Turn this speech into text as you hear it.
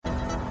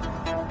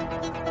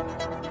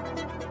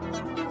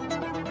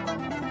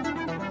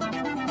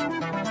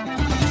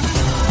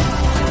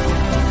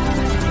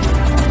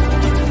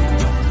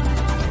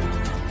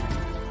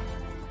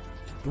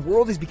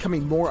world is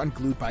becoming more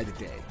unglued by the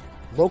day.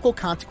 Local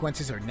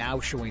consequences are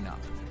now showing up.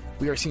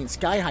 We are seeing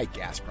sky-high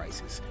gas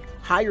prices,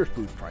 higher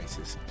food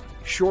prices,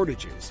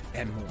 shortages,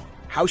 and more.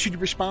 How should you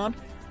respond?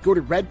 Go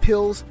to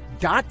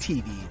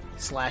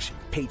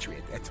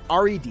redpills.tv/patriot. That's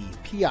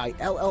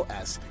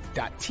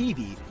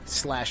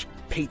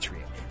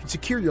redpills.tv/patriot. And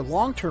secure your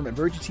long-term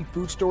emergency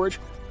food storage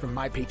from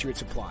My Patriot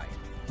Supply.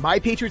 My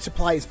Patriot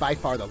Supply is by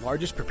far the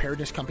largest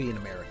preparedness company in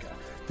America.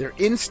 They're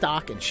in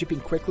stock and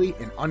shipping quickly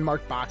in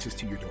unmarked boxes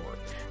to your door.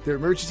 Their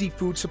emergency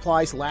food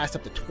supplies last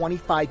up to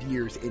 25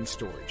 years in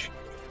storage.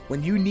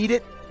 When you need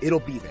it, it'll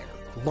be there.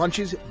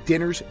 Lunches,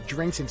 dinners,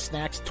 drinks, and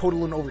snacks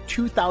totaling over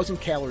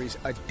 2,000 calories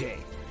a day.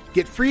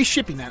 Get free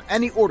shipping on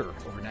any order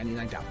over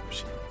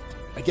 $99.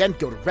 Again,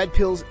 go to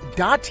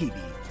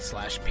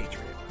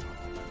redpills.tv/patriot.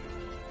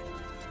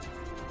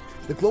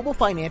 The global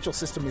financial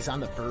system is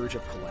on the verge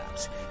of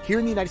collapse. Here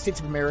in the United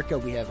States of America,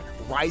 we have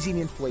rising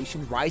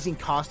inflation, rising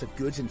cost of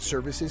goods and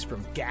services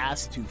from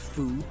gas to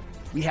food.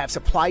 We have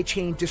supply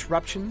chain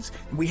disruptions.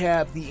 And we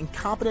have the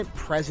incompetent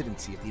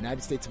presidency of the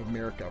United States of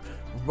America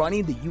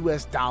running the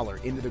U.S. dollar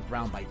into the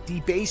ground by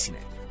debasing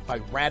it, by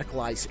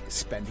radicalized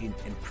spending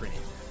and printing.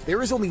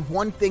 There is only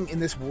one thing in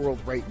this world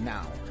right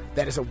now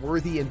that is a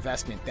worthy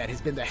investment that has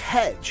been the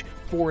hedge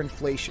for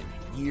inflation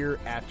year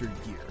after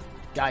year.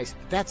 Guys,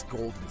 that's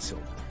gold and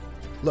silver.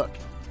 Look,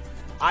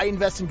 I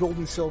invest in gold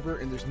and silver,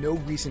 and there's no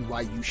reason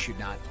why you should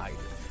not either.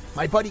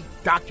 My buddy,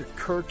 Dr.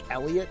 Kirk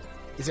Elliott,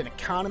 is an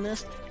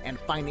economist and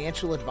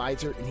financial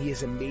advisor, and he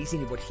is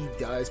amazing at what he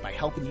does by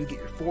helping you get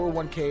your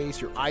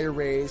 401ks, your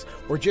IRAs,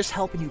 or just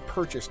helping you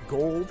purchase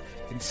gold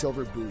and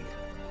silver bullion.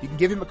 You can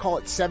give him a call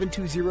at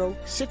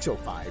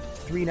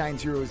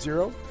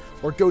 720-605-3900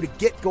 or go to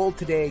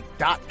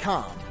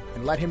getgoldtoday.com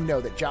and let him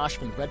know that Josh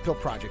from the Red Pill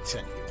Project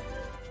sent you.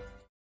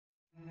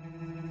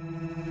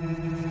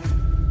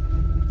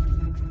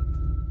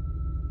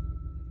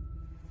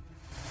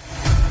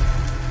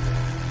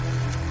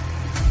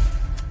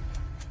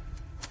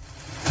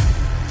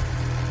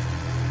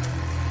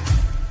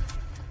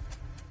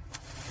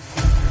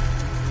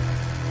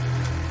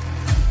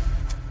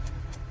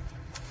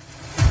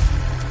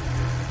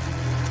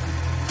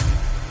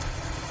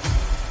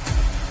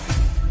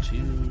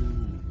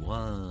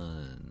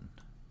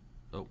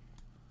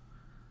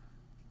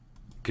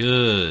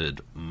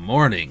 Good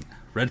morning,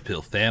 Red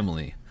Pill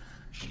family.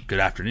 Good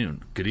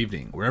afternoon, good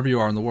evening, wherever you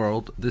are in the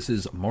world. This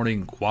is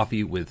Morning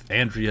Coffee with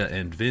Andrea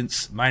and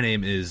Vince. My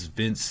name is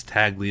Vince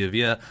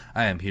Tagliavia.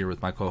 I am here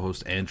with my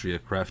co-host Andrea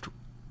Kreft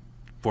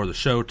for the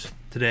show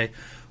today.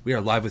 We are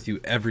live with you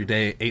every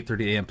day,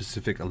 8:30 a.m.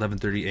 Pacific,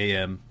 11:30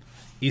 a.m.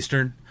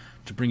 Eastern,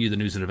 to bring you the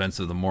news and events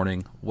of the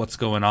morning. What's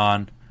going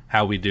on?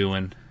 How we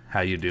doing?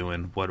 How you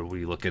doing? What are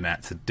we looking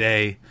at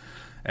today?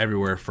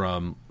 Everywhere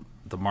from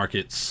the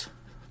markets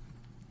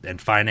and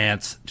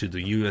finance to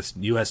the U.S.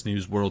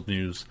 news, world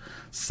news,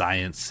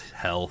 science,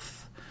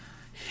 health,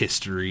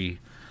 history,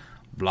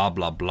 blah,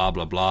 blah, blah,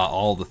 blah, blah.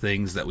 All the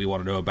things that we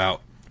want to know about,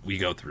 we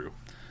go through.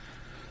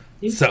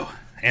 So,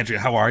 Andrea,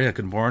 how are you?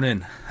 Good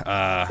morning.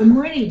 Good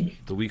morning.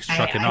 The week's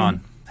trucking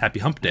on.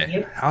 Happy hump day.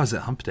 Yep. How is it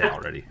hump day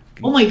already?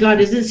 Oh my God,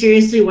 is it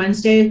seriously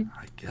Wednesday?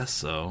 I guess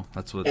so.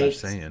 That's what Thanks.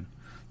 they're saying.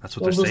 That's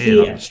what Well, they're we'll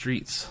saying see. on the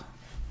streets.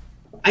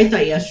 I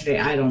thought yesterday,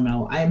 I don't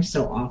know. I'm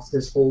so off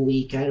this whole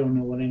week. I don't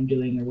know what I'm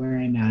doing or where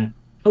I'm at.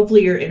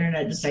 Hopefully your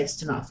internet decides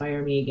to not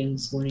fire me again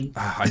this morning.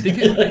 I think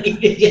it, like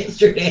it did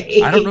yesterday.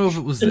 I don't know if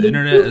it was the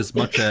internet as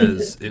much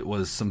as it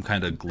was some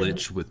kind of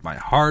glitch with my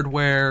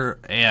hardware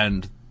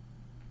and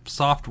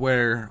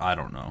software. I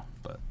don't know,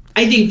 but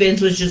I think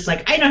Vince was just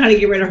like, I know how to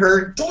get rid of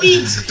her.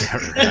 Delete.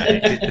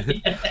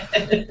 Right.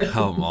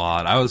 Come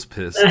on. I was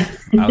pissed.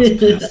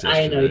 Yesterday.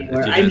 I know you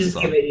were. If I'm guys just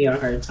saw. giving you a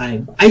hard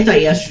time. I thought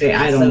yesterday,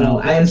 I don't know.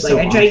 I was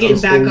like, I tried to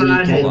get back on.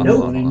 I don't know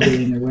what I'm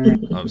doing or where.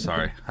 I'm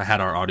sorry. I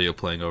had our audio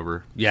playing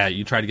over. Yeah,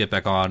 you tried to get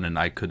back on, and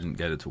I couldn't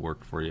get it to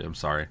work for you. I'm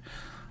sorry.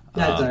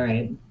 That's all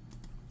right.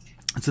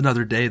 It's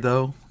another day,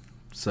 though,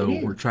 so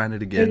we're trying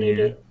it again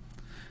here.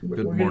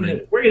 Good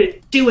morning. We're gonna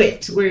do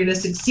it. We're gonna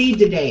succeed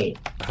today.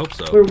 I hope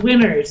so. We're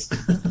winners.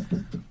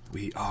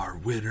 We are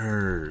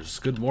winners.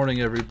 Good morning,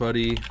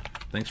 everybody.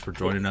 Thanks for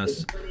joining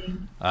us.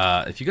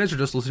 If you guys are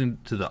just listening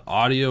to the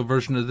audio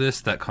version of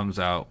this, that comes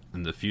out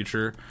in the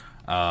future,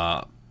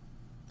 a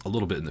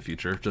little bit in the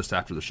future, just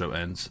after the show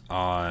ends,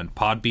 on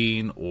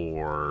Podbean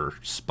or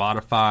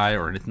Spotify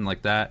or anything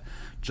like that.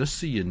 Just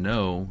so you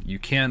know, you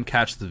can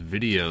catch the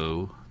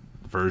video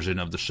version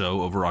of the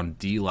show over on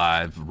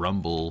DLive,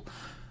 Rumble,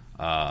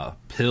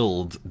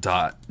 pilled.net,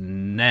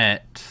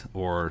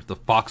 or the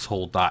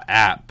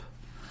foxhole.app,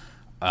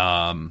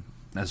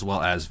 as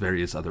well as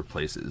various other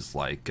places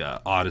like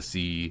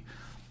Odyssey,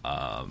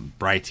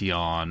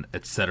 Brighteon,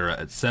 etc.,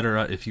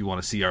 etc. If you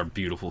want to see our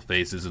beautiful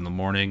faces in the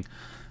morning,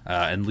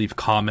 and leave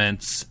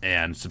comments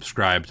and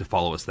subscribe to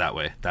follow us that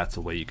way. That's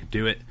the way you could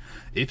do it.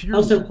 If you're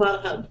Also,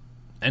 Cloud Hub.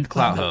 and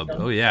Cloud Hub.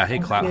 Oh yeah, hey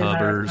Cloud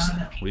Hubbers,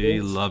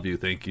 we love you.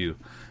 Thank you.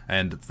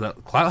 And the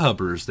Cloud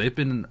Hubbers, they've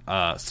been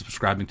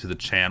subscribing to the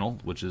channel,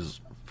 which is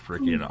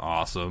freaking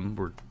awesome.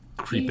 We're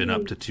creeping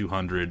up to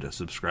 200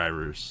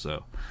 subscribers,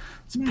 so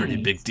It's a pretty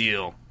big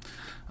deal.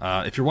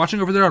 If you're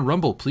watching over there on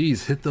Rumble,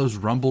 please hit those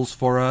rumbles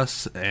for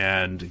us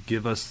and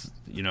give us,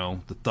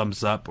 the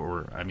thumbs up,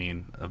 or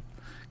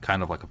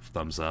kind of like a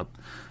thumbs up.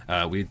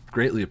 We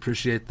greatly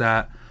appreciate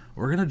that.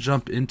 We're going to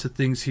jump into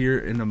things here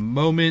in a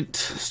moment,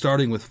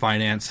 starting with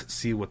finance,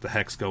 see what the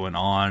heck's going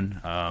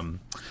on,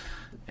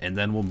 and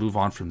then we'll move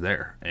on from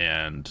there.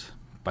 And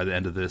by the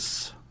end of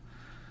this,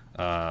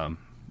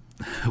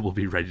 we'll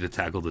be ready to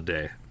tackle the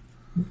day.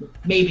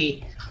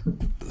 Maybe.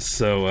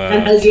 So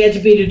that has yet to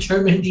be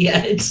determined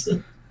yet.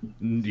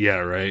 Yeah,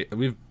 right.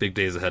 We have big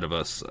days ahead of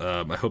us.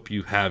 I hope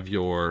you have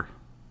your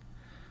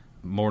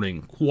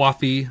morning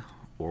coffee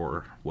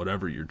or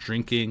whatever you're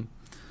drinking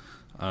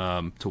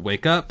to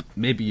wake up.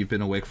 Maybe you've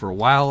been awake for a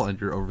while and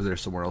you're over there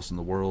somewhere else in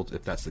the world.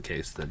 If that's the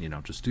case, then,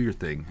 just do your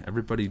thing.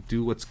 Everybody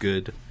do what's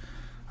good.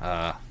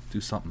 Do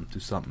something.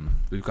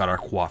 We've got our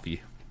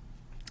coffee.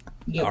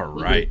 Yep, all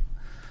right.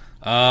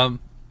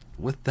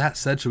 With that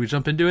said, should we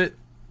jump into it?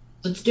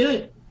 Let's do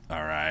it.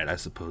 All right. I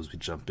suppose we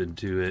jump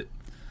into it.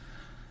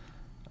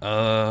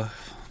 All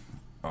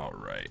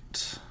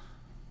right.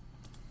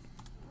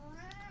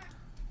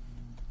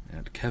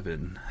 And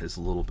Kevin is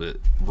a little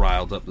bit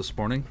riled up this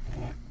morning.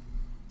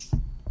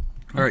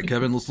 All right,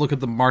 Kevin, let's look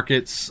at the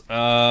markets.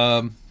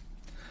 The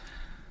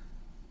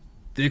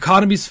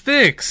economy's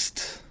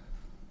fixed.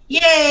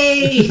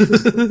 Yay!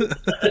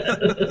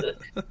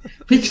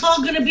 It's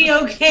all going to be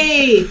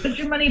okay. Put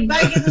your money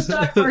back in the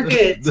stock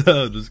market.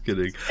 No, just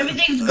kidding.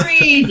 Everything's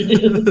green.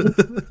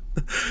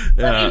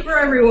 Money for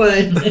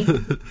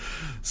everyone.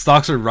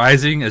 Stocks are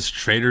rising as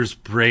traders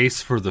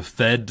brace for the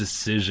Fed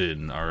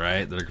decision, all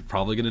right? They're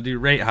probably going to do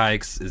rate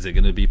hikes. Is it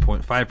going to be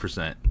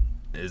 0.5%?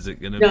 Is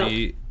it going to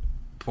be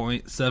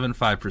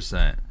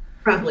 0.75%?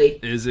 Probably.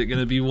 Is it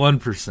going to be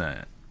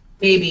 1%?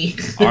 Maybe.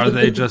 Are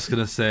they just going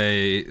to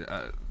say,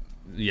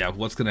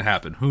 what's going to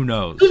happen? Who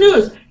knows? Who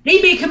knows?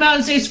 They may come out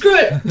and say, screw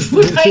it.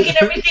 We're hiking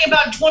everything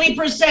about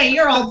 20%.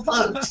 You're all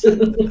fucked.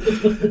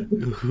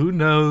 Who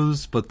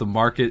knows? But the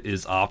market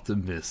is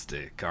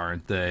optimistic,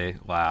 aren't they?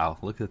 Wow,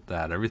 look at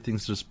that.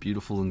 Everything's just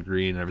beautiful and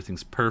green.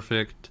 Everything's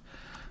perfect.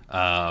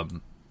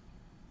 S&P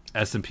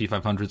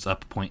 500's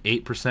up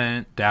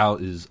 0.8%. Dow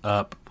is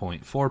up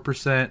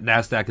 0.4%.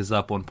 NASDAQ is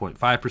up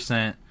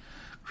 1.5%.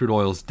 Crude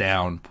oil is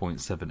down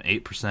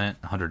 0.78%,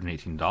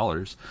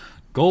 $118.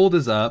 Gold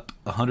is up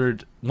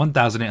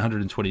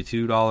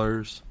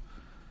 $1,822.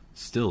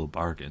 Still a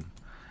bargain.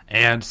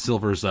 And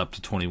silver's up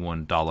to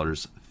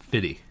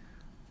 $21.50.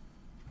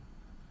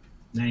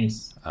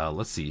 Nice.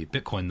 Let's see.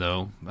 Bitcoin,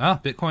 though.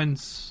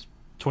 Bitcoin's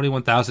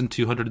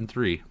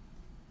 21,203.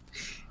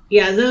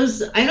 Yeah, I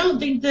don't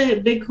think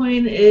that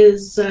Bitcoin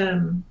is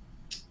going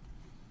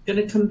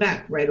to come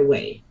back right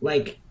away.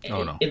 No.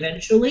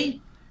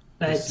 Eventually.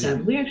 But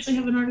we actually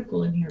have an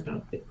article in here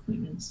about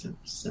Bitcoin and stuff.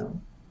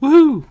 So.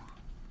 Woohoo!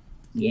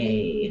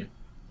 Yay.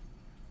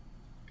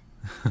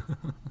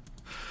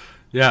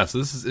 Yeah, so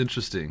this is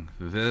interesting.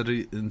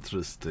 Very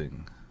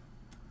interesting.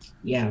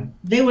 Yeah,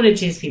 they want to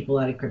chase people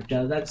out of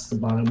crypto. That's the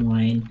bottom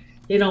line.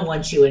 They don't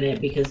want you in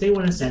it because they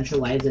want to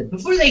centralize it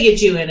before they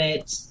get you in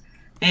it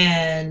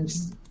and,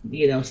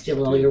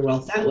 steal all your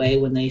wealth that way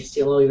when they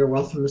steal all your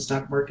wealth from the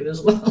stock market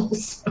as well.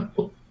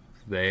 So.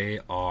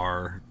 They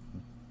are...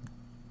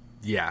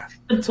 Yeah.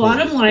 The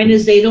bottom line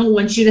is they don't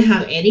want you to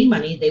have any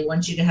money. They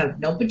want you to have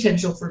no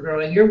potential for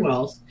growing your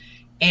wealth,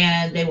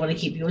 and they want to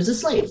keep you as a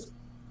slave.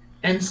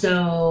 And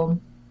so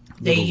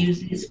they use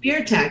these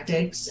fear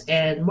tactics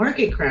and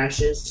market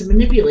crashes to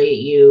manipulate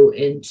you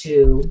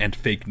into... And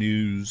fake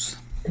news.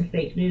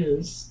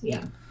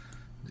 Yeah.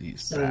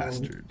 These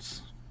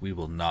bastards. We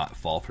will not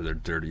fall for their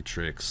dirty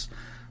tricks.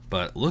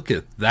 But look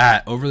at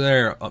that. Over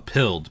there,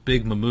 Pilled.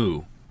 Big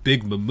Mamoo.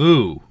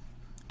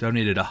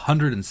 Donated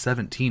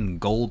 117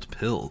 gold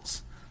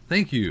pills.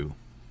 Thank you.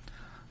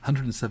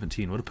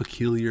 117. What a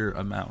peculiar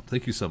amount.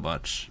 Thank you so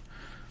much.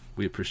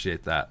 We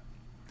appreciate that.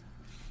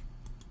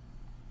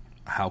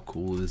 How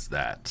cool is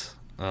that?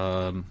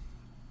 All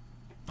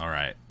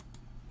right. I'm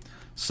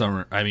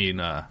sorry, I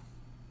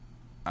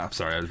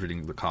was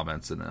reading the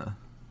comments in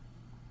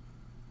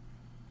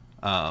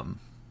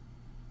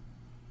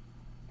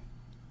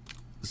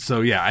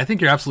So yeah, I think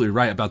you're absolutely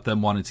right about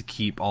them wanting to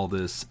keep all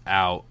this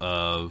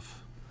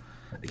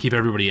keep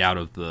everybody out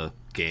of the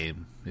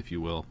game, if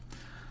you will.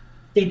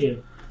 They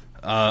do.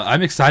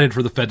 I'm excited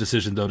for the Fed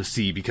decision, though, to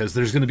see, because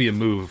there's going to be a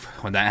move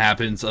when that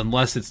happens,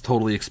 unless it's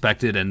totally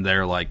expected and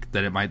they're like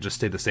that it might just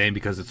stay the same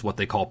because it's what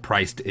they call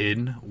priced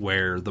in,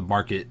 where the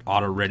market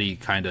already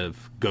kind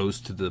of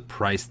goes to the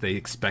price they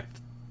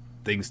expect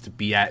things to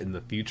be at in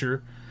the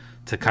future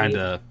to kind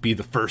of be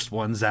the first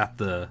ones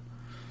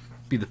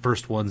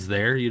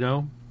there,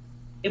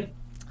 Yep.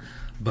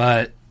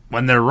 But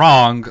when they're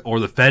wrong or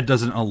the Fed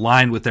doesn't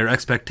align with their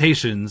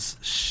expectations,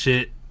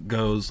 shit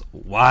goes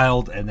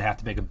wild and they have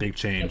to make a big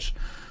change.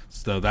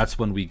 So that's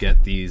when we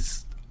get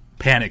these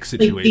panic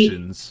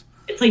situations.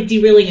 It's like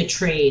derailing a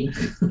train.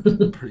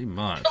 Pretty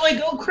much.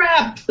 Oh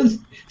crap, the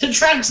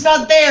track's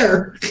not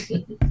there.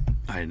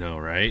 I know,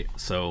 right?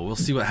 So we'll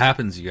see what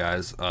happens, you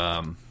guys.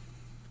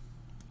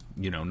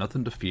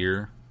 Nothing to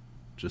fear.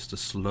 Just a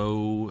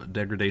slow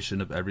degradation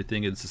of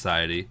everything in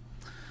society.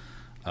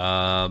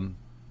 But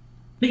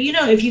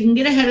if you can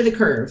get ahead of the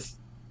curve,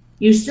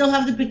 you still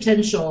have the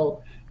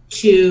potential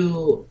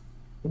to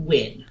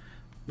win,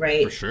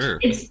 right? For sure.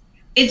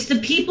 It's the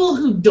people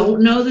who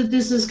don't know that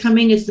this is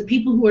coming. It's the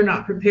people who are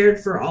not prepared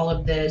for all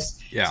of this.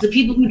 Yeah. It's the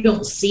people who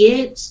don't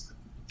see it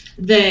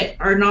that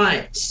are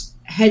not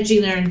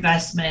hedging their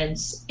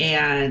investments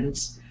and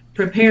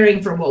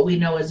preparing for what we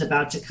know is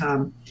about to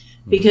come.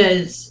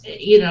 Because,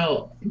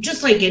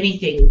 just like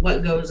anything,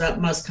 what goes up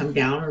must come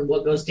down, and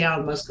what goes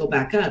down must go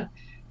back up.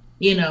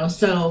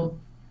 So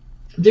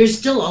there's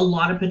still a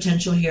lot of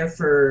potential here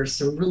for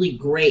some really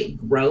great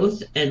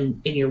growth and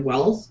in your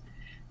wealth.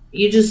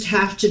 You just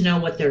have to know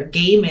what their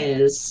game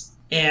is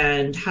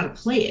and how to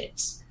play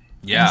it.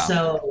 Yeah. And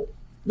so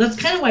that's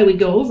kind of why we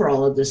go over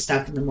all of this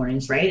stuff in the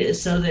mornings, right?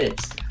 Is so that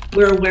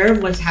we're aware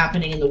of what's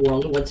happening in the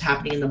world and what's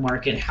happening in the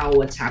market, how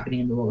what's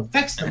happening in the world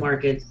affects the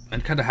market.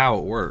 And kind of how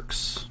it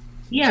works.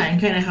 Yeah,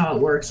 and kind of how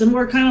it works. And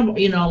we're kind of,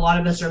 a lot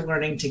of us are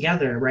learning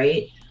together,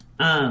 right?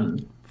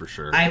 For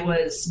sure. I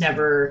was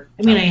never,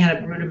 I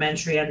had a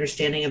rudimentary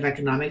understanding of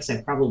economics. I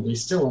probably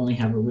still only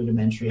have a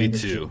rudimentary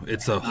understanding. Me too.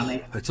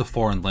 It's a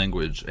foreign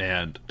language,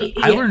 and yeah.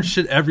 I learn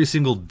shit every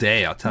single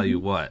day, I'll tell you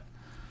what.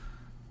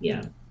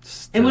 Yeah.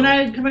 Still, and when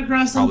I come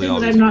across something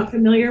that I'm not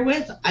familiar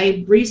with,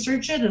 I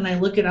research it and I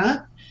look it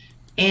up,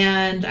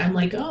 and I'm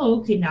like, oh,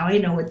 okay, now I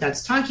know what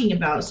that's talking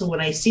about. So when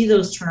I see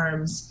those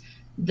terms,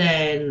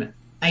 then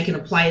I can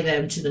apply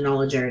them to the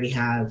knowledge I already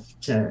have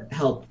to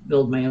help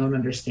build my own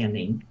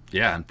understanding.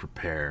 Yeah, and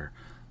prepare.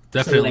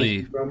 Definitely so that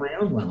I can grow my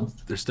own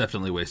wealth. There's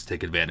definitely ways to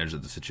take advantage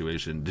of the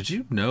situation. Do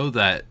you know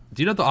the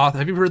author?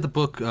 Have you ever read the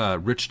book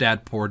Rich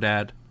Dad, Poor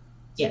Dad?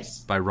 Yes.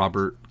 By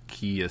Robert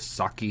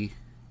Kiyosaki?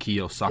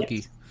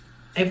 Yes.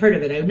 I've heard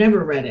of it. I've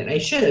never read it. I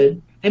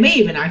should. I may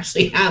even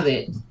actually have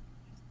it.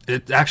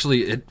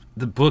 The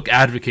book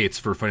advocates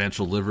for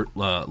financial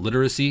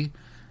literacy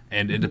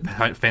and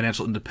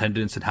financial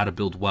independence and how to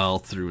build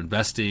wealth through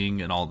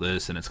investing and all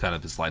this, and it's kind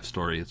of his life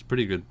story. It's a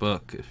pretty good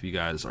book if you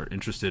guys are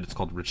interested. It's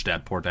called Rich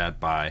Dad, Poor Dad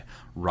by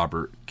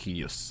Robert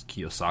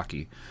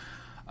Kiyosaki.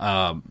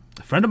 A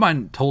friend of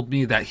mine told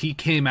me that he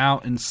came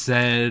out and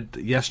said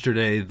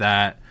yesterday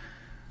that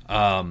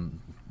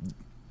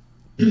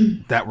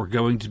that we're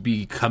going to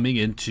be coming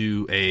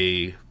into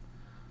a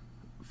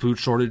food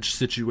shortage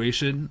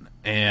situation,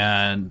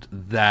 and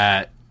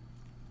that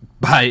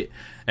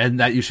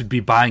you should be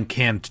buying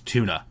canned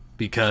tuna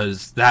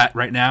because that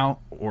right now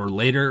or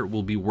later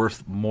will be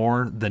worth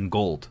more than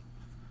gold.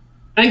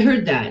 I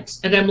heard that,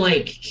 and I'm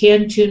like,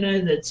 canned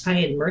tuna that's high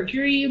in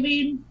mercury, you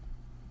mean?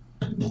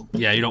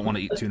 Yeah, you don't want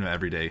to eat tuna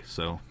every day,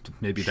 so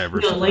maybe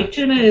diversify. No, like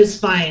tuna is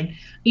fine.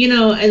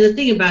 And the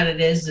thing about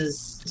it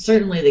is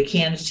certainly the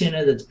canned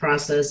tuna that's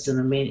processed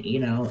and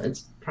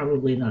it's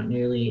probably not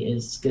nearly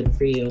as good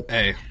for you.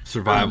 Hey,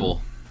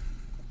 survival.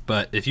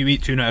 But if you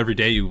eat tuna every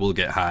day, you will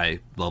get high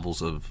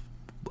levels of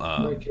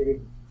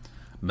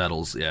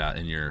metals,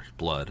 in your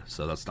blood.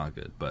 So that's not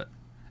good. But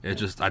I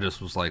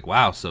just was like,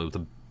 wow. So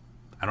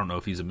I don't know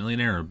if he's a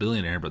millionaire or a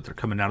billionaire, but they're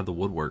coming out of the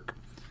woodwork.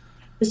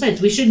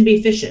 Besides, we shouldn't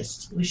be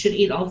fishist. We should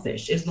eat all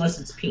fish, unless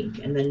it's pink,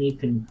 and then you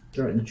can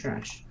throw it in the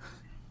trash.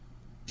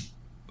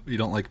 You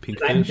don't like pink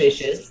I'm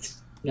fish?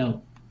 Fishist.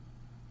 No.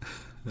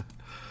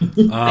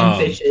 I'm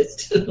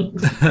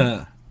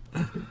fishist.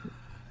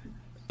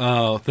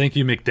 Oh, thank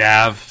you,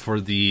 McDav,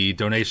 for the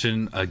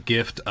donation, a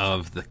gift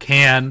of the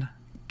can,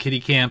 kitty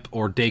camp,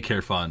 or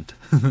daycare fund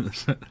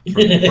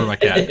for my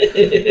cat.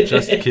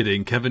 Just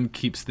kidding. Kevin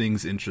keeps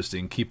things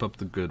interesting. Keep up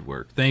the good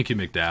work. Thank you,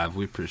 McDav.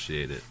 We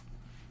appreciate it.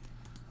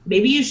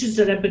 Maybe you should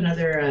set up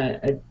another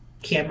a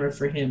camera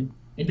for him,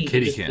 and he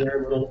could just be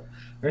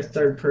our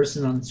third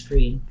person on the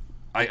screen.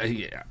 I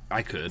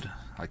could.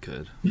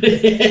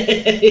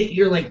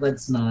 You're like,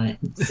 let's not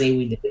say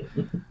we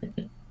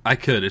did. I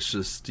could. It's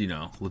just,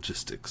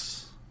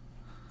 logistics.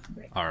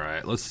 Right. All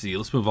right. Let's see.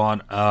 Let's move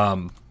on.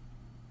 A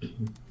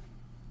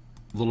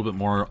little bit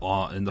more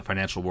in the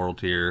financial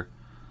world here.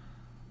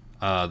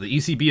 The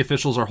ECB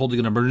officials are holding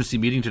an emergency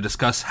meeting to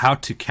discuss how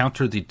to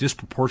counter the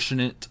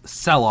disproportionate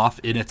sell-off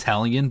in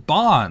Italian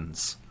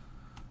bonds.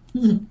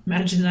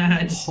 Imagine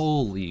that.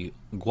 Holy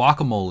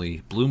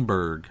guacamole,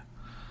 Bloomberg.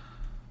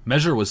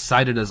 Measure was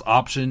cited as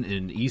option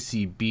in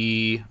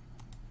ECB.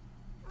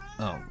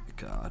 Oh, my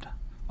God.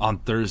 On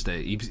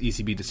Thursday,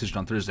 ECB decision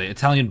on Thursday.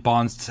 Italian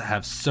bonds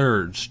have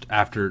surged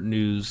after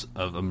news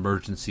of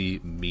emergency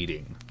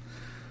meeting.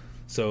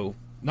 So,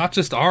 not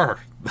just our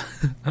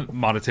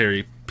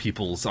monetary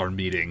peoples are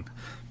meeting,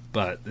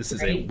 but this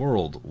is a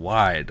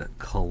worldwide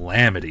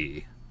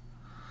calamity.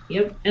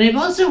 Yep. And I've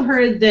also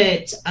heard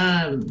that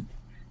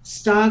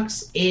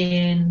stocks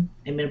in,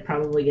 I'm going to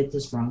probably get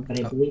this wrong, but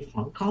I believe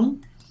Hong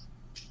Kong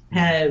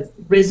have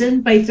risen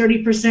by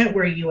 30%,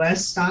 where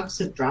U.S. stocks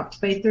have dropped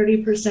by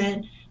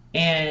 30%.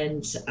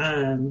 And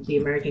the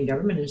American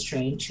government is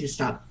trying to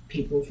stop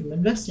people from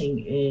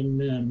investing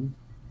in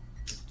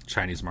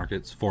Chinese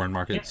markets, foreign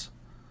markets.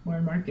 Yeah,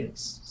 foreign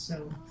markets.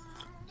 So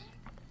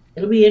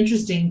it'll be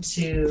interesting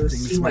to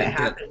see what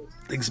happens.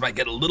 things might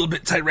get a little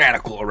bit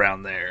tyrannical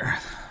around there.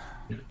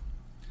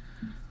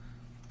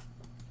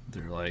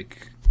 They're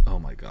like, oh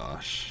my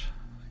gosh.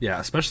 Yeah,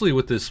 especially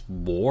with this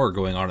war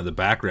going on in the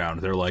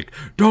background. They're like,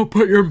 don't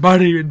put your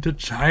money into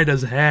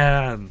China's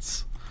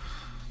hands.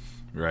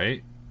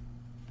 Right?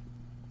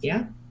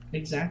 Yeah,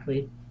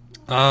 exactly.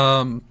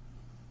 Yeah,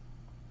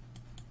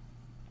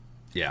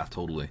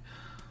 totally.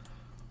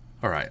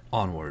 All right,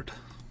 onward.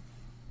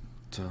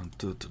 Dun,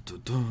 dun, dun,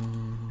 dun,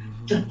 dun.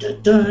 Dun,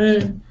 dun,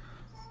 dun.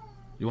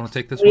 You want to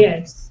take this one?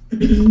 Yes.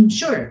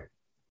 Sure.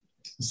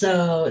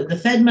 So the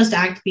Fed must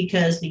act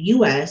because the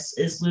U.S.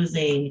 is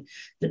losing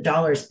the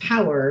dollar's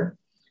power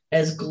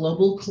as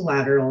global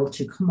collateral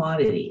to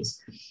commodities.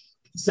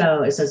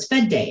 So it says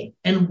Fed Day.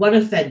 And what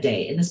a Fed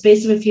Day. In the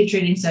space of a few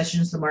trading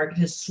sessions, the market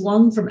has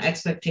swung from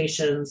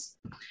expectations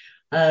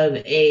of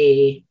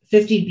a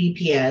 50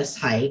 BPS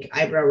hike,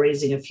 eyebrow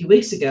raising a few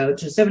weeks ago,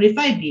 to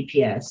 75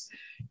 BPS,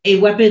 a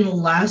weapon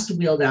last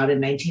wheeled out in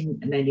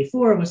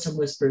 1994 with some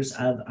whispers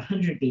of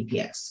 100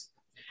 BPS.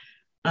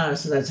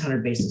 So that's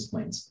 100 basis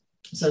points.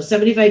 So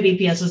 75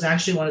 BPS was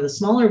actually one of the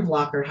smaller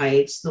blocker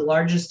hikes, the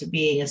largest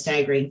being a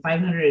staggering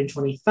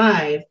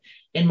 525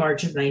 in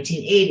March of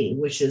 1980,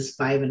 which is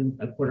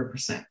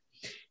 5.25%.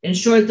 In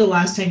short, the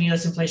last time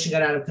U.S. inflation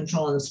got out of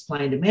control on the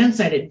supply and demand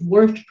side, it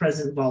dwarfed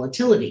present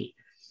volatility.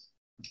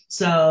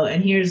 So,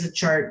 and here's a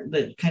chart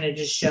that kind of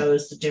just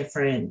shows the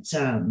different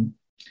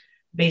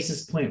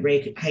basis point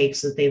rate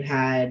hikes that they've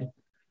had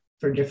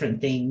for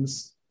different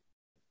things.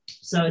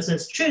 So it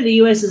says, true, the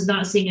U.S. is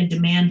not seeing a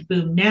demand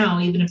boom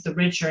now, even if the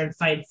rich are in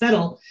fine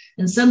fettle,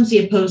 and some see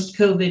a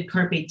post-COVID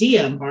carpe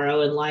diem,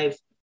 borrow and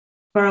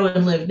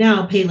live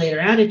now, pay later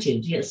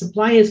attitude. Yet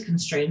supply is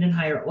constrained and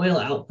higher oil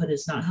output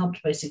is not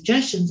helped by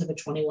suggestions of a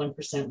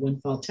 21%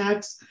 windfall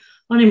tax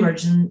on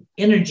emerging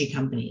energy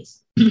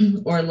companies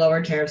or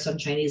lower tariffs on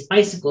Chinese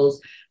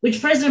bicycles,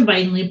 which President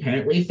Biden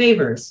apparently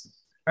favors.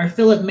 Our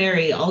Philip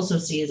Mary also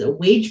sees a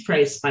wage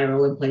price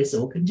spiral in place that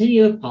will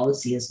continue if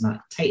policy is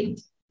not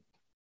tightened.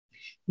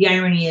 The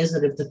irony is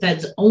that if the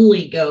Fed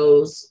only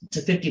goes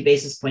to 50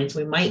 basis points,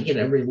 we might get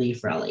a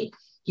relief rally.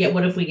 Yet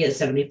what if we get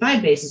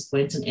 75 basis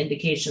points and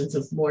indications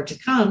of more to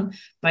come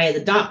via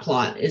the dot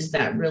plot? Is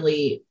that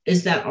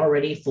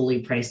already fully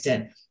priced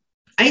in?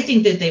 I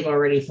think that they've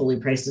already fully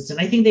priced this in.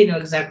 I think they know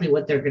exactly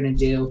what they're going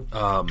to do.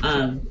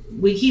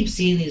 We keep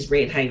seeing these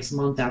rate hikes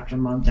month after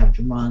month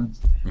after month.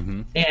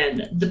 Mm-hmm.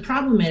 And the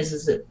problem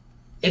is that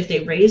if they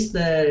raise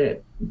the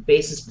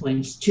basis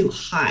points too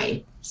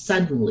high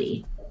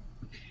suddenly,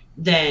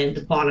 then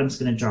the bottom's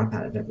going to drop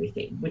out of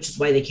everything, which is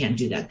why they can't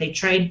do that. They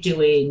tried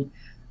doing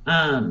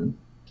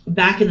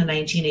back in the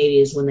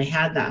 1980s when they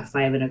had that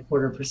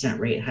 5.25%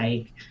 rate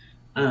hike.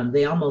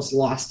 They almost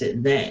lost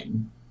it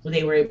then.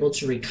 They were able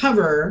to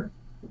recover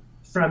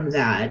from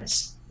that,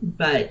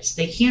 but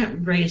they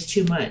can't raise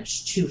too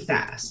much too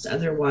fast.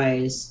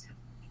 Otherwise,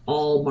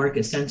 all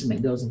market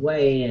sentiment goes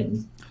away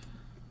and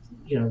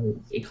the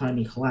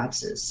economy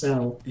collapses.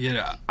 So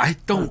I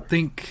don't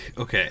think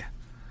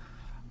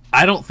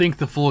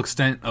the full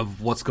extent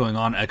of what's going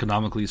on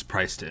economically is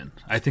priced in.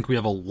 I think we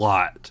have a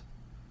lot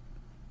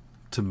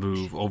to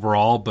move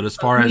overall, but as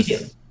far as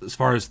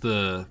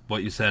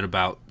what you said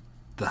about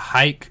the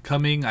hike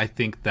coming, I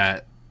think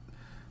that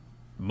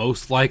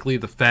most likely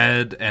the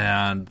Fed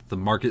and the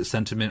market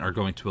sentiment are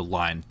going to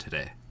align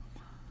today.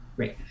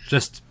 Right.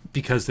 Just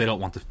because they don't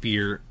want the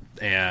fear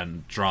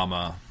and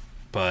drama,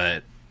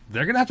 but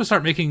they're going to have to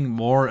start making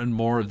more and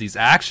more of these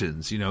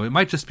actions. It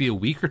might just be a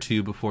week or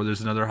two before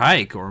there's another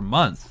hike, or a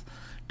month.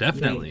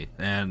 Definitely.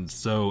 Right. And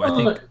so I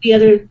think the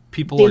other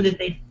people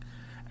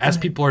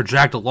people are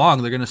dragged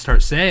along, they're going to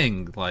start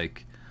saying,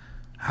 like,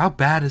 how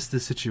bad is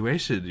this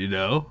situation,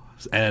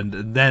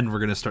 And then we're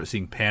going to start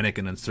seeing panic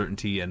and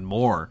uncertainty and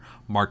more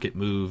market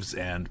moves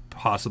and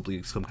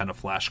possibly some kind of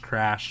flash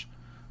crash.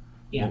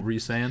 Yeah. What were you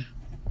saying?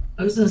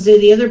 I was going to say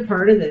the other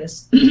part of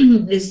this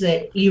is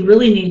that you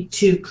really need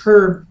to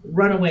curb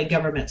runaway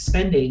government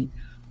spending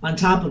on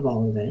top of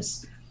all of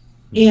this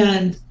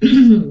and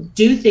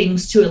do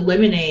things to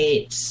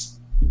eliminate,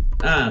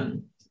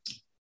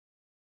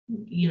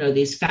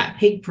 these fat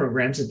pig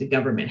programs that the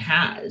government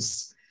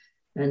has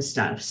and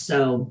stuff.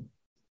 So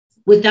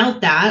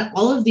without that,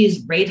 all of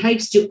these rate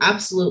hikes do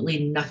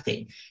absolutely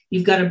nothing.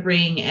 You've got to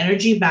bring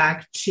energy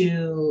back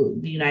to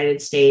the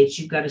United States.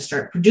 You've got to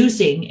start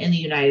producing in the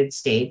United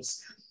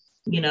States.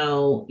 There's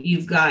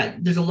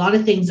a lot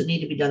of things that need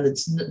to be done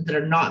that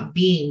are not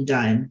being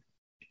done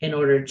in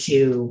order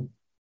to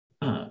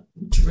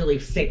really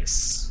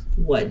fix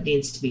what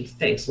needs to be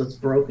fixed, what's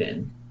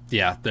broken.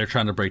 Yeah, they're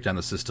trying to break down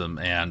the system,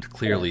 and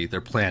clearly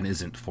their plan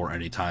isn't for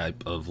any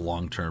type of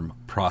long-term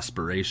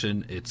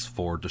prosperation. It's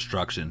for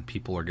destruction.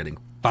 People are getting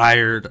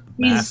fired,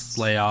 mass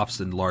layoffs,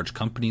 and large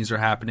companies are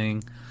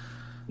happening.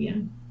 Yeah.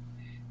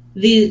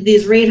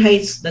 These rate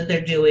hikes that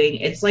they're doing,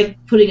 it's like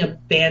putting a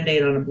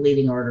Band-Aid on a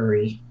bleeding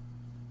artery.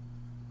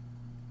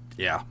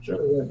 Yeah. That's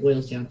really what it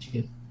boils down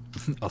to.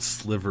 A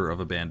sliver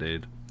of a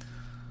Band-Aid.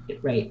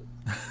 Right.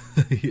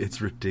 It's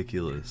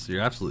ridiculous.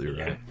 You're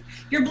absolutely right.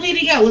 You're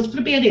bleeding out. Let's put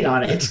a Band-Aid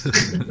on it.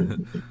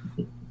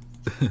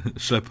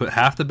 Should I put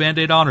half the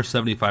Band-Aid on or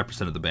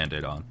 75% of the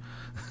Band-Aid on?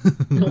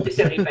 Only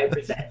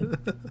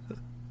 75%.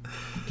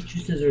 Get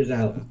your scissors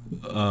out.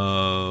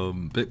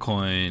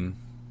 Bitcoin,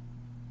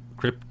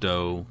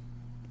 crypto,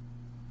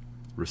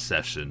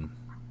 recession.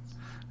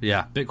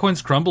 Yeah,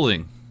 Bitcoin's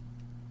crumbling.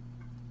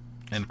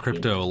 And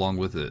crypto along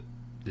with it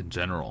in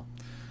general.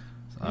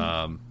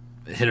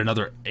 It hit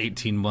another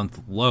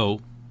 18-month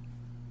low,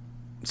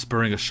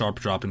 spurring a sharp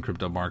drop in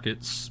crypto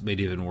markets, made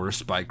even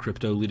worse by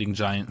crypto leading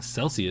giant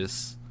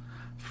Celsius,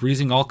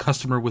 freezing all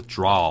customer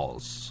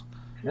withdrawals.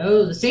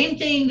 Oh, the same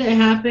thing that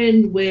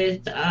happened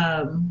with,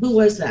 who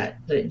was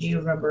that? Do you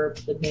remember?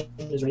 The name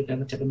was right on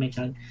the tip of my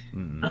tongue.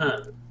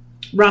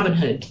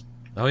 Robinhood.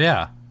 Oh,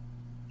 yeah.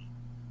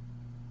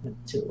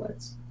 That's who it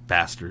was.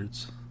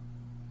 Bastards.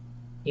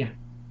 Yeah.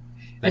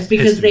 That's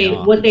because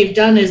what they've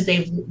done is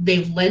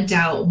they've lent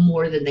out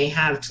more than they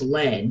have to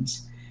lend.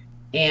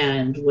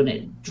 And when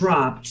it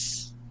dropped,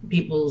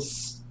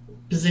 people's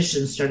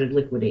positions started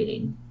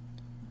liquidating.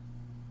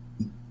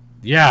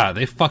 Yeah,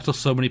 they fucked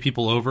so many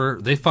people over.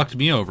 They fucked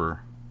me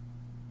over.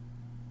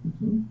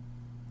 Mm-hmm.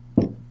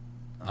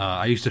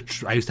 I used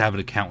to have an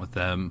account with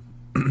them,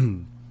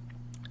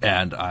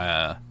 and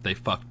they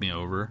fucked me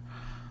over.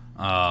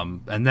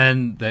 And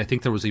then I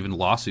think there was even a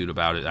lawsuit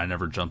about it. I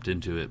never jumped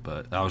into it,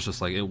 but I was just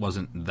like, it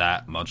wasn't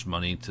that much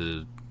money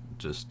to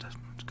just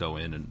go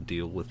in and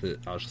deal with it.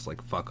 I was just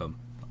like, fuck them.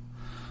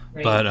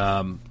 Right.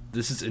 But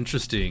this is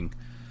interesting.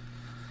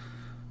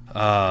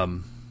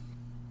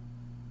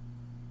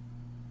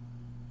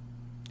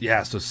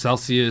 Yeah, so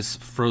Celsius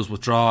froze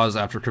withdrawals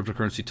after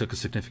cryptocurrency took a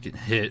significant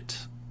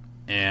hit,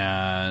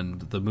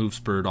 and the move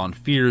spurred on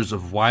fears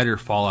of wider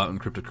fallout in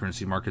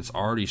cryptocurrency markets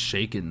already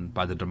shaken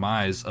by the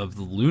demise of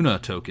the Luna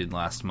token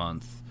last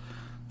month.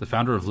 The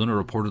founder of Luna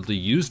reportedly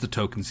used the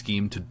token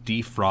scheme to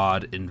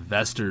defraud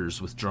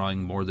investors,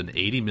 withdrawing more than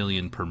 $80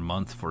 million per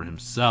month for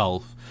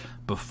himself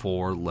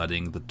before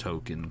letting the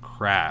token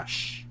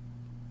crash.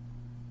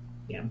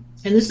 Yeah.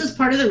 And this is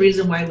part of the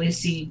reason why we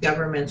see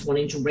governments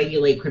wanting to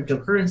regulate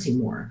cryptocurrency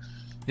more.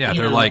 Yeah,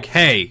 they're like,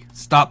 hey,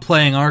 stop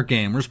playing our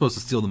game. We're supposed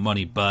to steal the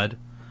money, bud.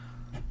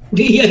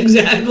 Yeah,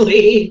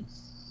 exactly.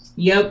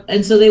 Yep.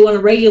 And so they want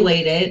to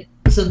regulate it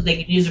so that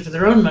they can use it for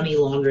their own money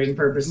laundering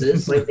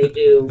purposes, like they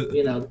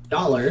do,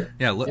 dollar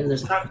in the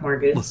stock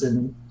markets.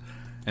 And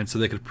so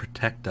they could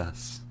protect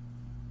us.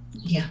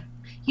 Yeah.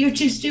 You're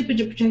too stupid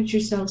to protect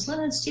yourselves. Let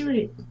us do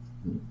it.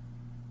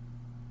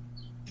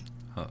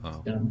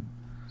 Uh-oh. Dumb.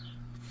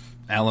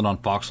 Alan on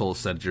Foxhole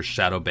said you're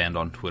shadow banned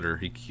on Twitter.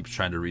 He keeps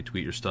trying to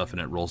retweet your stuff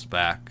and it rolls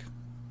back.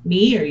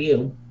 Me or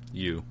you?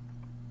 You.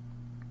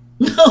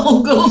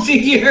 No, go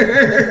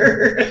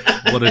figure.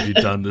 What have you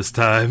done this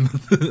time?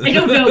 I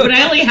don't know, but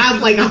I only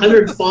have like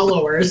 100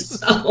 followers.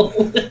 So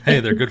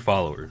hey, they're good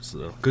followers.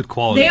 So good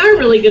quality. They are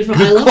really good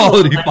followers. Good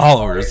quality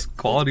followers.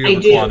 Quality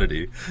over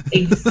quantity.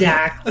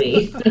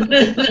 Exactly.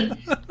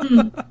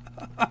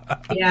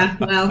 Yeah,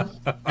 well,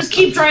 just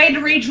keep trying to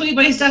retweet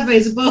my stuff,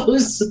 I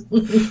suppose.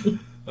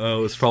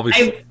 Oh, it's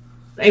probably.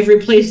 I've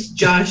replaced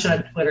Josh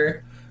on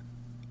Twitter.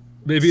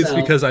 Maybe it's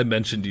because I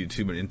mentioned you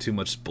too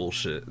much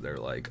bullshit. They're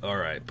like, all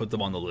right, put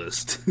them on the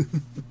list.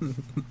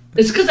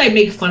 It's because I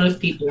make fun of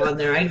people on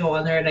there. I go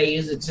on there and I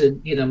use it to,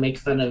 make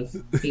fun of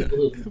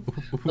people who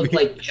look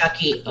like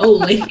Chucky. Oh,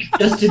 like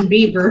Justin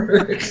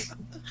Bieber.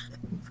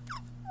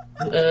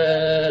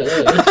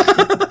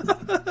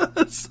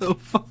 That's so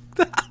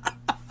fucked up.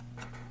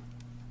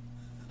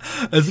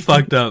 It's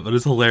fucked up, but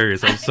it's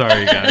hilarious. I'm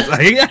sorry, guys.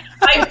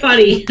 I'm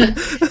funny.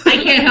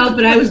 I can't help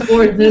it. I was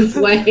born this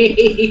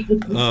way.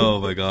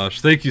 Oh my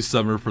gosh. Thank you,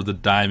 Summer, for the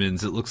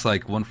diamonds. It looks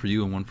like one for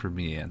you and one for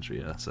me,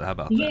 Andrea. So how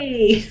about that?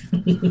 Yay.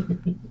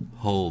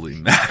 Holy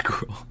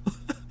mackerel.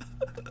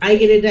 I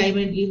get a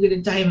diamond, you get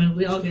a diamond,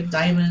 we all get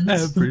diamonds.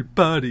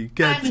 Everybody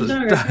gets diamonds a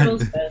are diamond. Our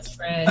girl's best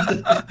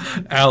friend.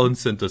 Alan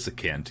sent us a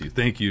can too.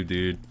 Thank you,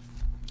 dude.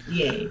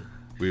 Yay.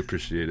 We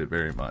appreciate it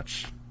very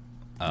much.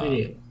 We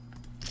do.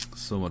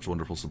 So much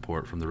wonderful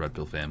support from the Red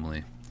Pill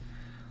family.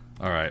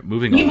 All right,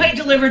 moving on. We might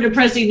deliver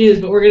depressing news,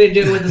 but we're going to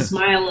do it with a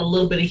smile and a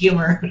little bit of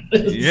humor.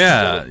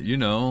 Yeah,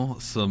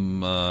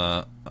 some...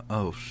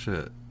 oh,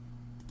 shit.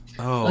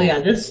 Oh, yeah,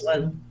 this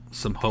one.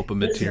 Some hope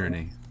amid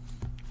tyranny.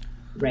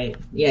 Right.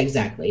 Yeah,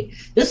 exactly.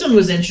 This one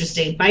was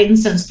interesting. Biden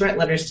sends threat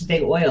letters to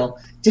Big Oil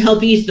to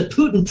help ease the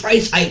Putin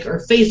price hike or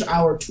face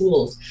our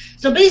tools.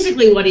 So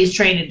basically what he's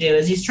trying to do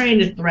is he's trying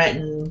to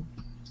threaten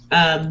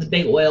the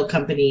big oil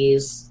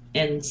companies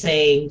and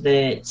saying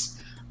that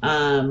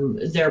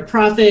their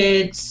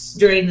profits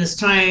during this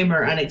time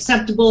are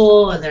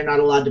unacceptable and they're not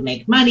allowed to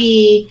make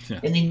money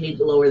and they need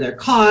to lower their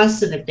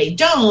costs. And if they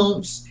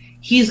don't,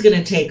 he's going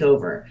to take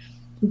over.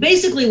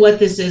 Basically what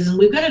this is, and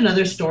we've got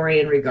another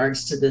story in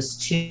regards to this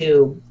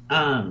too,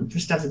 for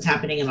stuff that's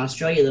happening in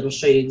Australia that'll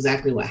show you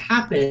exactly what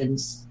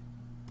happens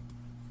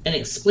and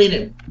explain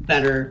it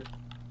better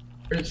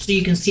so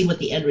you can see what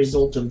the end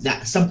result of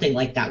that, something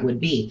like that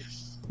would be.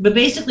 But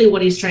basically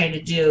what he's trying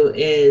to do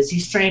is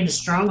he's trying to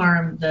strong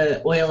arm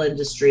the oil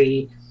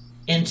industry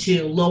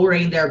into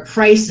lowering their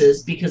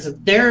prices because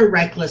of their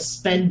reckless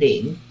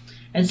spending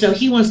And so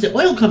he wants the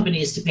oil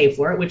companies to pay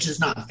for it, which is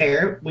not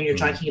fair when you're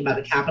talking about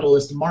a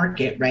capitalist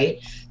market, right?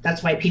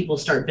 That's why people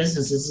start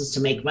businesses, is to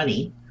make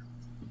money.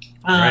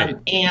 Right.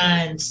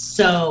 And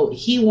so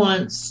he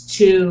wants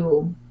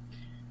to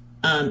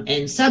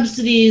end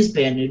subsidies,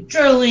 ban new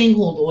drilling,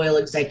 hold oil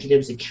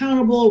executives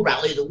accountable,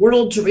 rally the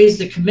world to raise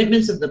the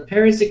commitments of the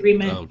Paris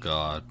Agreement. Oh,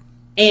 God.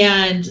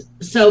 And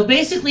so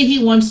basically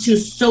he wants to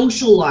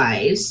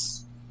socialize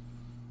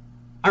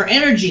our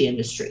energy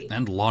industry.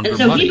 And launder and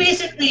so money.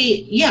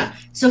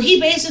 So he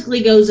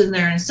basically goes in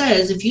there and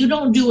says, if you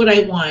don't do what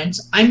I want,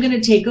 I'm going to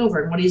take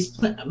over. And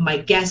what my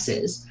guess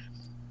is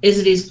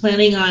that he's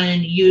planning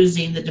on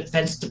using the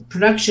Defense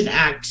Production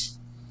Act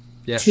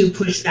to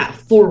push that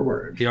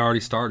forward. He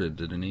already started,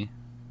 didn't he?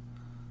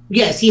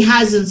 Yes, he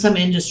has in some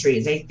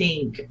industries. I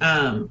think,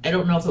 I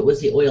don't know if it was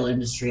the oil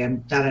industry.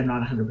 I'm not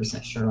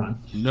 100% sure on.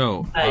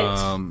 No.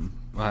 I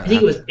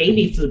think it was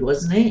baby food,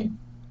 wasn't it?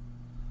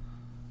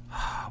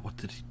 What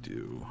did he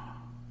do?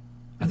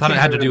 I thought it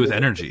had to do with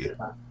energy.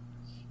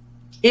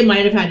 It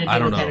might have had to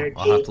do with energy. energy.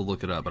 I'll have to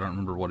look it up. I don't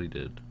remember what he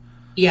did.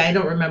 Yeah, I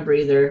don't remember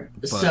either.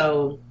 But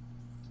so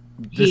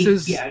this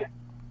is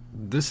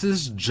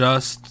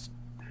just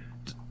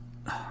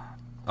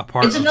a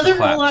part. It's another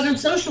rollout of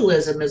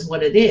socialism, is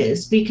what it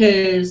is,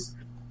 because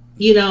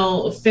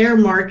fair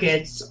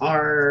markets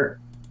are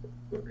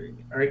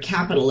a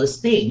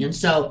capitalist thing, and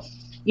so.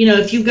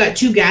 If you've got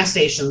two gas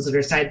stations that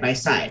are side by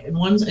side, and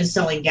one is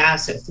selling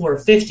gas at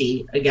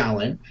 $4.50 a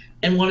gallon,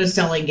 and one is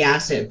selling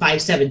gas at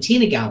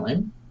 $5.17 a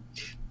gallon,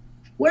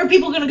 where are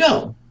people going to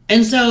go?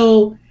 And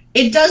so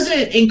it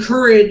doesn't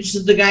encourage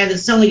the guy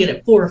that's selling it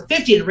at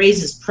 $4.50 to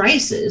raise his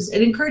prices.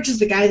 It encourages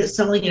the guy that's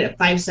selling it at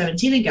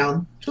 $5.17 a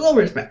gallon to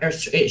lower his price, or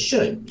it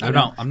should.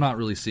 I'm not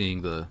really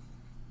seeing the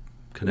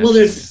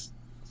connection.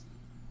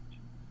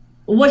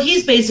 Well, what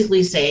he's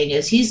basically saying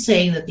is he's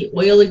saying that the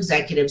oil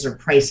executives are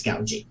price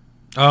gouging.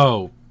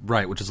 Oh,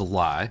 right, which is a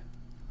lie.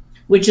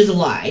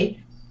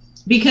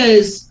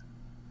 Because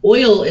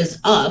oil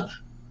is up,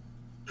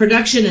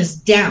 production is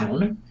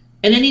down,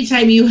 and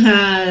anytime you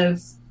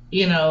have,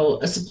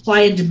 a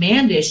supply and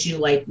demand issue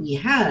like we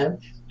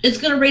have, it's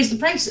going to raise the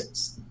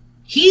prices.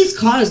 He's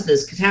caused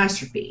this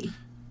catastrophe.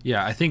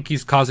 Yeah, I think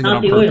he's causing it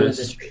on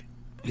purpose.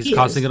 He's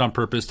causing it on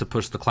purpose to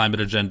push the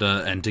climate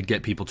agenda and to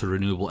get people to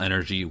renewable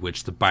energy,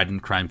 which the Biden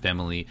crime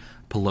family,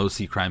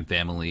 Pelosi crime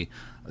family,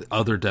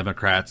 other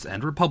Democrats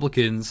and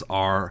Republicans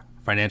are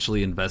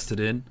financially invested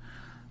in,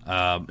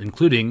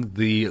 including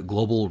the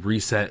global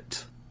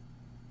reset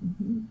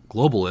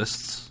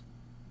globalists,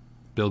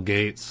 Bill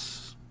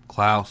Gates,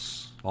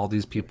 Klaus, all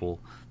these people.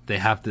 They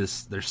have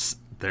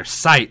their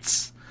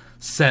sights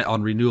set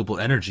on renewable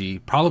energy,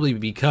 probably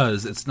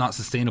because it's not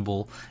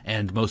sustainable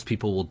and most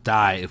people will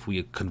die if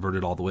we convert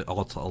it all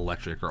to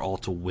electric or all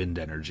to wind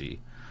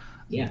energy.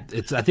 Yeah,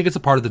 I think it's a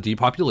part of the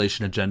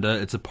depopulation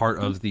agenda. It's a part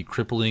of the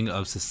crippling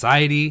of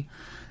society,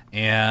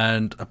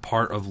 and a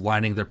part of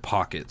lining their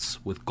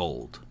pockets with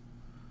gold.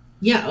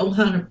 Yeah,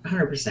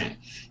 100%.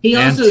 He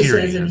and also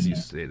tyranny, says, as you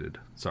stated.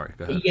 Sorry,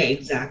 go ahead. Yeah,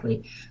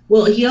 exactly.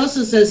 Well, he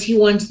also says he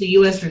wants the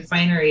U.S.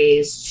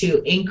 refineries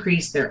to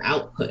increase their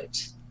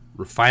output.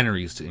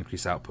 Refineries to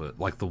increase output,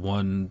 like the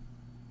one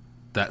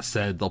that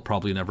said they'll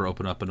probably never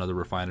open up another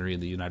refinery in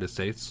the United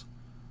States.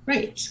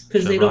 Right,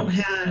 because they don't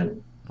have.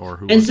 Or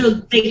who? And so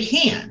they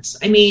can't.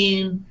 I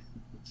mean,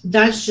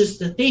 that's just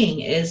the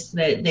thing, is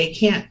that they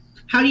can't.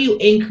 How do you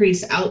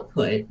increase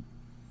output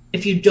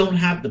if you don't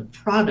have the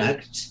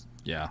product?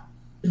 Yeah.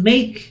 To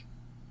make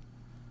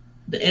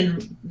the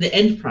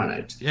end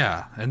product.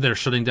 Yeah, and they're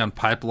shutting down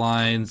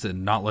pipelines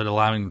and not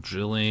allowing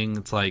drilling.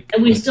 It's like,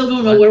 and we still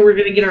don't know where we're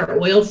going to get our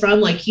oil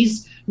from. Like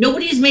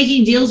nobody's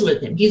making deals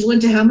with him. He's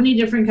went to how many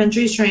different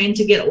countries trying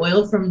to get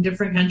oil from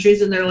different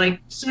countries, and they're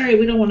like, sorry,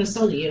 we don't want to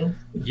sell to you.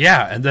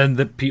 Yeah, and then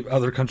the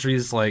other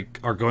countries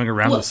are going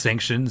around with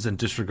sanctions and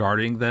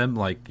disregarding them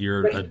like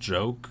you're a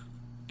joke.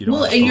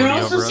 And you're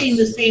also seeing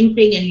the same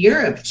thing in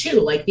Europe too.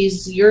 Like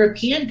these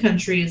European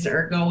countries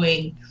are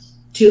going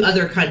to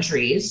other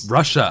countries.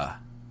 Russia.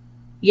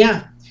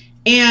 Yeah.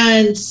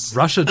 And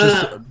Russia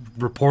just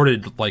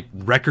reported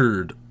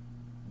record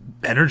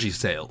energy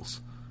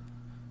sales.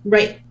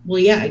 Right. Well,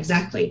 yeah,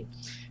 exactly.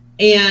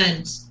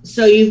 And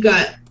so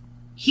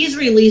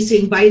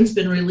Biden's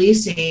been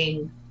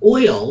releasing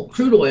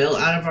crude oil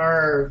out of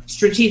our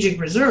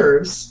strategic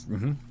reserves,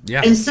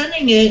 and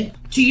sending it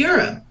to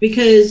Europe,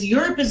 because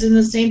Europe is in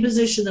the same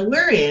position that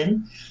we're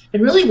in.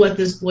 And really what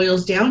this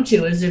boils down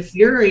to is if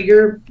you're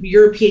a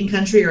European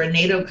country or a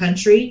NATO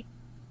country,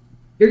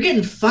 you're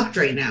getting fucked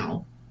right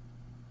now.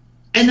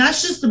 And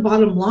that's just the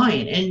bottom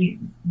line.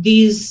 And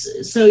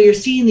so you're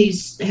seeing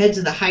these heads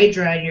of the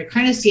Hydra, and you're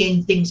kind of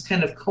seeing things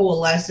kind of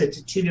coalesce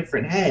into two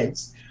different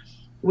heads,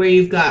 where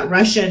you've got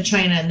Russia,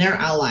 China, and their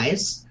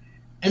allies.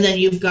 And then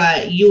you've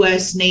got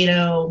U.S.,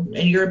 NATO,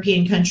 and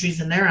European countries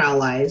and their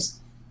allies.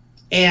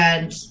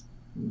 And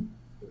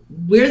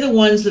we're the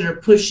ones that are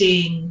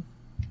pushing,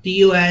 the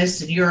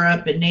U.S. and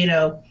Europe and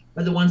NATO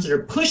are the ones that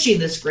are pushing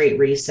this great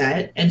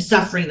reset and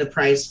suffering the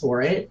price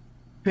for it.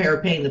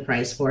 are paying the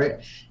price for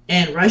it.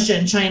 And Russia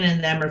and China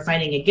and them are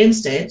fighting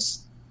against it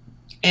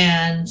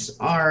and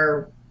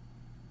are,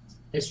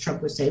 as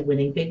Trump would say,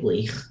 winning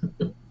bigly.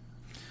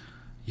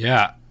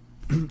 Yeah.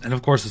 And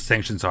of course, the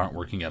sanctions aren't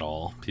working at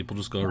all. People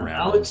just go around.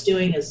 All it's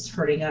doing is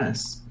hurting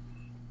us.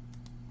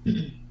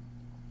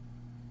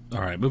 All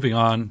right, moving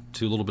on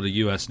to a little bit of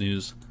U.S.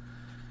 news.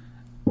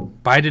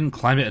 Biden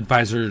climate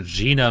advisor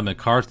Gina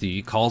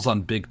McCarthy calls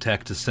on big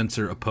tech to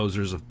censor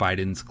opposers of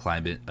Biden's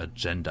climate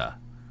agenda.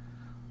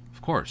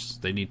 Of course,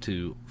 they need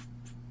to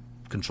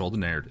control the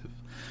narrative.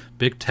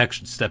 Big tech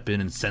should step in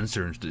and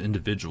censor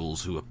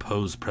individuals who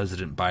oppose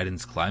President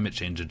Biden's climate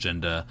change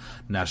agenda,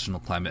 National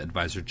Climate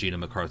Advisor Gina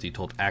McCarthy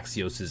told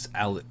Axios'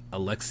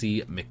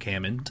 Alexei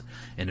McCammond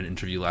in an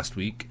interview last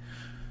week.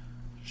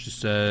 She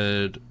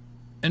said,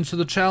 and so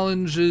the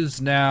challenge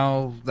is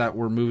now that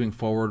we're moving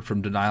forward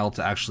from denial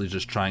to actually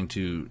just trying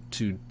to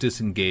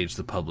disengage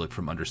the public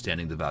from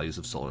understanding the values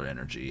of solar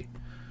energy,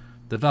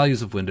 the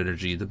values of wind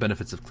energy, the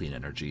benefits of clean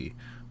energy.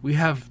 We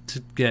have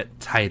to get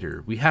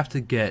tighter. We have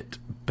to get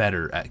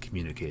better at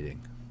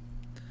communicating.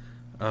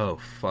 Oh,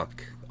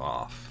 fuck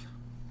off.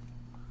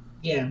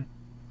 Yeah.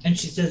 And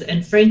she says,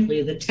 and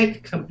frankly, the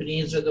tech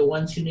companies are the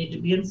ones who need to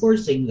be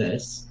enforcing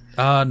this.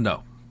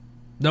 No.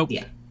 Nope.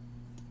 Yeah.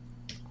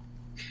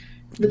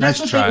 But that's Nice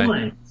what try. they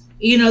want.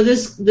 You know,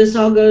 this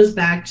all goes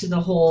back to the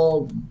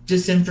whole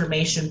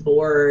disinformation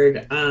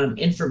board,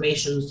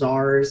 information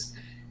czars,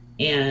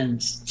 and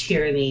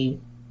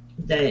tyranny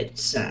that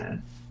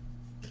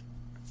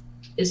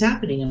is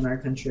happening in our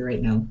country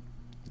right now.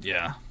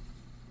 Yeah.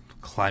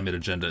 Climate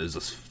agenda is a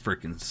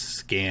freaking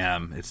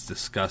scam. It's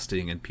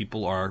disgusting, and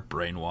people are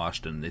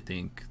brainwashed, and they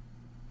think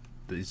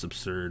these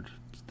absurd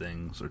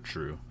things are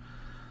true.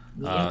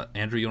 Yeah.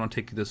 Andrew, you want to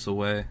take this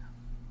away?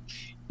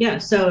 Yeah,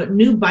 so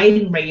new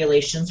Biden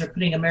regulations are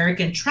putting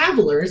American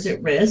travelers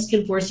at risk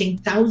and forcing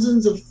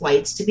thousands of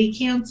flights to be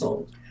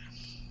canceled.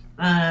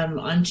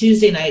 On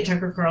Tuesday night,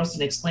 Tucker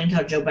Carlson explained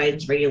how Joe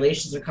Biden's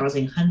regulations are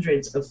causing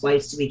hundreds of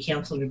flights to be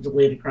canceled or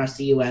delayed across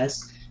the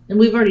U.S., and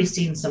we've already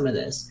seen some of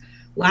this.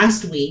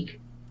 Last week,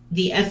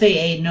 the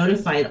FAA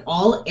notified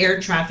all air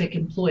traffic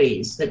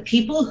employees that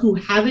people who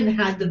haven't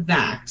had the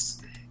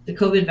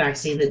COVID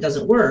vaccine that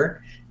doesn't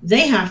work,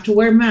 they have to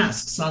wear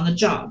masks on the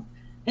job.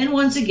 And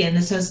once again,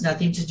 this has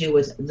nothing to do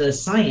with the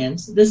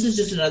science. This is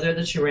just another of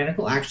the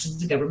tyrannical actions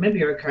the government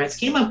bureaucrats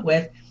came up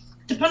with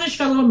to punish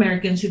fellow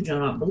Americans who do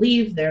not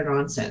believe their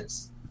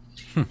nonsense.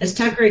 As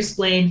Tucker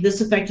explained,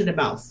 this affected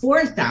about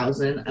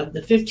 4,000 of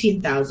the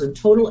 15,000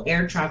 total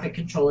air traffic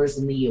controllers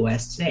in the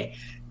U.S. today.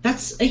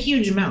 That's a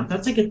huge amount.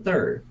 That's like a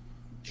third.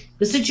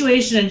 The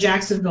situation in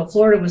Jacksonville,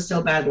 Florida was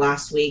so bad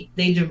last week,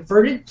 they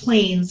diverted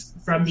planes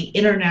from the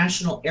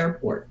international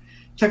airport.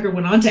 Tucker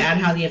went on to add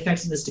how the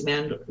effects of this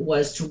demand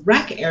was to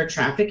wreck air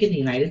traffic in the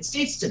United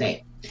States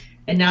today.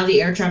 And now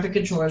the air traffic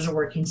controllers are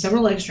working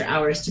several extra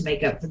hours to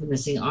make up for the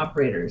missing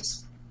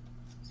operators.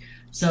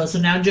 So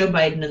now Joe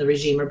Biden and the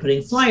regime are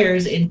putting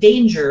flyers in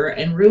danger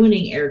and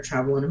ruining air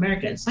travel in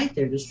America. It's like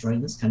they're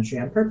destroying this country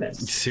on purpose.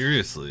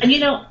 Seriously. And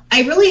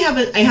I really have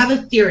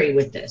a theory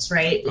with this,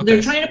 right? Okay.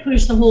 They're trying to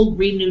push the whole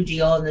Green New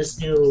Deal and this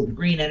new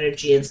green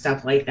energy and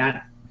stuff like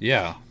that.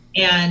 Yeah.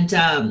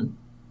 And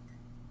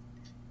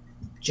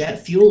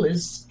jet fuel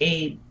is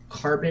a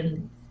fossil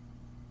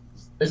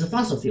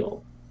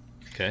fuel.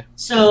 Okay.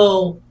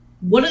 So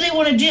what do they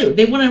want to do?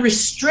 They want to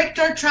restrict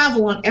our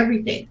travel on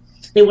everything.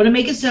 They want to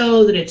make it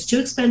so that it's too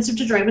expensive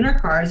to drive in our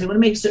cars. They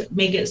want to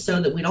make it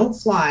so that we don't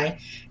fly.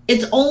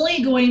 It's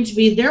only going to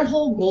be their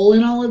whole goal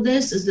in all of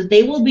this is that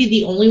they will be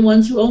the only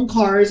ones who own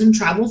cars and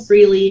travel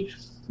freely.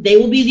 They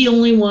will be the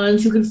only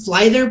ones who can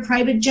fly their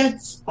private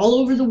jets all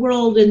over the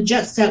world and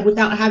jet set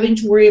without having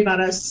to worry about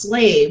us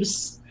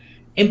slaves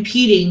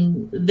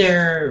impeding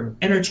their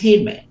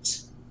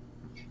entertainment.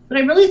 But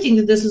I really think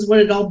that this is what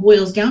it all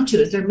boils down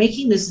to, is they're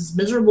making this as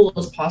miserable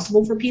as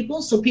possible for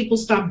people so people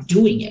stop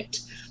doing it.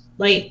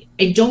 Like,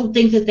 I don't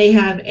think that they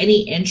have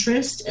any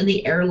interest in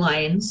the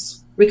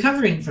airlines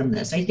recovering from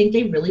this. I think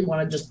they really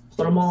want to just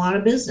put them all out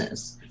of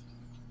business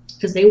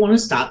because they want to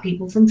stop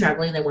people from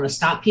traveling. They want to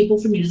stop people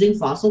from using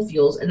fossil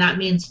fuels, and that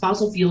means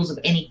fossil fuels of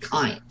any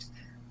kind.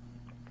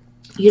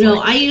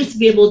 I used to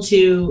be able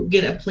to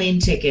get a plane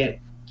ticket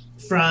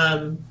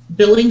from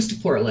Billings to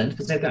Portland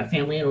because I've got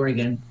family in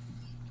Oregon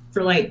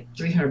for like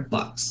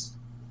 $300.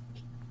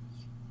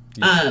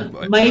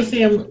 My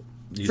family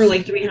for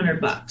like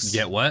 $300.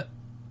 Get what?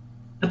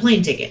 A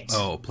plane ticket.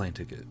 Oh, a plane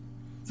ticket.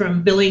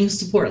 From Billings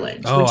to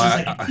Portland, Oh, which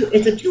is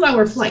it's a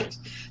 2-hour flight.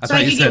 So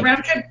I could get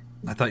round trip.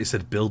 I thought you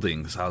said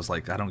buildings. I was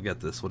like, I don't get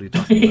this. What are you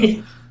talking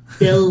about?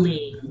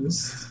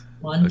 Billings,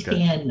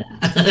 Montana.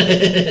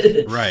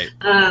 Right.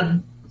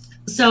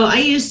 So I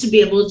used to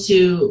be able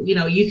to,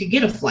 you could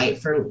get a flight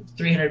for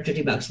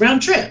 $350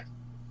 round trip.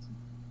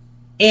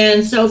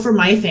 And so for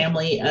my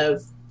family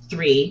of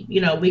 3,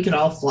 we could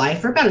all fly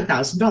for about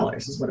 $1,000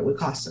 is what it would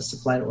cost us to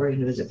fly to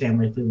Oregon to visit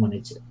family if we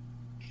wanted to.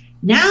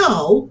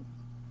 Now,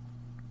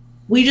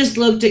 we just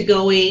looked at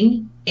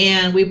going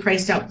and we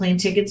priced out plane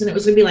tickets, and it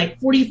was going to be like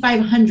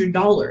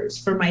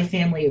 $4,500 for my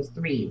family of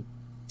 3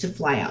 to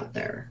fly out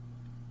there.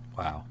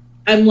 Wow.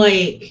 I'm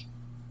like,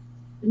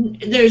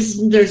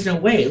 there's no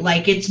way.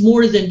 Like, it's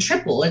more than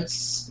triple.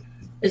 It's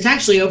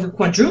actually over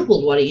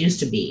quadrupled what it used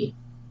to be.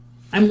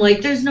 I'm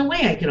like, there's no way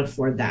I can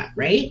afford that,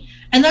 right?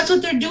 And that's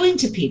what they're doing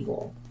to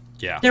people.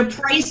 Yeah. They're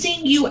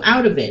pricing you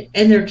out of it,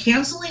 and they're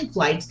canceling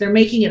flights. They're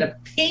making it a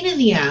pain in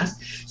the ass.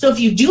 So if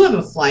you do have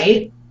a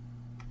flight,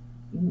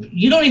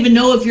 you don't even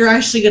know if you're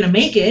actually going to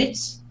make it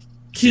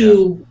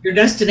to your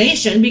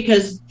destination,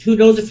 because who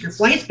knows if your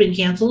flight's been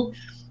canceled,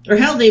 or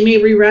hell, they may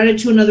reroute it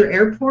to another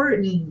airport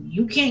and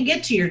you can't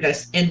get to your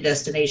end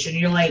destination.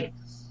 You're like,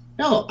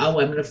 no, I'm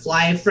going to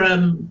fly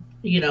from,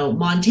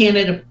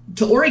 Montana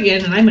to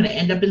Oregon, and I'm going to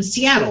end up in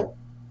Seattle.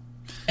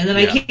 And then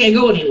I can't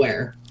go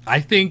anywhere. I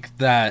think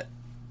that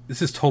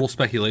this is total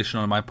speculation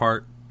on my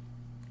part,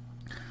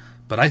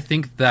 but I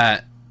think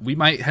that we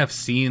might have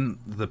seen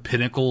the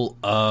pinnacle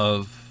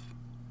of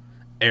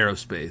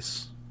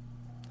aerospace.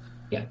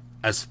 Yeah.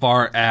 As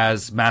far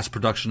as mass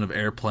production of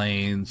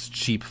airplanes,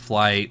 cheap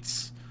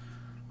flights,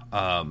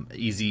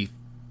 easy,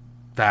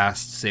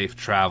 fast, safe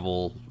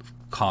travel,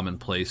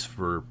 commonplace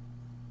for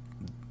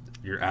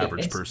your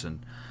average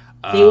person.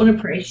 They want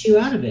to price you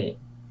out of it.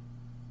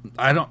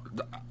 I'm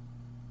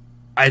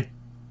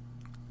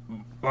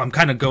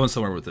kind of going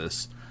somewhere with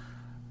this.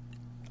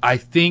 I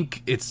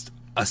think it's,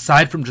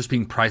 aside from just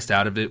being priced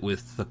out of it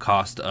with the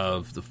cost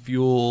of the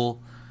fuel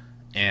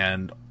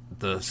and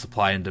the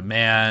supply and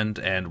demand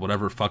and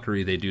whatever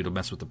fuckery they do to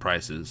mess with the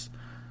prices,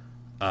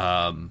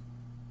 I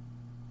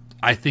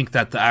think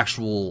that the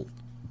actual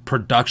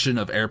production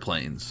of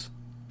airplanes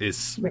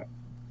is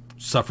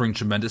suffering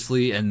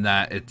tremendously, and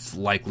that it's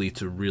likely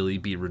to really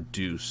be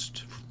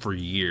reduced for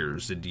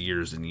years and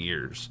years and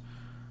years,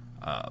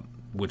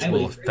 which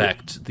will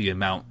affect the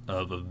amount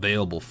of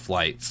available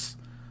flights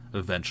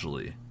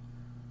eventually.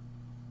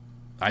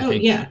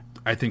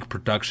 I think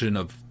production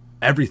of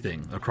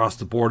everything across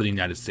the board in the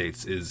United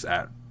States is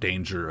at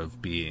danger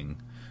of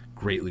being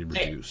greatly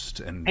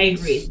reduced. I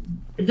agree.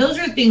 Those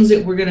are things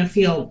that we're going to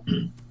feel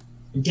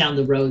down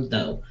the road,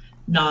 though,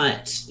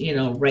 not,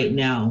 right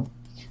now.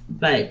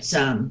 But,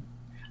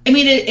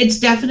 it's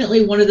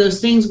definitely one of those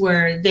things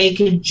where they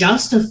can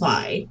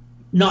justify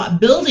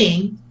not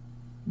building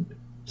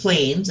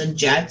planes and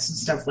jets and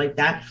stuff like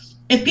that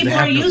if people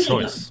are using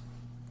them.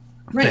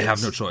 Right. They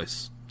have no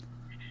choice.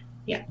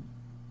 Yeah.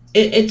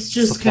 It's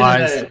just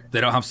supplies. Kind of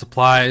they don't have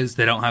supplies.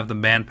 They don't have the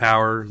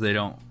manpower. They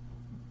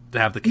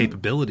have the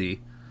capability.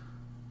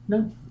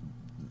 No.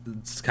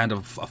 It's kind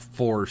of a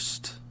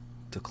forced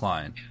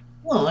decline.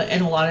 Well,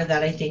 and a lot of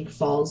that, I think,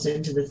 falls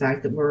into the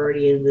fact that we're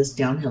already in this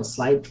downhill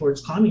slide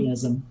towards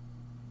communism.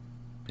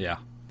 Yeah.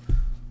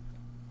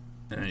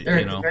 Or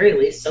at the very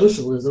least,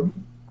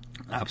 socialism.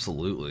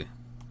 Absolutely.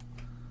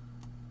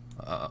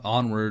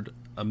 Onward,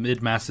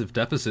 amid massive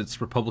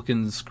deficits,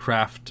 Republicans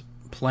craft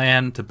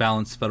plan to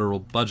balance federal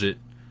budget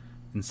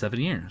in 7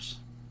 years.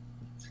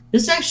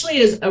 This actually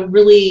is a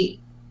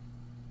really,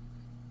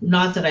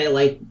 not that I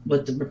like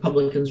what the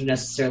Republicans are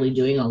necessarily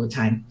doing all the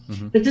time,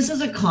 but this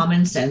is a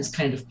common sense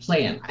kind of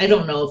plan. I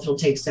don't know if it'll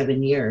take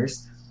 7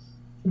 years,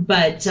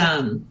 but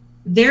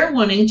they're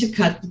wanting to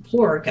cut the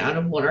pork out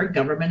of what our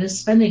government is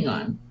spending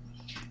on.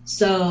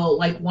 So,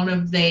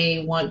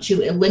 they want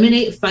to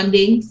eliminate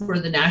funding for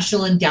the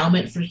National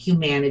Endowment for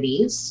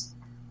Humanities,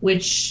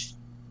 which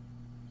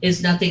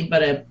is nothing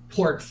but a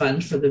pork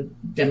fund for the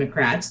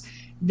Democrats.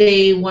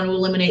 They want to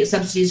eliminate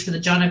subsidies for the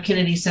John F.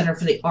 Kennedy Center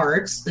for the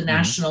Arts, the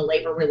National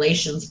Labor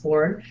Relations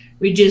Board,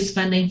 reduce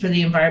funding for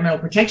the Environmental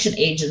Protection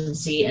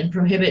Agency, and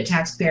prohibit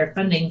taxpayer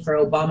funding for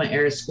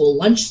Obama-era school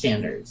lunch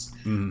standards.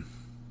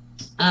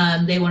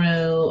 They want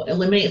to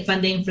eliminate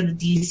funding for the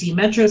D.C.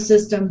 Metro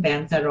system,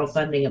 ban federal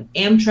funding of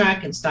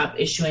Amtrak, and stop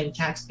issuing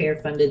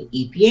taxpayer-funded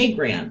EPA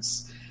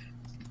grants.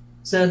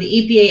 So the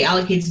EPA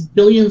allocates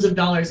billions of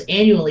dollars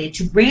annually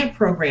to grant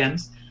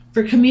programs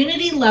for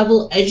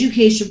community-level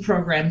education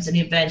programs and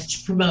events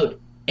to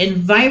promote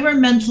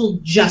environmental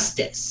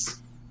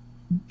justice.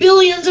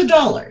 Billions of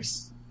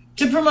dollars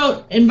to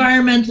promote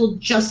environmental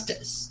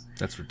justice.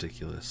 That's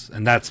ridiculous.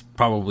 And that's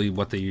probably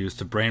what they use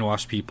to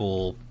brainwash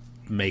people,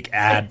 make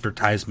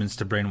advertisements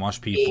to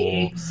brainwash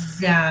people.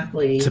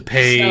 Exactly. To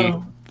pay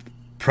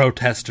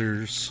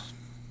protesters.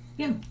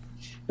 Yeah.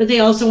 But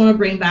they also want to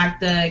bring back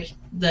the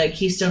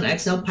Keystone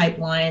XL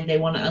pipeline. They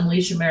want to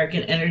unleash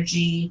American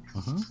energy.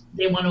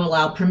 They want to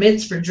allow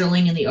permits for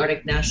drilling in the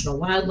Arctic National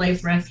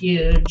Wildlife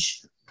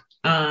Refuge.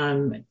 They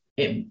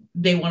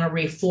want to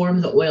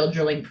reform the oil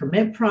drilling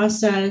permit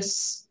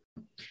process.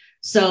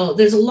 So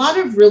there's a lot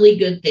of really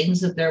good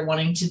things that they're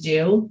wanting to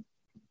do.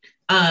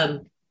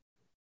 And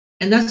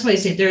that's why I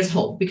say there's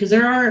hope, because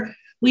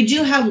we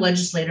do have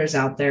legislators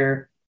out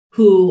there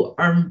who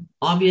are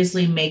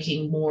obviously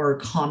making more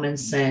common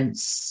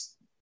sense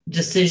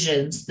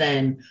decisions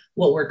than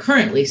what we're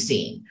currently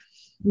seeing.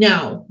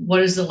 Now,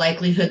 what is the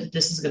likelihood that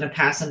this is going to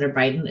pass under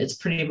Biden? It's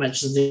pretty much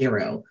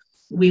zero.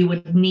 We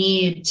would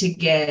need to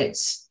get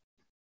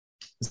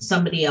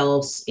somebody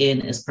else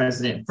in as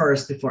president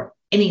first before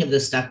any of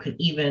this stuff could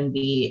even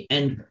be,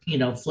 and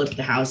flip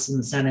the House and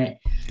the Senate,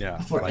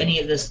 before any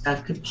of this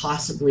stuff could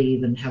possibly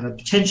even have a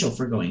potential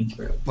for going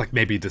through. Like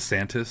maybe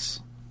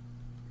DeSantis.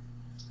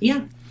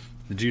 Yeah.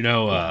 Did you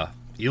know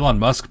Elon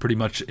Musk pretty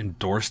much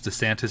endorsed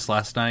DeSantis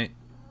last night?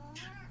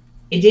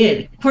 It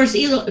did. Of course,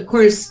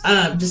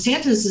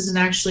 DeSantis hasn't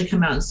actually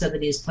come out and said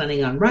that he's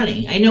planning on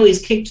running. I know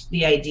he's kicked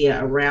the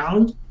idea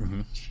around,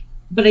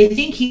 but I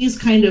think he's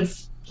kind of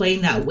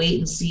playing that wait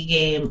and see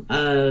game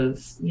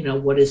of,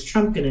 what is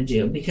Trump going to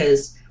do?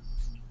 Because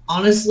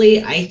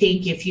honestly, I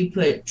think if you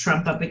put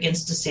Trump up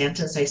against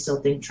DeSantis, I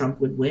still think Trump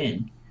would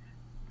win.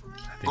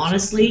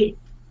 Honestly,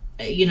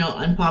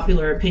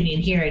 unpopular opinion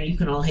here, and you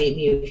can all hate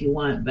me if you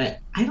want,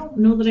 but I don't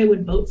know that I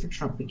would vote for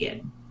Trump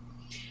again.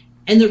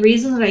 And the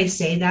reason that I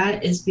say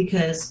that is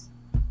because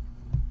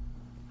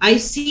I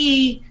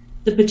see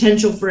the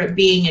potential for it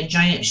being a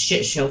giant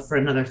shit show for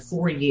another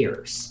 4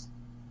 years.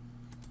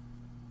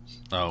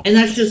 Oh. And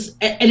that's just,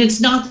 and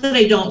it's not that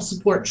I don't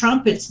support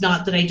Trump. It's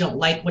not that I don't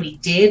like what he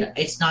did.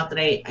 It's not that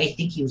I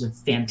think he was a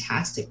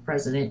fantastic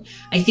president.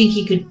 I think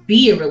he could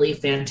be a really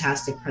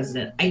fantastic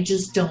president. I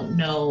just don't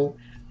know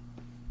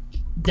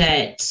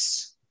that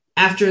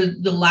after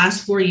the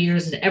last 4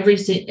 years and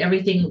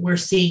everything we're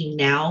seeing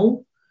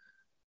now,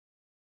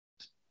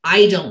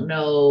 I don't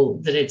know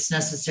that it's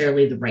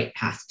necessarily the right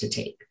path to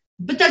take.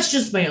 But that's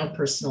just my own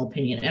personal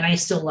opinion. And I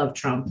still love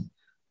Trump.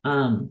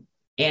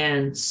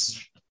 And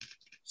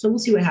so we'll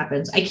see what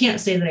happens. I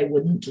can't say that I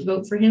wouldn't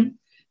vote for him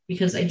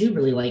because I do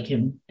really like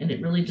him. And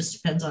it really just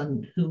depends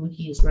on who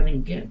he's running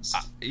against.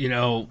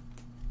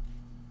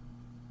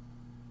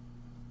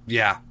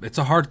 Yeah, it's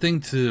a hard thing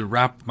to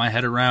wrap my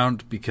head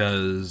around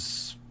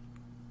because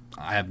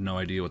I have no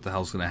idea what the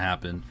hell's going to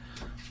happen.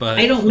 But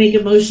I don't make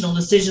emotional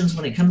decisions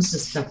when it comes to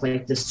stuff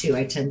like this, too.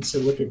 I tend to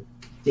look at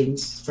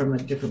things from a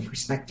different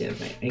perspective,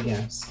 I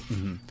guess.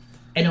 Mm-hmm.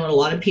 I know a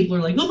lot of people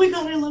are like, oh, my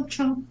God, I love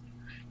Trump.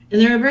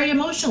 And they're very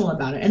emotional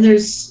about it. And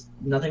there's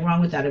nothing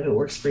wrong with that if it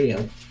works for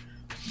you.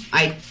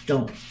 I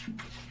don't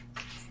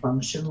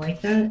function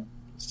like that.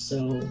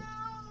 So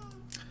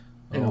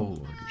I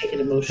don't take an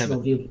emotional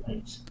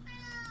viewpoint.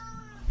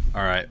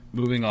 All right,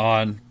 moving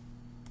on.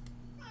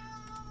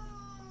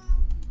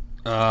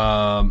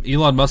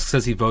 Elon Musk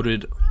says he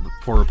voted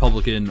for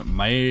Republican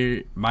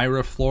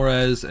Mayra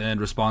Flores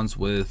and responds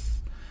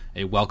with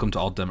a welcome to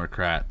all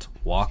Democrat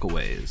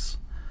walkaways.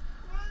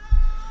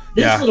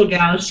 This little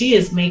gal, she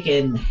is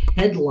making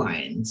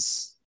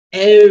headlines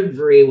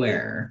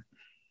everywhere.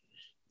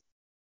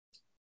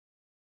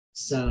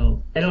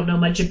 So I don't know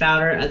much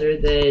about her other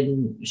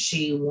than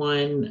she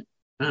won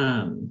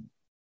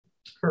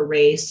her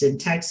race in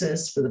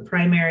Texas for the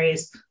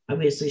primaries.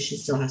 Obviously, she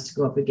still has to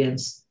go up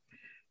against,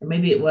 or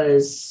maybe it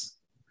was,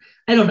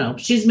 I don't know.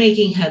 She's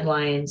making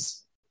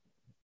headlines,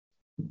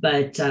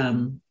 but,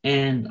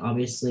 and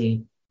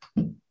obviously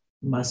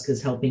Musk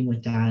is helping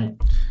with that.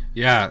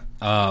 Yeah.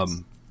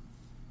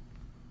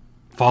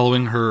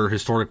 Following her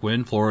historic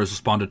win, Flores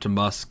responded to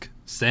Musk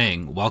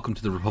saying, "Welcome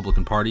to the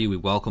Republican Party. We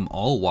welcome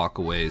all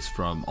walkaways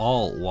from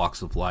all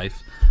walks of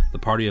life. The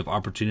party of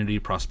opportunity,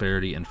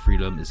 prosperity, and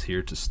freedom is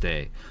here to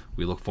stay.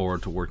 We look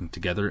forward to working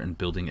together and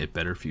building a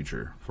better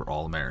future for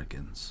all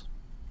Americans."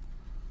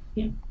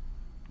 Yeah.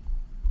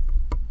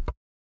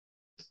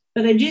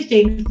 But I do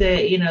think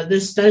that,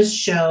 this does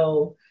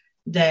show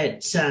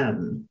that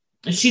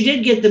she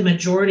did get the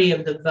majority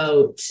of the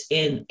vote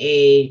in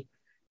a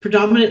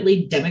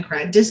predominantly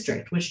Democrat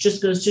district, which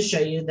just goes to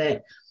show you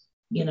that,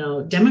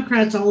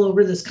 Democrats all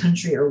over this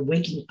country are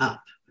waking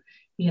up.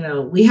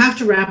 We have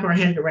to wrap our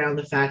head around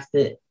the fact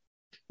that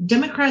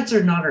Democrats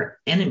are not our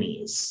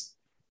enemies.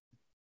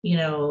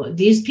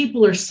 These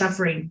people are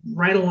suffering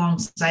right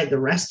alongside the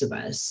rest of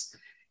us.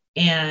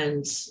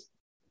 And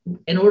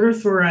in order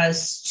for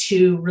us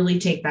to really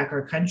take back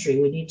our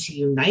country, we need to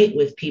unite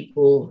with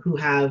people who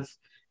have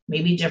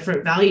maybe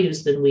different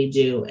values than we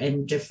do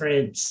and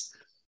different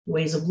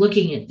ways of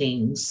looking at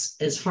things,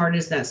 as hard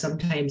as that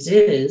sometimes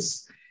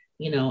is,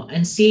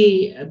 and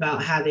see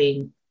about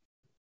having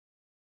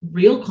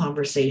real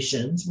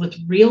conversations with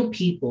real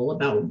people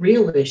about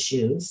real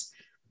issues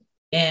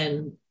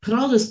and put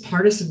all this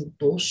partisan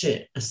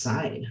bullshit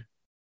aside.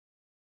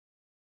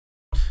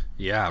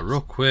 Yeah,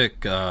 real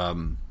quick.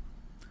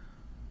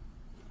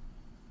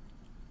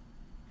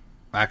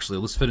 Actually,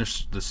 let's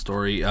finish the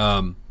story.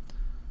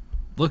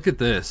 Look at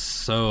this.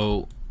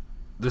 So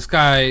this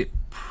guy,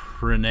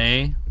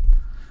 Pranay,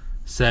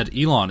 said,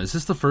 "Elon, is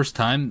this the first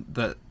time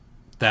that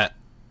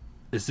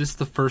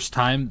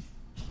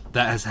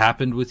has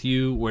happened with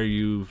you where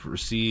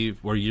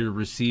you're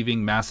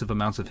receiving massive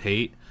amounts of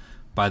hate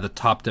by the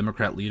top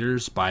Democrat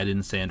leaders,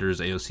 Biden, Sanders,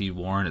 AOC,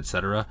 Warren,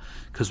 etc.?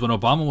 Because when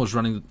Obama was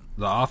running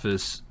the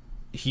office,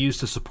 he used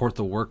to support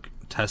the work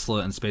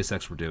Tesla and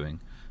SpaceX were doing."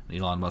 And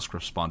Elon Musk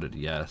responded,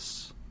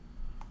 yes.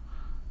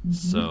 Mm-hmm.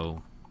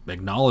 So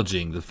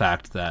acknowledging the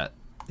fact that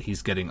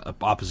he's getting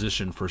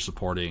opposition for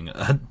supporting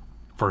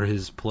for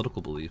his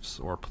political beliefs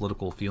or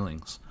political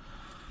feelings.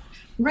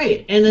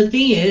 Right. And the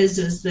thing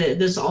is that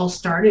this all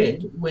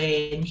started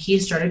when he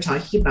started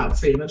talking about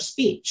freedom of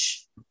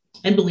speech.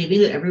 and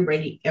believing that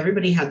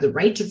everybody had the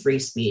right to free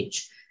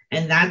speech.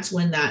 And that's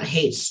when that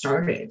hate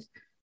started.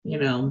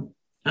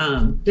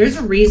 There's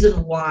a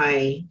reason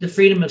why the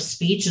freedom of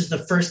speech is the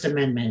First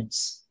Amendment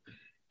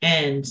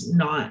and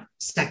not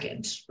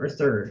second or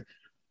third.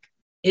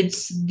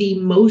 It's the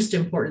most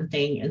important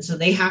thing. And so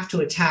they have to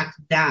attack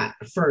that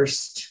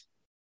first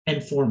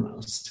and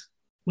foremost,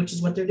 which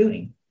is what they're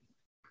doing.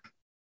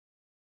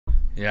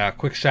 Yeah,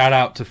 quick shout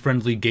out to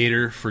Friendly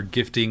Gator for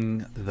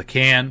gifting the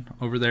can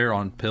over there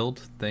on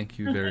Pilled. Thank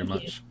you very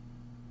much.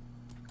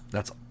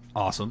 That's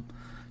awesome.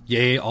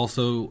 Yay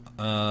also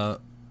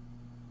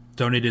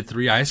donated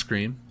 3 ice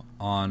cream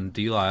on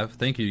DLive.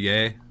 Thank you,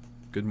 Yay.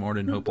 Good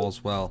morning. Hope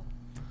all's well.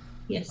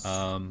 Yes.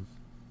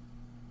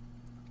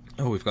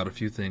 We've got a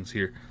few things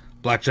here.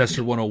 Black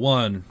Jester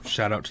 101,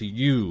 shout out to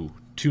you.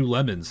 2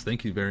 lemons.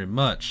 Thank you very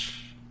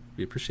much.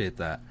 We appreciate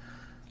that.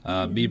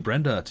 Me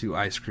Brenda, 2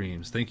 ice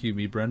creams. Thank you,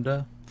 Me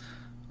Brenda.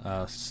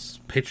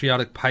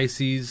 Patriotic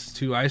Pisces,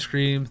 2 ice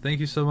cream. Thank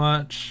you so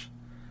much.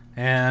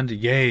 And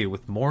Yay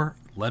with more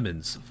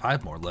lemons.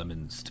 5 more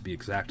lemons to be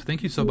exact.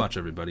 Thank you so much,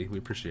 everybody. We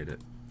appreciate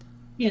it.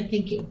 Yeah,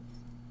 thank you.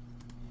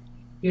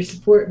 Your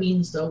support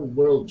means the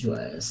world to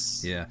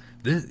us. Yeah.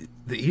 The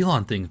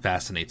Elon thing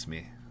fascinates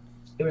me.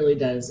 It really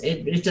does.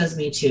 It does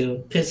me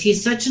too, because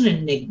he's such an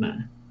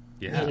enigma.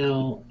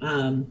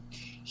 Yeah.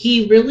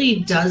 He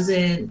really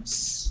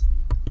doesn't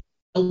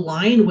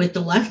align with the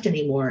left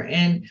anymore.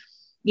 And,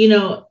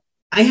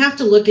 I have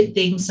to look at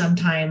things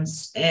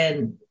sometimes,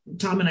 and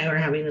Tom and I were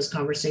having this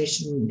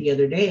conversation the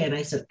other day, and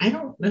I said, I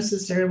don't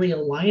necessarily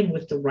align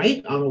with the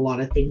right on a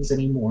lot of things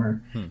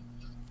anymore.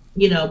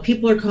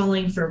 People are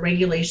calling for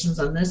regulations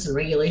on this and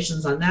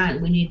regulations on that,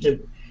 and we need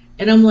to,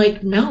 and I'm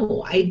like,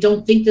 no, I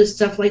don't think this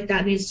stuff like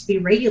that needs to be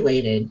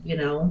regulated.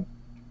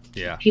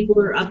 Yeah. People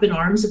are up in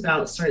arms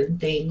about certain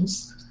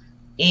things,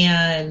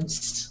 and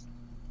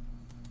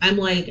I'm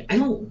like,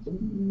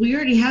 we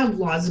already have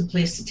laws in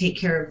place to take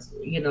care of,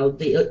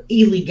 the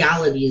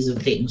illegalities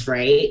of things,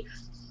 right?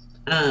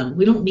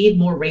 We don't need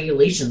more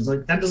regulations.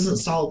 Like, that doesn't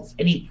solve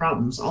any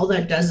problems. All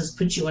that does is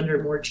put you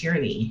under more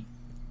tyranny.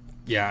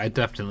 Yeah, I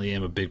definitely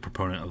am a big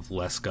proponent of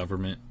less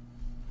government.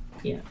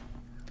 Yeah.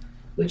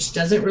 Which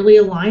doesn't really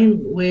align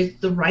with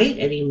the right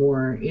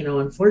anymore,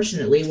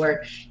 unfortunately,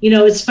 where,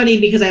 it's funny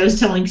because I was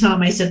telling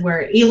Tom, I said,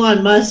 where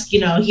Elon Musk, he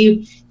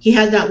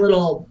had that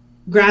little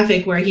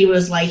graphic where he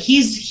was like,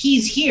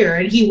 he's here,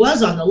 and he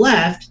was on the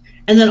left,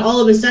 and then all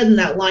of a sudden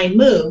that line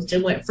moved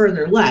and went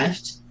further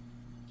left,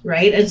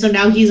 right? And so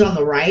now he's on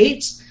the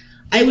right.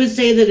 I would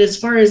say that as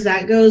far as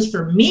that goes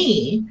for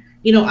me,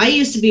 I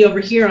used to be over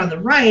here on the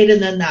right,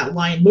 and then that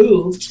line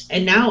moved,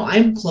 and now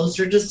I'm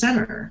closer to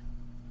center.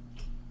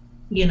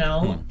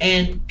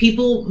 And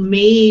people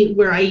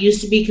where I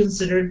used to be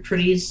considered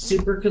pretty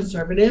super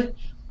conservative,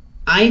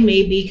 I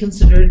may be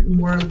considered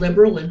more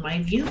liberal in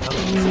my view.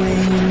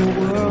 The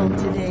world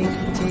today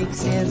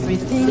takes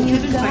everything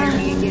you got.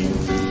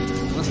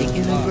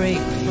 Taking a break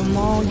from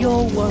all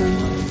your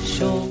worries.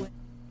 Sure.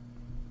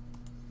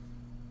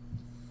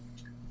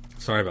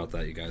 Sorry about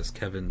that, you guys.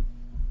 Kevin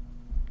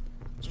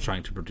was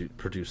trying to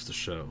produce the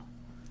show.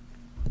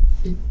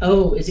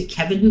 Oh, is it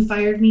Kevin who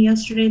fired me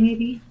yesterday,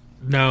 maybe?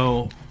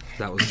 No,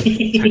 that was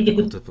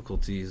technical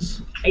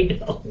difficulties. I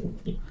know.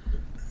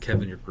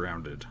 Kevin, you're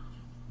grounded.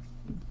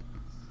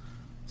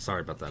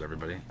 Sorry about that,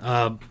 everybody.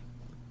 No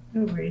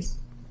worries.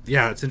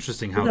 Yeah, it's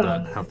interesting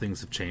how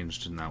things have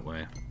changed in that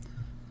way,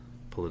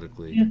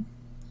 politically. Yeah.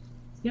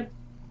 Yep.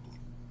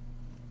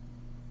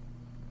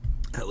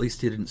 At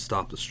least he didn't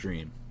stop the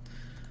stream.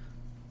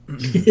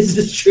 This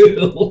is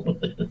true.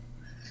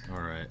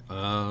 All right.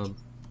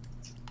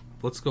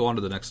 Let's go on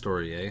to the next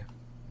story, eh?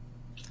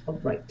 All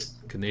right.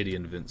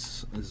 Canadian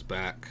Vince is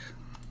back.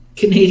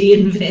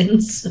 Canadian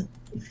Vince.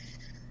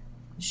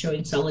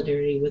 Showing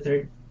solidarity with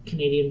our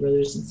Canadian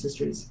brothers and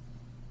sisters.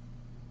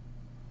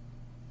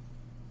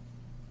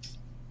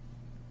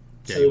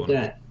 Yeah, so we've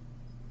got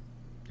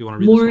you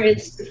want to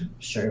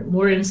read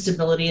more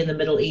instability in the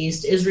Middle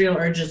East. Israel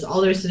urges all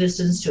their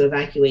citizens to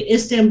evacuate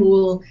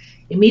Istanbul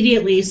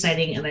immediately,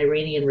 citing an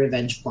Iranian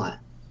revenge plot.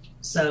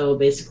 So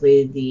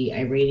basically, the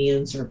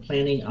Iranians are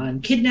planning on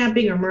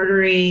kidnapping or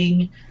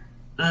murdering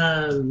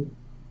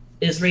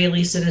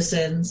Israeli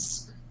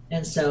citizens.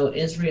 And so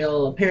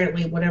Israel,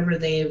 apparently, whatever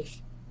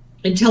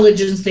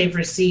intelligence they've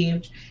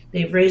received,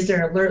 they've raised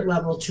their alert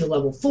level to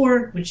level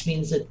 4, which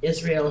means that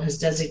Israel has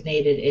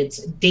designated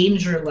its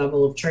danger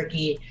level of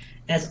Turkey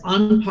as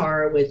on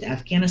par with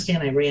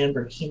Afghanistan, Iran,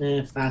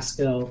 Burkina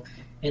Faso,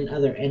 and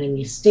other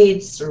enemy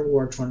states or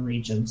war-torn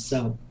regions.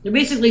 So they're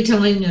basically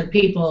telling their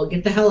people,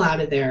 get the hell out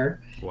of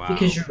there. Wow.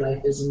 Because your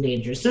life is in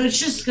danger. So it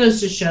just goes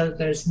to show that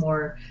there's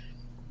more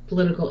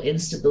political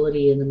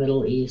instability in the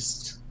Middle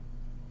East.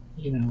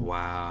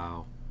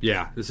 Wow.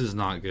 Yeah, this is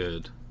not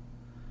good.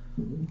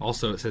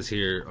 Also, it says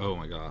here, oh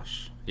my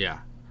gosh, yeah.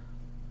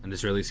 An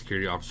Israeli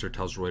security officer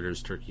tells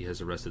Reuters Turkey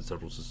has arrested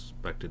several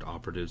suspected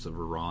operatives of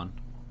Iran.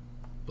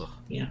 Ugh.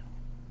 Yeah.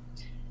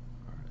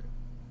 All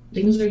right.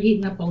 Things are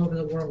heating up all over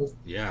the world.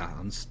 Yeah,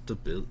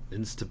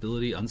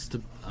 instability.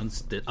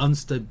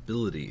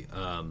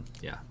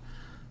 Yeah.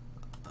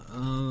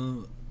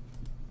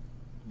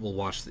 We'll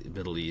watch the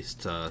Middle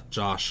East.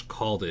 Josh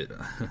called it,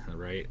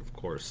 right? Of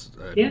course.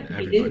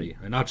 Everybody,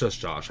 and not just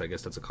Josh. I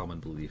guess that's a common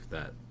belief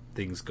that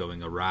things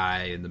going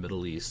awry in the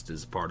Middle East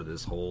is part of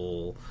this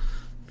whole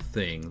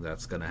thing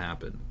that's going to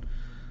happen.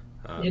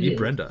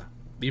 Brenda.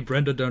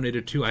 Brenda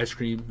donated 2 ice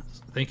cream.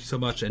 Thank you so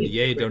much. And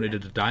Ye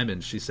donated a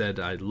diamond. She said,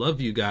 "I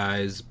love you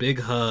guys.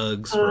 Big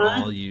hugs for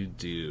all you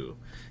do."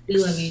 We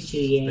love you too,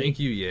 Ye. Thank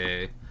you,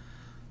 Ye.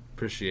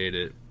 Appreciate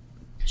it.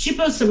 She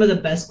posts some of the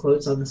best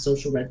quotes on the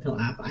Social Red Pill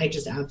app. I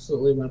just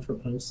absolutely love her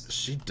posts.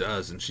 She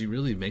does, and she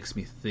really makes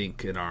me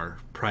think in our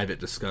private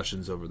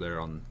discussions over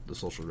there on the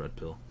Social Red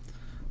Pill.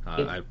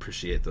 Yep. I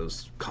appreciate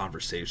those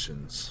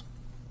conversations.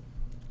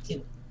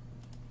 Yep.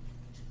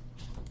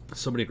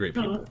 So many great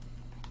people.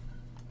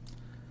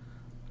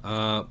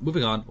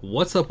 Moving on.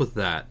 What's up with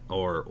that?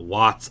 Or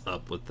what's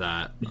up with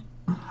that?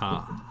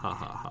 Ha ha ha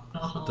ha.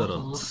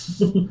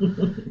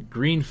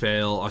 Green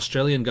fail.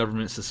 Australian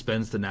government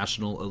suspends the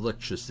national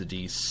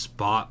electricity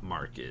spot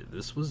market.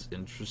 This was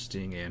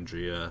interesting,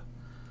 Andrea.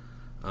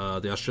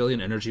 The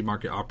Australian energy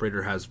market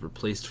operator has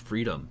replaced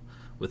freedom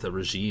with a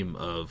regime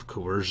of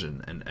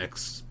coercion and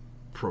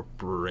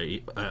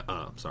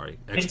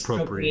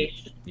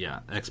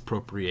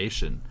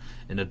expropriation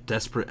in a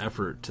desperate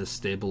effort to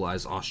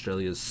stabilize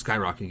Australia's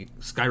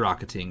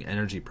skyrocketing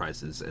energy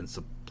prices and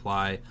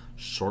supply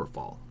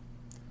shortfall.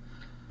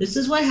 This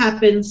is what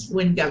happens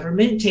when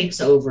government takes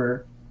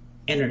over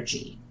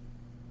energy.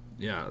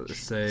 Yeah,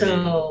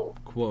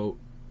 quote,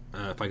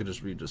 if I could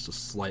just read just a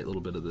slight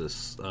little bit of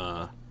this.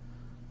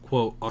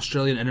 Quote,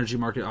 Australian energy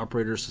market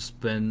operator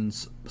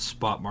suspends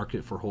spot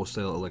market for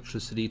wholesale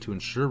electricity to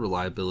ensure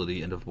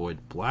reliability and avoid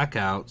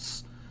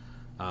blackouts,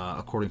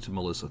 according to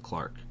Melissa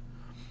Clark,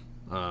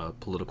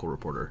 political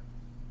reporter.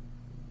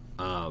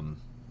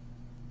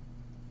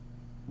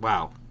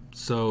 Wow.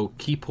 So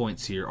key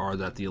points here are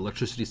that the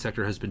electricity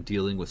sector has been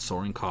dealing with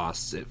soaring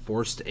costs. It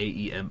forced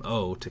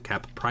AEMO to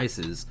cap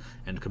prices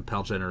and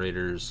compel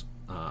generators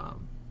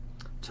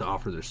to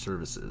offer their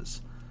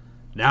services.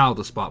 Now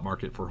the spot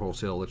market for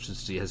wholesale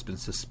electricity has been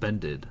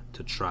suspended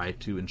to try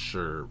to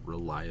ensure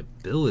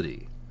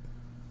reliability.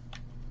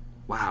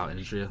 Wow,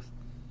 Andrea.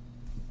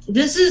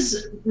 This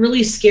is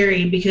really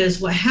scary because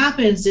what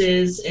happens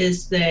is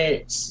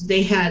that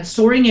they had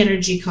soaring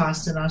energy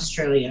costs in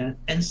Australia,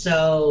 and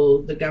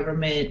so the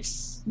government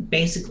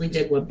basically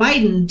did what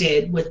Biden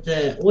did with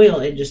the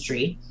oil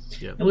industry.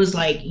 Yep. It was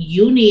like,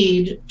 you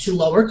need to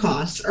lower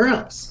costs or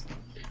else.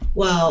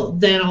 Well,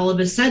 then all of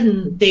a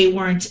sudden they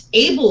weren't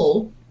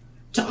able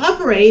to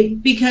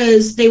operate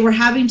because they were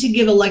having to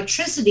give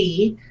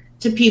electricity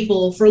to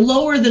people for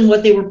lower than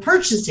what they were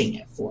purchasing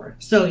it for.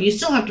 So you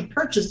still have to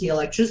purchase the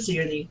electricity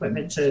or the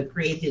equipment to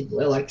create the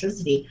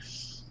electricity.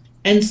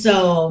 And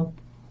so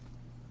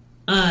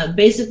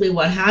basically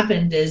what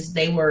happened is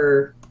they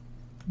were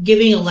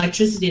giving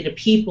electricity to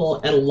people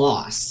at a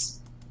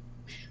loss,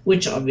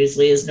 which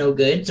obviously is no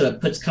good. So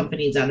it puts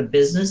companies out of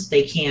business.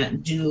 They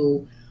can't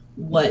do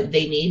what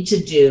they need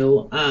to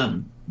do.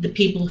 The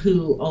people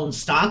who own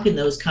stock in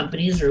those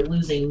companies are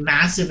losing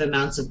massive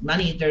amounts of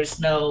money. There's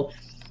no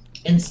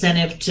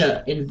incentive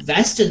to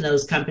invest in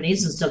those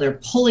companies, and so they're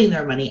pulling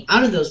their money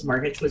out of those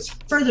markets, which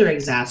further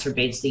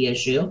exacerbates the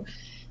issue.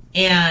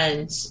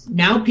 And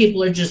now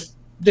people are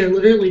they're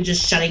literally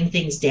just shutting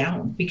things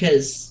down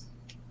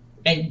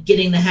and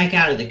getting the heck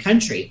out of the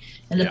country.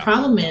 And the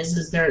problem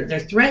is they're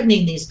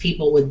threatening these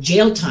people with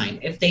jail time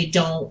if they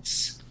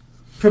don't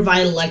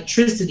provide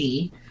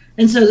electricity.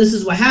 And so this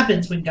is what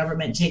happens when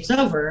government takes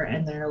over,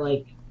 and they're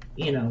like,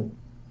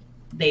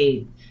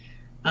 they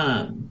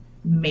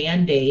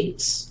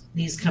mandate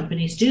these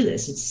companies do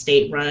this. It's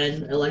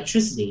state-run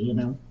electricity,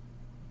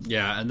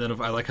 Yeah, and then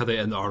I like how they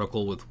end the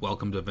article with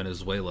 "Welcome to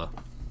Venezuela."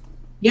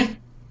 Yeah,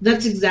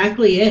 that's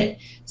exactly it.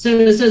 So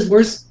it says,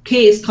 worst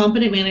case,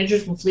 competent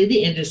managers will flee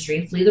the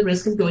industry, flee the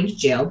risk of going to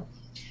jail,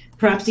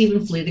 perhaps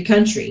even flee the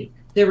country.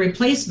 Their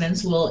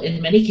replacements will,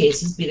 in many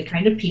cases, be the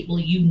kind of people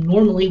you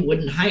normally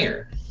wouldn't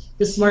hire.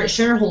 The smart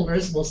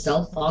shareholders will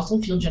sell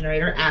fossil fuel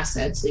generator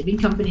assets, leaving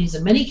companies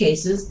in many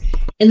cases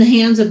in the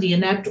hands of the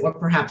inept, or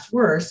perhaps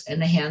worse,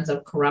 in the hands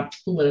of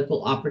corrupt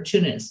political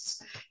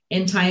opportunists.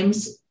 In time,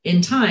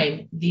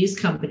 these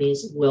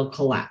companies will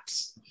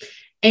collapse.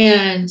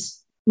 And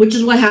which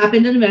is what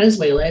happened in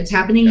Venezuela. It's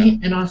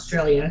happening in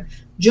Australia.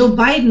 Joe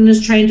Biden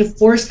is trying to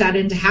force that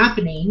into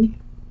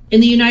happening in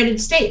the United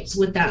States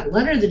with that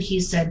letter that he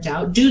sent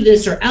out, do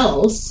this or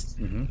else,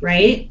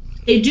 right?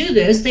 They do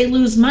this, they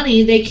lose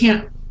money, they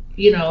can't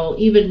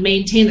even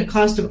maintain the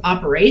cost of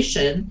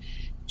operation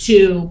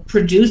to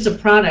produce a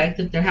product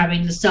that they're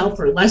having to sell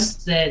for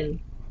less than,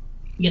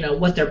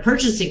 what they're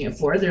purchasing it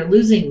for. They're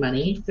losing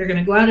money. They're going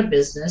to go out of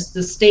business.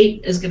 The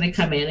state is going to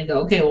come in and go,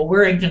 okay, well,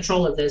 we're in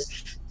control of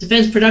this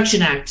Defense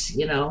Production Act,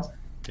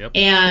 Yep.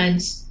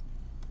 And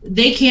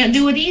they can't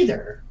do it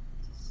either.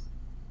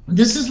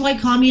 This is why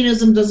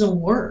communism doesn't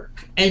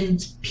work.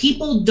 And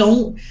people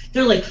don't,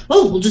 they're like,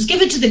 oh, we'll just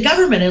give it to the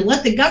government and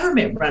let the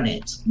government run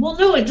it. Well,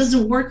 no, it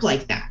doesn't work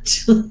like that.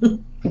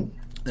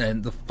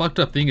 And the fucked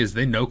up thing is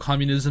they know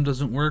communism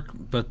doesn't work,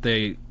 but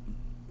they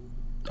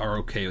are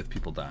okay with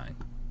people dying.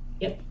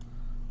 Yep.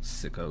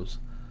 Sickos.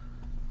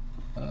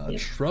 Yep.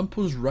 Trump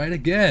was right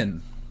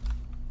again.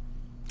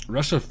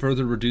 Russia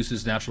further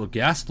reduces natural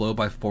gas flow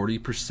by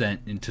 40%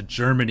 into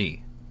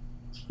Germany.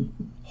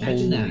 Imagine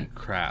Holy that.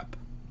 crap.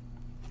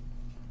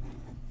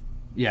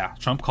 Yeah,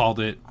 Trump called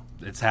it.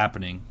 It's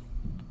happening.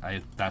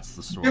 That's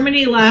the story.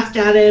 Germany laughed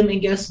at him, and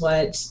guess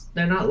what?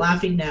 They're not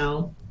laughing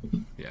now.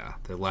 Yeah,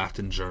 they laughed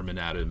in German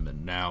at him,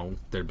 and now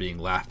they're being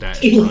laughed at.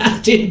 He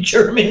laughed in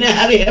German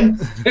at him.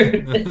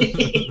 You're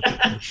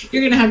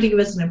going to have to give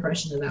us an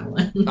impression of that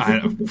one.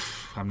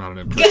 I'm not an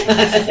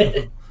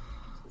impressionist.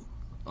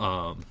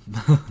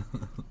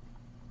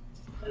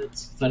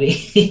 That's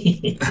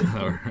funny.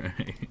 All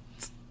right.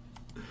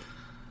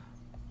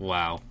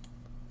 Wow.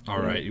 All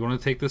right. You want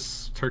to take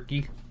this,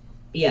 Turkey?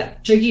 Yeah.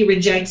 Turkey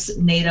rejects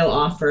NATO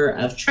offer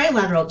of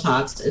trilateral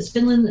talks as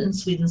Finland and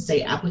Sweden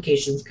say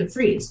applications could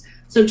freeze.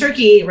 So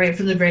Turkey, right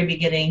from the very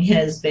beginning,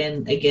 has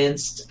been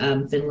against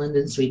Finland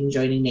and Sweden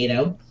joining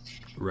NATO.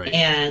 Right.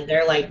 And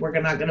they're like, we're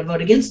not going to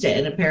vote against it.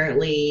 And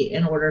apparently,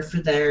 in order for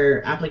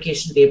their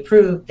application to be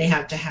approved, they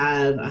have to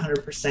have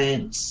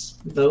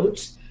 100%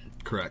 vote.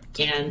 Correct.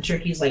 And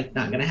Turkey's like,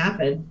 not going to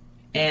happen.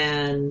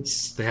 And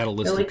they had a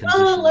list they're of like,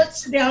 conditions. oh,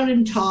 let's sit down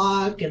and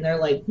talk. And they're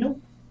like, nope.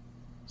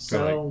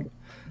 So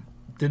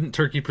didn't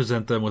Turkey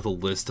present them with a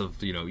list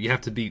of, you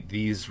have to meet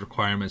these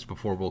requirements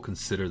before we'll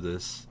consider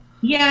this?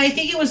 Yeah, I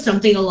think it was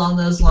something along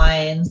those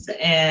lines.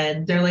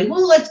 And they're like,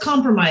 well, let's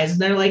compromise. And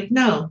they're like,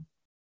 no.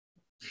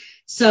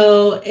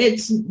 So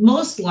it's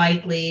most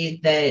likely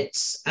that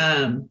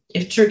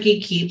if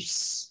Turkey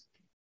keeps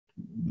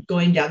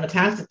going down the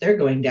path that they're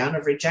going down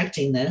of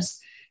rejecting this,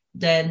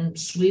 then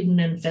Sweden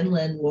and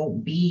Finland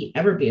won't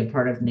ever be a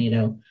part of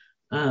NATO.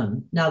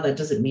 Now that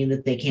doesn't mean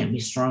that they can't be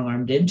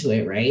strong-armed into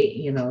it, right?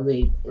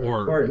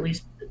 Or at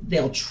least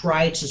they'll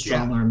try to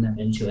strong-arm them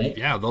into it.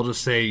 Yeah, they'll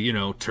just say,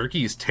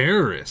 Turkey's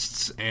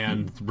terrorists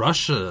and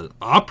Russia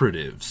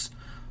operatives.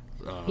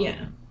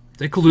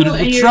 They colluded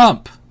with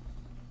Trump.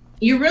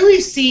 You're really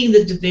seeing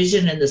the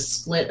division and the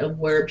split of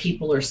where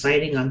people are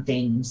siding on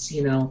things,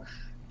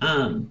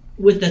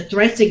 with the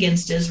threats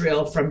against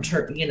Israel from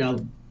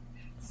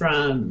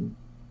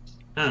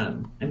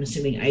I'm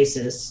assuming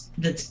ISIS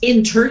that's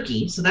in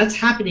Turkey. So that's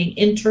happening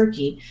in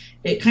Turkey.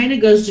 It kind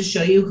of goes to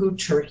show you who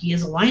Turkey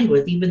is aligned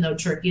with, even though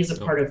Turkey is a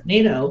part of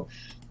NATO.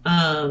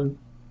 And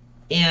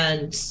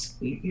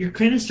you're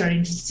kind of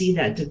starting to see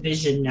that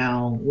division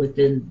now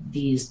within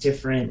these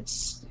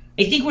different.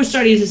 I think we're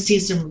starting to see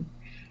some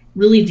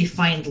really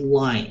defined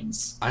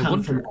lines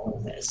from all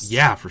of this.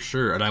 Yeah, for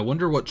sure. And I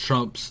wonder what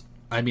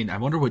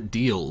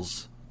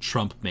deals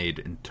Trump made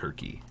in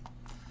Turkey.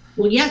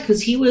 Well, yeah,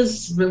 because he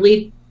was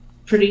really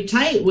pretty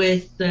tight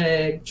with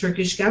the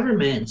Turkish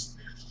government.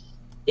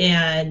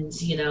 And,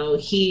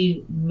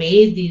 he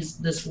made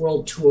this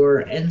world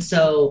tour. And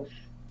so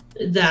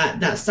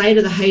that side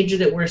of the Hydra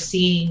that we're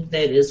seeing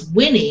that is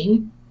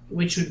winning,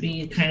 which would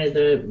be kind of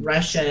the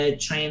Russia,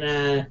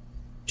 China,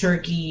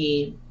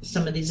 Turkey,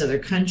 some of these other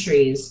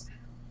countries,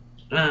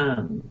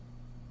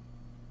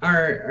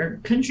 are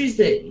countries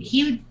that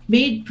he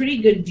made pretty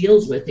good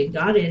deals with and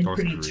got in North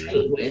pretty Korea.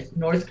 Tight with.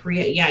 North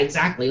Korea. Yeah,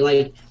 exactly.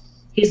 Like,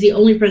 he's the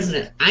only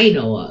president I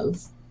know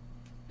of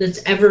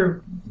that's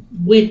ever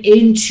went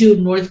into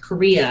North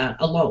Korea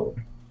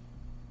alone.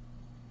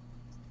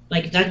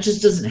 Like, that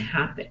just doesn't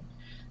happen.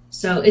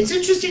 So it's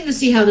interesting to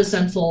see how this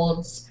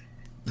unfolds.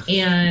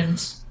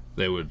 And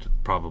they would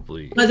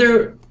probably,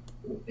 whether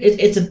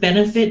it's a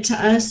benefit to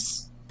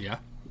us. Yeah.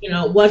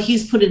 What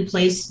he's put in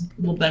place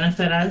will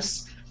benefit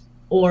us,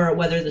 or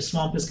whether the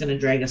swamp is going to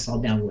drag us all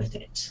down with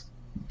it.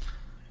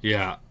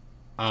 Yeah.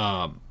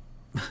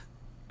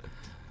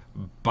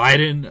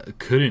 Biden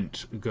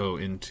couldn't go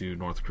into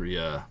North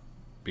Korea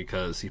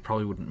because he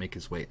probably wouldn't make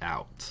his way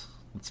out.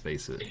 Let's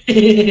face it.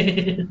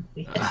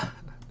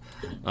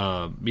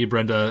 Me,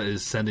 Brenda,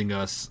 is sending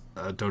us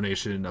a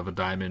donation of a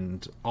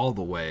diamond all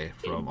the way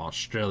from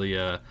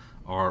Australia.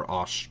 Our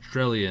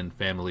Australian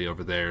family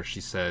over there. She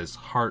says,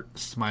 heart,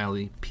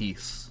 smiley,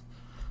 peace,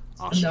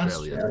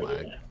 Australia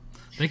flag.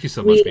 Thank you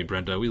so much, me,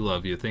 Brenda. We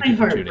love you. Thank you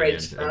for tuning in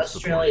and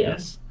supporting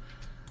us.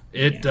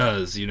 It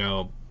does,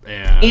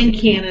 and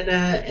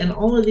Canada and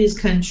all of these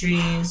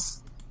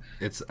countries.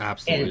 It's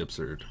absolutely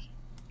absurd.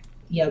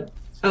 Yep.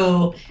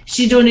 Oh,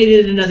 she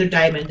donated another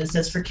diamond. It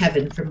says for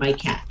Kevin from my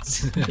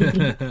cats.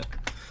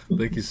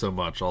 Thank you so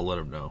much. I'll let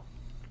him know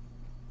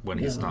when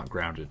he's not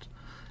grounded.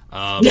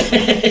 Thank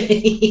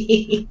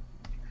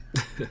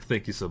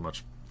you so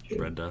much,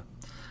 Brenda.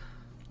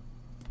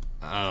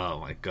 Oh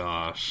my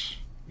gosh.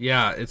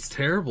 Yeah, it's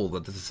terrible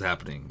that this is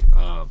happening.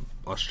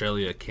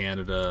 Australia,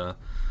 Canada,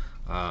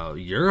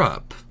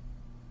 Europe.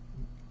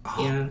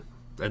 Yeah.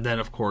 And then,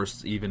 of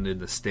course, even in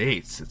the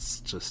States, it's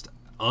just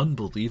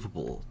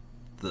unbelievable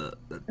the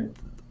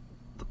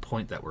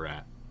point that we're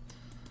at.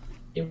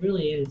 It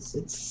really is.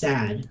 It's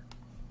sad.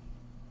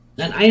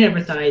 And I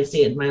never thought I'd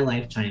see it in my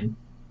lifetime.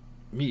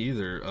 Me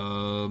either.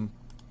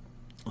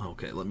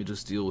 Okay, let me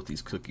just deal with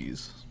these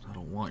cookies. I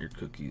don't want your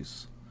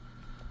cookies.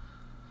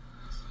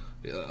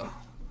 Yeah.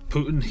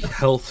 Putin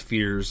health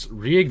fears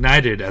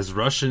reignited as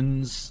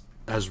Russian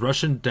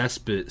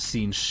despot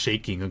seen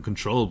shaking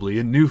uncontrollably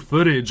in new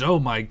footage. Oh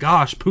my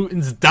gosh,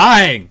 Putin's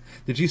dying.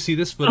 Did you see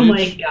this footage? Oh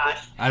my gosh.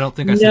 I don't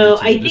think I sent No, it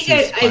to you. I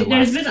think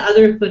there's been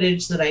other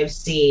footage that I've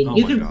seen. Oh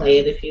you my can God. play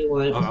it if you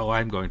want. Oh,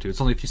 I'm going to.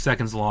 It's only a few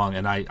seconds long,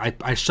 and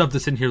I shoved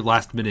this in here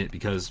last minute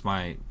because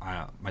my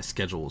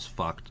schedule was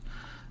fucked,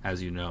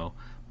 as you know.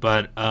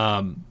 But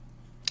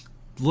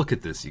look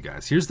at this, you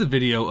guys. Here's the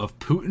video of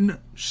Putin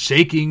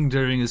shaking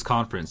during his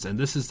conference, and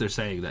this is they're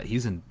saying that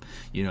he's in,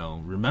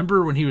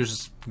 remember when he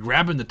was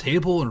grabbing the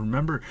table, and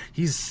remember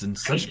he's in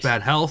such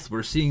bad health.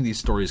 We're seeing these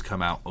stories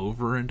come out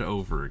over and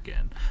over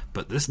again,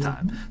 but this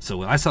time. So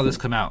when I saw this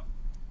come out,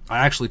 I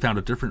actually found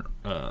a different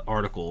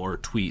article or a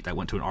tweet that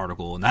went to an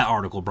article, and that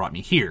article brought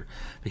me here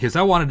because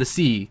I wanted to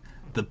see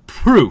the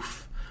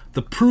proof.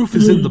 The proof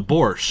is in the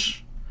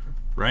borscht,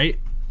 right?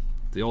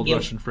 The old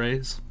Russian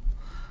phrase.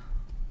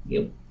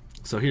 Yep.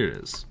 So here it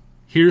is.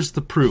 Here's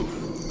the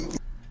proof.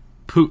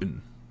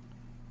 Putin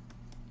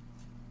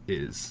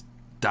is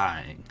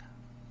dying.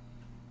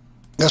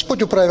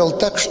 Господь управил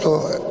так,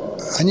 что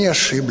они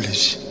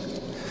ошиблись.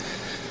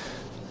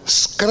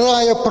 С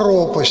края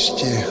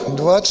пропасти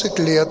 20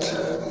 лет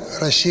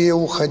Россия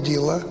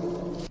уходила.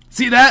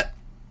 See that?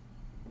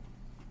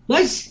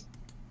 What?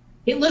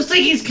 It looks like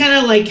he's kind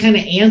of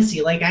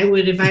antsy. Like I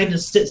would if I had to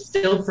sit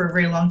still for a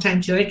very long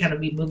time too. I'd kind of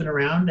be moving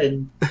around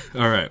and.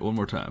 All right, one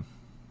more time.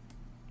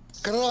 С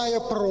края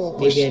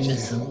пропасти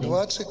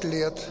 20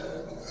 лет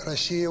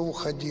Россия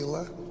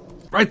уходила.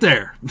 Right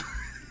there.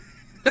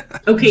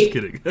 Okay. Just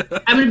kidding.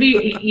 I'm gonna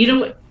be. You know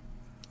what?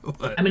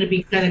 What? I'm gonna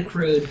be kind of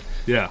crude.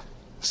 Yeah.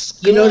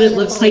 You know what it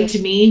looks like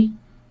to me?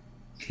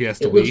 He has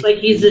to It looks wee.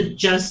 like he's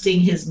adjusting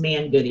his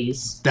man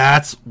goodies.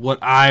 That's what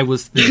I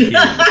was thinking.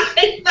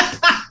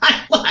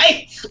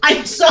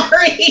 I'm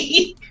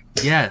sorry.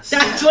 Yes.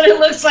 That's what it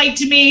looks like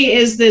to me.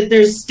 Is that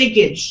there's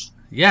stickage?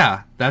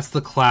 Yeah, that's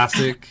the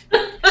classic.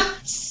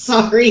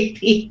 Sorry,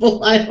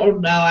 people. I don't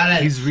know.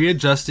 He's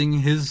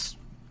readjusting his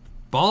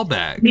ball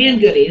bag. Man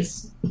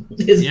goodies.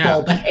 His Yeah.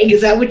 ball bag.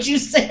 Is that what you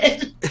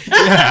said?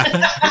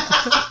 Yeah.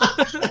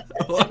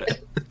 What?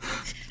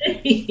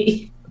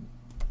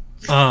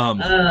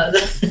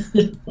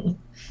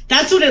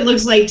 That's what it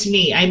looks like to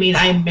me. I mean,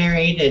 I'm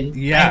married and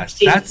Yeah,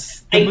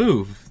 that's the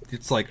move.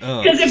 It's like,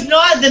 because if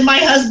not, then my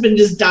husband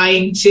is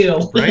dying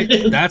too. right?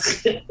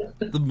 That's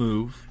the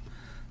move.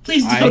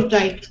 Please don't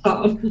die,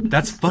 Tom.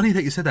 That's funny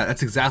that you said that.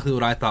 That's exactly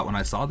what I thought when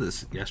I saw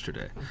this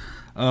yesterday.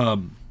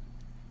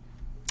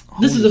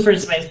 This is the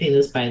first time I've seen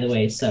this, by the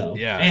way, so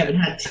Yeah. I haven't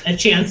had a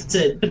chance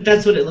to, but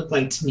that's what it looked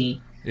like to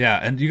me. Yeah,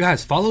 and you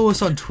guys follow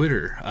us on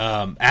Twitter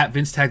at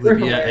Vince We're Taglivia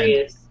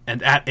hilarious.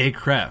 and at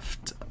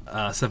Acreft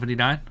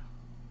 79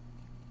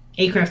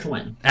 Acraft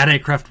 1. at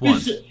Acreft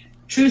 1.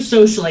 True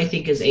Social, I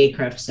think, is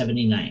Acraft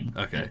 79.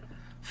 Okay,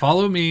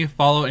 follow me,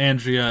 follow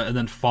Andrea, and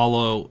then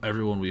follow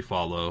everyone we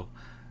follow,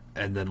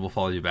 and then we'll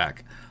follow you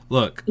back.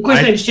 Look, Of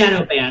course, I'm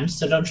shadow banned,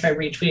 so don't try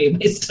retweeting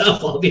my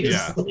stuff,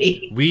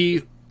 obviously.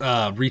 we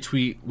we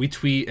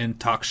tweet and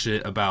talk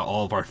shit about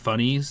all of our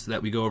funnies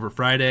that we go over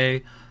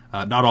Friday.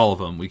 Not all of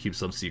them, we keep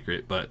some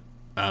secret, but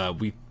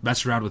we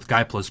mess around with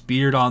Guy Plus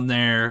Beard on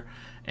there,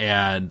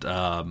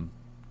 and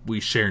we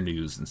share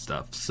news and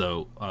stuff.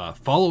 So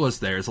follow us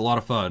there. It's a lot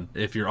of fun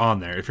if you're on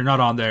there. If you're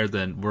not on there,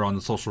 then we're on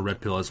the Social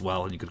Red Pill as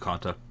well, and you can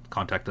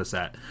contact us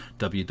at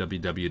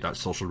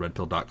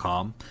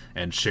www.socialredpill.com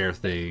and share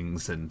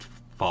things and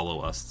follow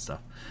us and stuff.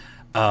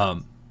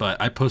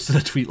 But I posted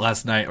a tweet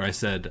last night where I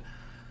said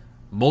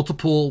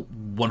multiple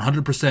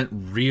 100%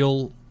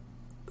 real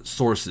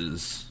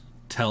sources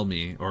tell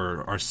me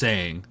or are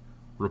saying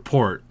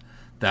report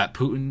that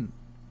Putin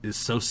is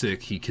so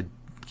sick he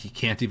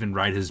can't even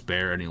ride his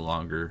bear any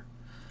longer.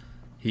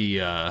 He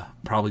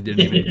probably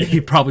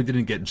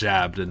didn't get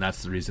jabbed, and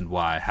that's the reason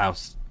why. How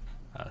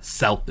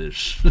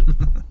selfish. Right?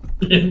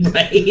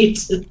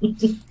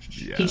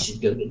 Yeah. He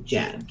should go get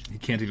jabbed. He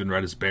can't even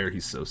ride his bear.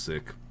 He's so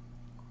sick.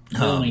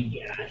 Oh my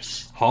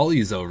gosh.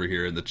 Holly's over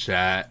here in the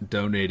chat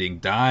donating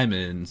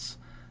diamonds.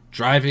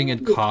 Driving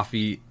and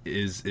coffee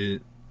is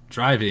in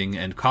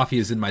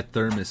my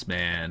thermos,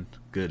 man.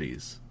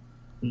 Goodies.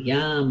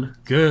 Yum.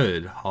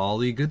 Good,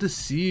 Holly. Good to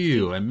see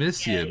you. I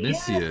miss you.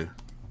 Miss you.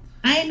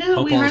 I know.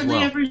 Hope We all is hardly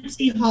well. ever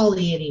see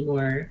Holly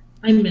anymore.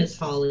 I miss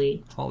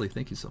Holly. Holly,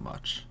 thank you so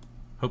much.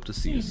 Hope to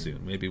see you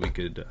soon. Maybe we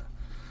could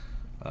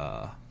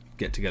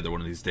get together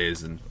one of these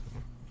days and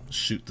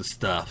shoot the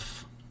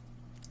stuff.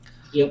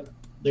 Yep.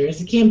 There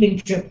is a camping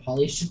trip.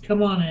 Holly should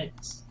come on it.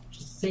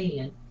 Just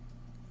saying.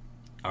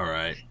 All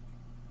right.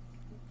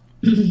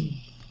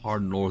 Our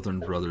northern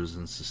brothers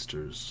and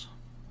sisters.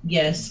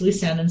 Yes, we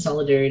stand in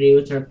solidarity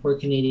with our poor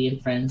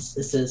Canadian friends.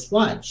 This is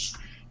watch.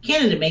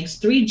 Canada makes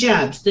 3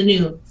 jabs, the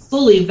new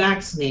fully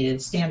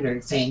vaccinated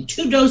standard, saying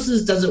 2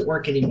 doses doesn't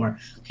work anymore.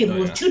 Okay,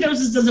 well, if 2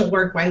 doses doesn't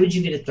work, why would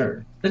you get a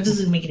 3rd? That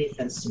doesn't make any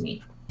sense to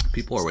me.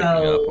 People are waking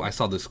up. I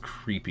saw this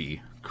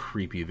creepy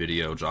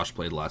video Josh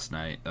played last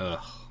night.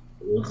 Ugh.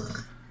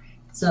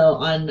 So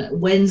on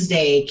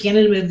Wednesday,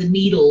 Canada moved the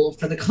needle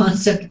for the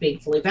concept of being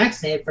fully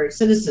vaccinated for its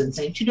citizens,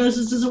 saying 2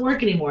 doses doesn't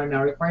work anymore,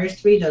 now requires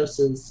 3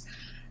 doses.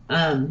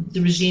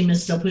 The regime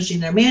is still pushing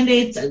their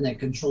mandates and their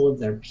control of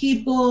their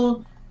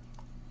people.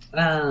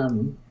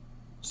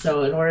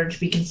 So in order to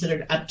be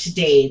considered up to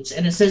date,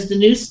 and it says the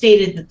news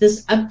stated that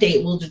this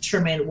update will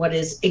determine what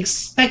is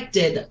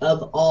expected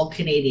of all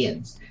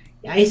Canadians.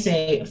 I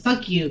say,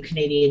 fuck you,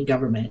 Canadian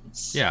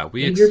governments. Yeah,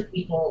 leave your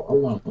people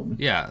alone.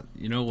 Yeah,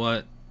 you know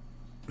what?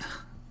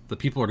 The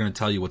people are going to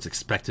tell you what's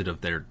expected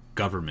of their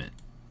government.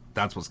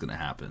 That's what's going to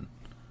happen.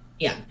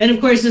 Yeah, and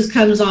of course this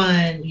comes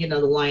on, the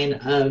line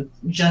of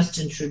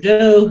Justin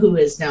Trudeau, who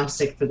is now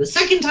sick for the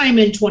 2nd time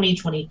in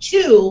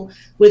 2022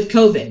 with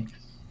COVID.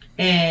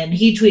 And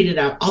he tweeted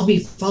out, I'll be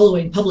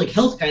following public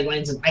health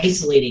guidelines and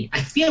isolating.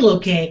 I feel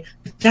okay,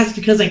 but that's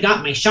because I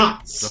got my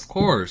shots. Of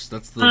course.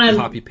 That's the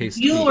copy-paste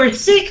You tweet. were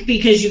sick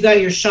because you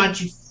got your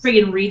shots, you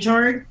friggin'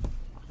 retard.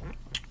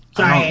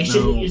 Sorry, I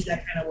shouldn't use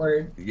that kind of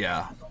word.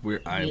 Yeah,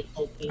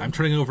 I'm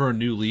turning over a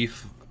new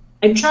leaf.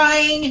 I'm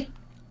trying.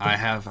 I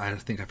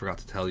think I forgot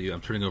to tell you, I'm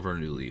turning over a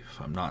new leaf.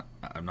 I'm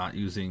not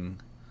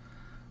using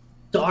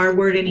the R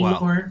word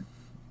anymore.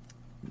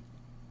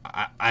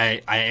 Well,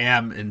 I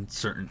am in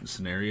certain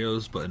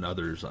scenarios, but in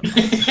others I'm not. So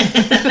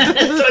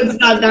it's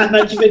not that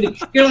much of it.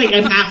 You're like,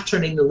 I'm half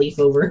turning the leaf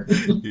over.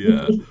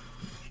 Yeah.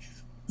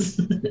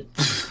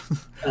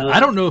 I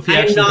don't know if he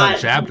actually got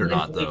jabbed or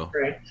not, though.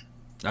 Correct.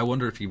 I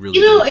wonder if he really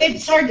did.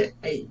 It's hard.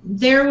 I think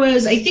there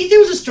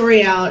was a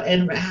story out,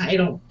 and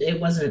it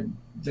wasn't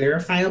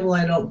verifiable,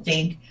 I don't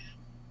think,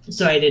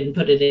 so I didn't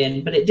put it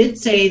in, but it did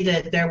say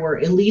that there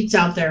were elites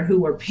out there who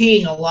were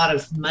paying a lot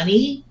of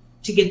money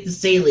to get the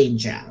saline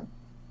jab.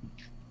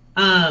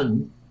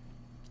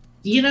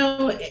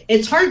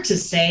 It's hard to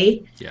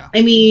say. Yeah.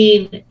 I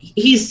mean,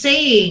 he's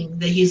saying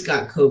that he's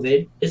got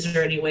COVID. Is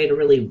there any way to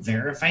really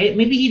verify it?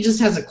 Maybe he just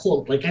has a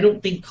cold. Like, I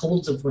don't think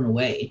colds have went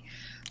away.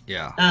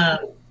 Yeah.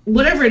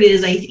 Whatever it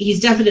is, he's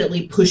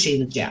definitely pushing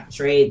the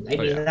jabs, right? I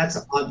mean, that's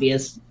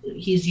obvious.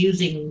 He's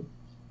using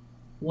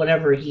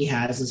whatever he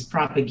has as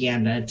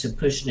propaganda to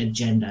push an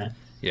agenda.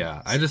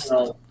 Yeah. I just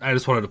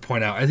wanted to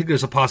point out, I think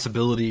there's a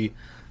possibility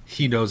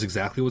he knows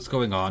exactly what's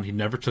going on. He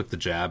never took the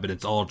jab, and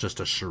it's all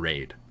just a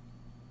charade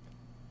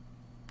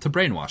to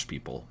brainwash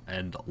people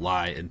and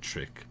lie and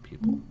trick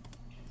people.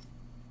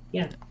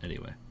 Yeah.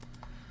 Anyway,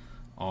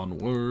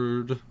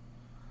 onward.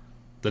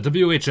 The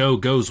WHO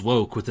goes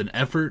woke with an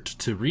effort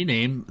to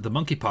rename the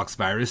monkeypox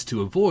virus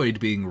to avoid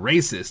being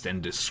racist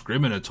and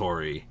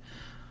discriminatory.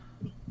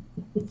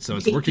 So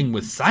it's working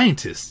with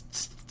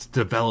scientists to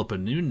develop a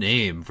new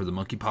name for the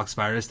monkeypox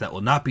virus that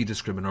will not be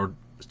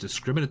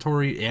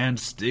discriminatory and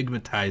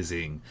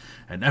stigmatizing.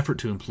 An effort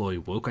to employ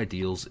woke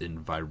ideals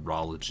in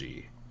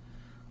virology.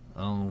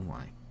 Oh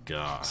my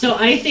god. So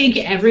I think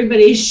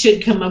everybody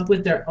should come up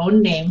with their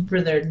own name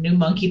for their new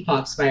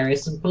monkeypox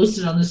virus and post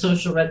it on the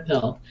Social Red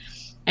Pill.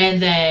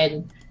 And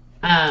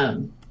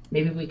then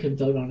maybe we could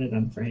vote on it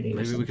on Friday.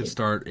 Maybe we could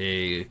start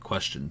a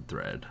question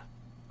thread.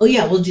 Oh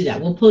yeah, we'll do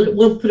that. We'll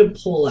put a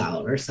poll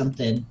out or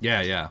something.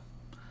 Yeah.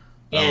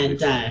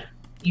 And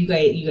you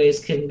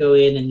guys can go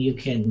in and you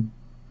can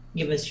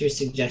give us your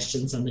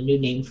suggestions on the new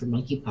name for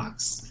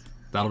monkeypox.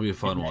 That'll be a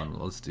fun one.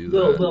 Let's do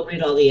that. We'll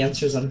read all the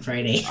answers on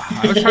Friday.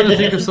 I was trying to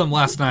think of some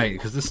last night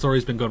because this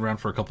story's been going around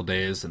for a couple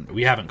days and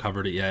we haven't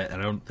covered it yet, and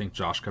I don't think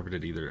Josh covered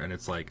it either. And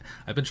it's like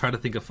I've been trying to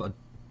think of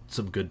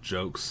some good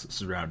jokes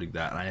surrounding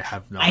that, and I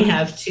have not. I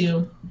have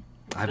too.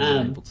 I haven't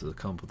been able to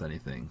come up with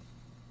anything.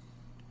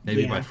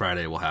 Maybe by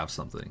Friday we'll have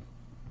something.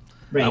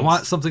 Right. I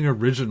want something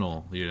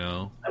original,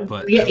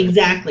 But yeah,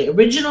 exactly.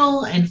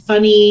 Original and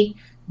funny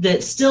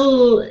that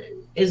still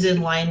is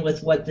in line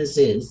with what this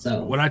is.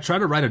 So when I try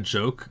to write a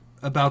joke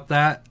about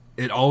that,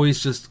 it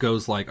always just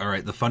goes like, all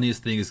right, the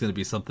funniest thing is going to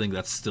be something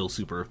that's still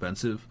super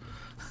offensive.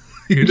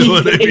 You know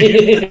what I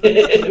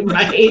mean?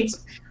 Right.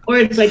 Or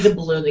it's like the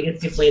balloon that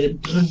gets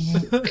deflated.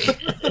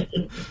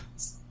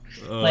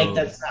 Like,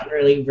 that's not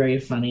really very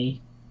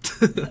funny.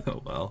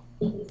 Well.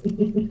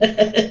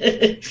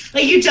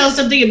 Like, you tell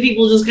something and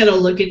people just kind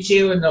of look at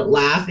you and don't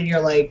laugh, and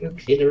you're like,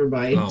 okay, never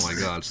mind. Oh my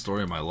god,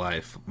 story of my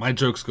life. My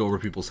jokes go over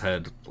people's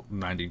head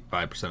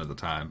 95% of the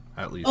time,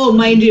 at least. Oh,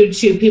 mine do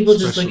too. People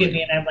just look at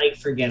me and I'm like,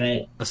 forget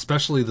it.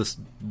 Especially the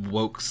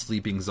woke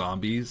sleeping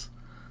zombies.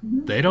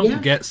 They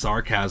don't get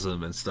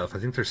sarcasm and stuff. I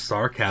think their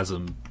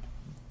sarcasm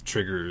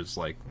triggers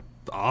like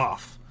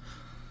off.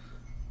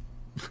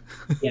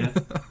 Yeah,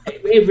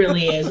 it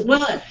really is.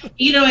 Well,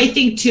 I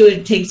think too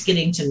it takes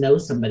getting to know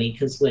somebody,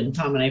 because when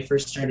Tom and I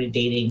first started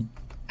dating,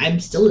 I'm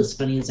still as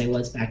funny as I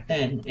was back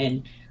then,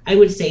 and I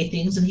would say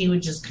things and he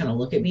would just kind of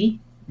look at me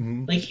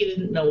like he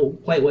didn't know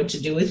quite what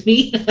to do with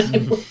me.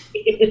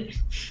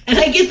 And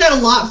I get that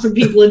a lot from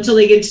people until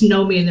they get to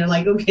know me and they're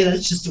like, okay,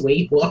 that's just the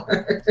way you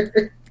are.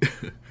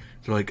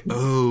 They're like,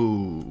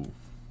 oh.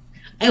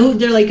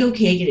 They're like,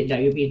 okay, I get it now.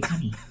 You're being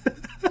funny.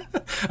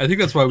 I think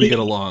that's why we get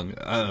along.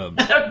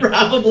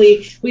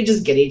 Probably. We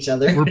just get each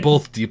other. We're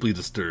both deeply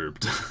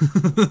disturbed.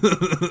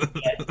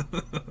 Yes.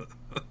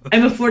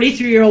 I'm a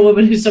 43-year-old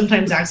woman who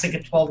sometimes acts like a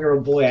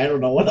 12-year-old boy. I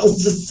don't know what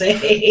else to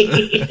say.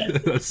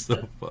 That's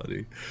so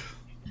funny.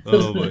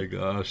 Oh my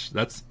gosh.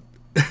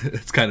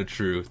 It's kind of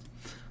true.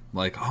 I'm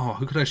like, oh,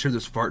 who could I share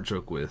this fart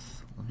joke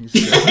with?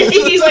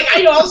 He's like,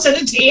 I know, I'll send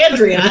it to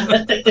Andrea.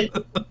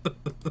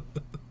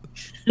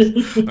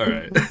 All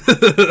right.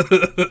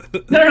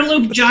 Better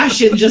loop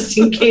Josh in just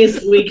in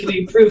case we can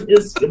improve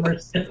his humor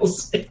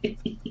skills.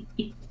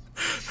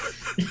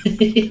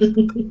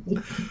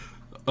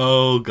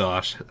 Oh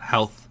gosh,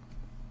 health.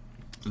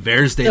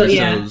 VAERS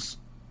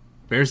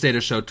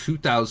data show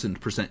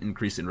 2,000%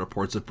 increase in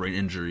reports of brain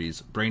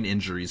injuries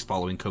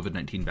following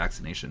COVID-19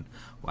 vaccination.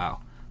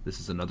 Wow, this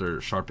is another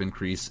sharp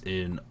increase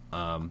in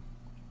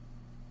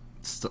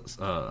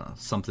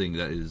something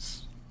that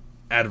is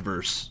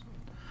adverse.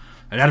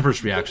 An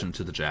adverse reaction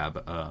to the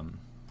jab.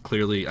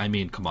 Clearly, I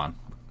mean, come on.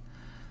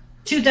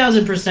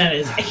 2,000%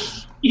 is a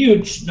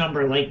huge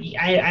number. Like,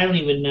 I don't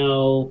even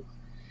know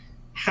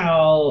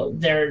how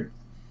they're...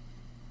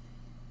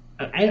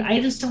 I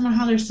just don't know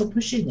how they're still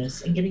pushing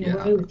this and getting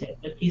away with it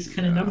with these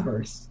kind of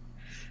numbers.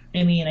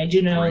 I mean, I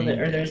do know that,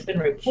 or there's been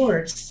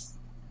reports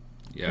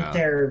that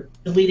they're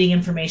deleting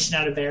information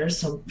out of VAERS,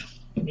 so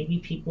maybe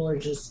people are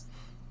just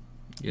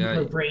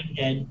brain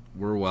dead.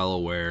 We're well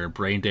aware.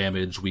 Brain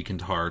damage,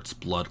 weakened hearts,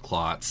 blood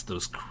clots,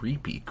 those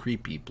creepy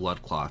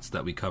blood clots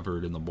that we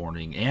covered in the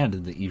morning and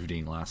in the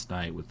evening last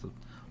night with the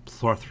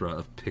plethora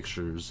of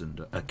pictures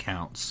and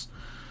accounts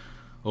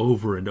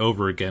over and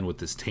over again with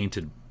this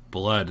tainted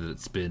blood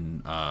that's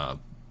been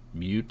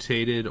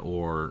mutated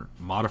or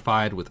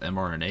modified with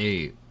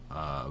mRNA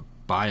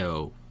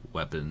bio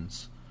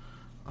weapons.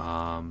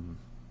 And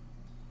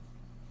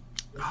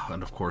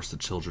of course the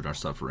children are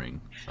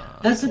suffering.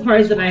 That's the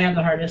part that I have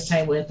the hardest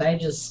time with.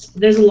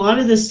 There's a lot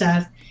of this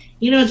stuff,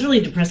 it's really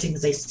depressing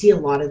because I see a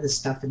lot of this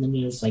stuff in the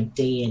news like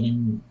day in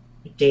and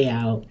day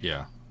out.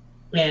 Yeah.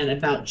 And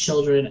about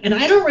children. And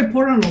I don't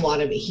report on a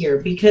lot of it here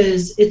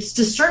because it's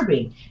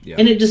disturbing. Yeah.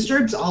 And it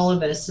disturbs all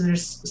of us. And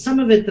there's some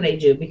of it that I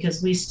do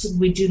because we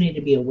do need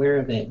to be aware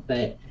of it.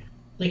 But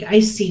like I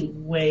see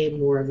way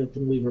more of it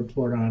than we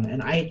report on.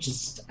 And I'm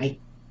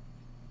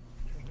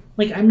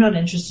not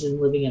interested in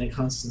living in a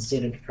constant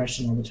state of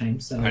depression all the time.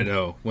 So I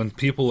know. When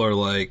people are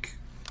like,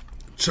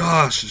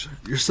 Josh,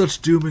 you're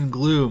such doom and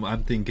gloom,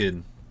 I'm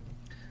thinking,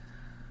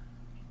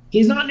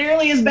 he's not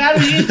nearly as bad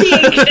as you think.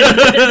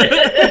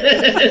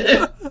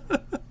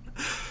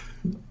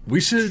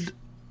 We should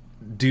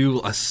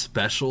do a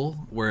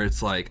special where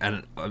it's like,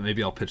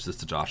 maybe I'll pitch this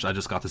to Josh. I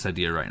just got this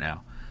idea right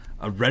now.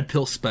 A Red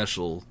Pill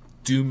special,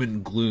 doom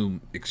and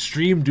gloom,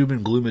 extreme doom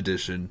and gloom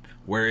edition,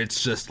 where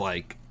it's just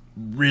like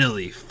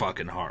really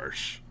fucking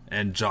harsh.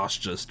 And Josh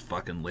just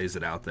fucking lays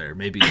it out there.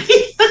 Maybe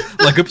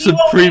like some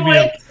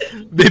premium,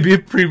 maybe a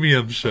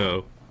premium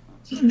show.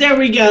 There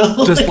we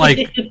go. Just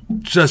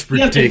ridiculous. You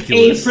have to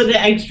pay for the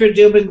extra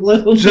doom and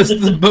gloom. Just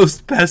the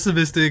most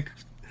pessimistic,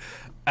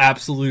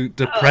 absolute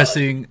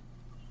depressing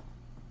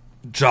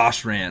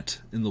Josh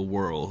rant in the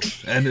world,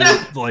 and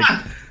it's like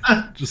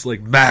just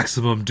like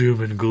maximum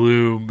doom and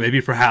gloom.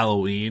 Maybe for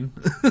Halloween.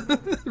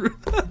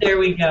 There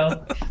we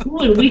go. Ooh,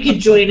 and we could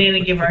join in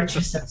and give our 2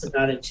 cents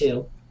about it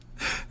too.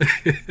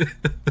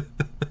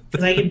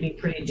 Because I can be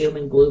pretty doom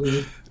and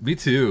gloomy. Me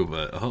too,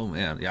 but oh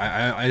man,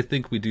 yeah, I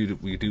think we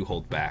do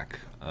hold back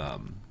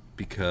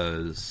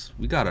because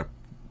we gotta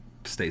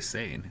stay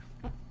sane.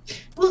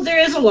 Well, there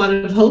is a lot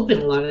of hope in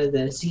a lot of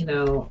this,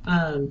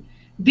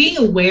 being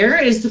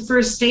aware is the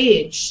first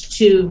stage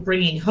to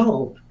bringing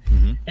hope.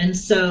 Mm-hmm. And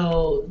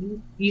so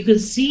you can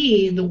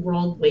see the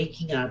world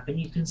waking up and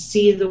you can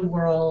see the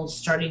world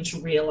starting to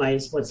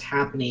realize what's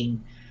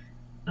happening.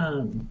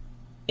 And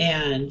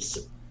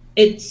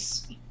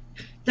that's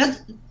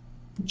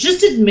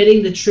just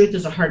admitting the truth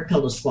is a hard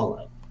pill to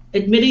swallow.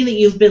 Admitting that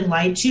you've been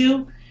lied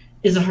to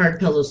is a hard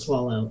pill to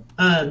swallow.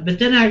 But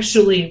then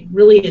actually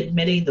really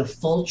admitting the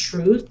full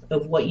truth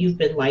of what you've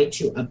been lied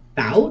to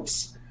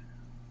about,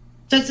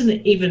 that's an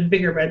even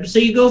bigger red. So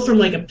you go from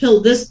like a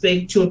pill this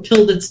big to a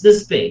pill that's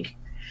this big.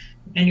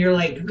 And you're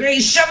like,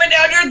 Grace, shove it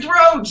down your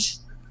throat.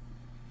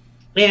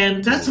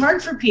 And that's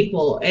hard for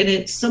people. And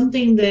it's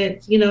something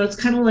that, it's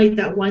kind of like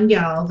that one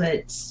gal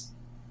that's,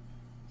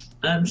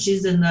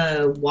 she's in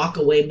the walk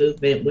away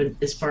movement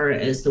as far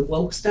as the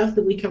woke stuff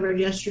that we covered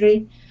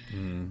yesterday.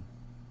 Mm.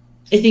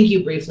 I think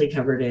you briefly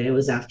covered it. It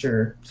was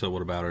after. So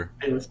what about her?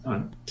 I was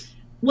gone.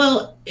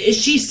 Well,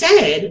 she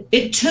said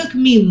it took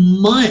me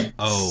months.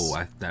 Oh,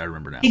 I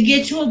remember now. To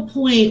get to a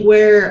point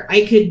where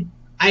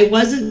I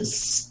wasn't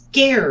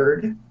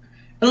scared. And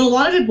a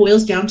lot of it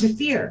boils down to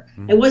fear.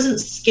 Mm. I wasn't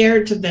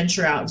scared to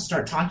venture out and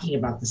start talking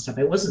about this stuff.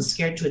 I wasn't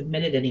scared to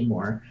admit it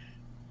anymore.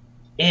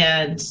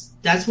 And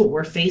that's what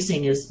we're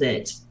facing is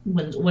that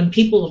when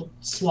people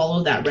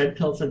swallow that red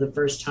pill for the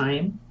first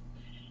time,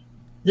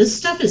 this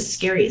stuff is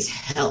scary as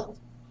hell.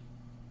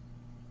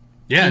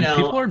 Yeah, and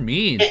people are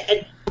mean.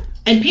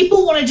 And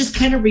people want to just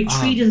kind of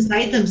retreat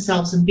inside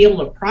themselves and be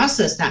able to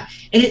process that.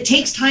 And it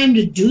takes time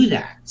to do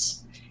that.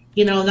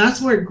 You know, and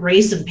that's where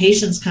grace and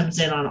patience comes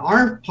in on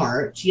our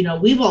part. You know,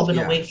 we've all been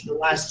awake for the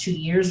last 2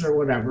 years or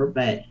whatever,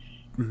 but.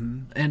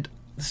 Mm-hmm. And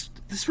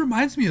this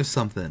reminds me of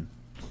something.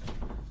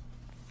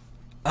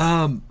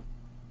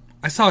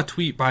 I saw a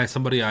tweet by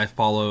somebody I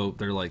follow.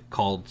 They're like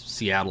called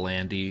Seattle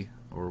Andy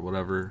or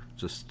whatever,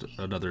 just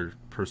another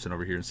person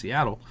over here in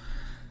Seattle.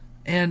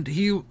 And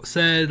he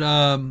said,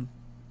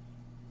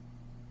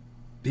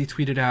 he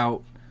tweeted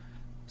out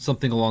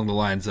something along the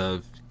lines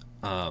of,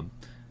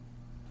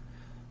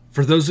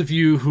 for those of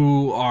you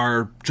who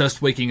are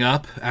just waking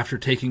up after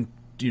taking,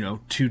 2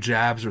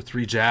 jabs or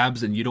 3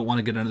 jabs and you don't want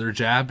to get another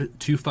jab,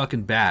 too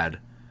fucking bad.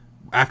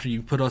 After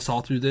you put us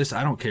all through this,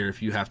 I don't care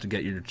if you have to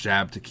get your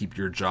jab to keep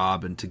your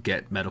job and to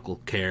get medical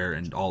care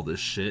and all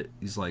this shit.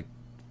 He's like,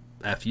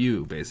 F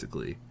you,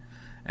 basically.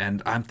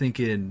 And I'm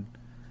thinking,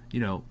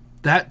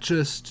 that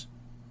just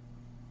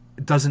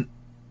doesn't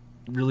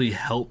really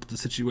help the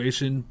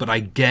situation, but I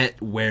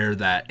get where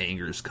that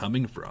anger is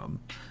coming from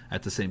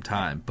at the same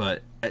time.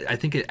 But I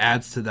think it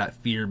adds to that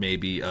fear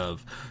maybe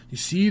of, you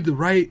see the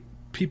right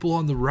people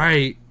on the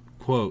right,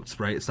 quotes,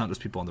 right? It's not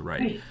just people on the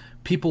right.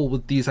 People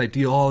with these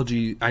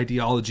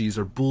ideologies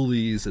are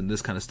bullies and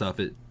this kind of stuff.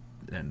 It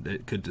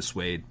could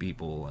dissuade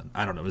people. And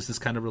I don't know. Is this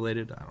kind of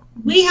related?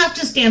 We have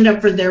to stand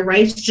up for their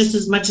rights just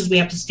as much as we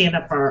have to stand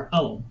up for our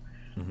own.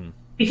 Mm-hmm.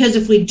 Because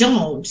if we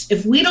don't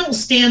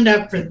stand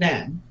up for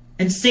them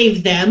and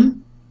save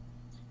them,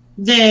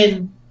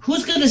 then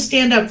who's going to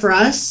stand up for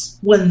us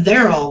when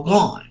they're all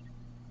gone?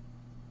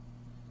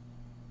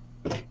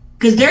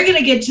 Because they're going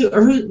to get to,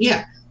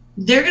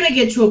 they're going to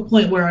get to a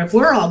point where if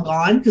we're all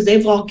gone, because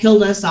they've all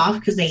killed us off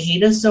because they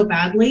hate us so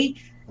badly,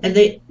 and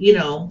they,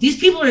 these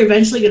people are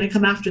eventually going to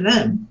come after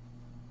them.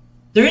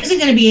 There isn't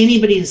going to be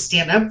anybody to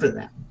stand up for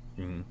them.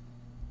 Mm-hmm.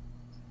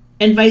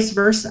 And vice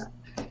versa.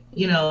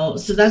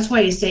 So that's why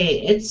I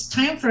say it's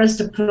time for us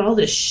to put all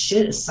this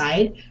shit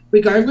aside,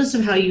 regardless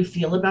of how you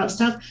feel about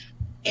stuff.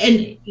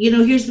 And,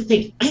 here's the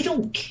thing. I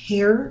don't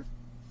care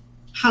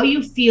how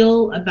you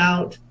feel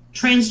about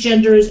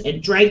transgenders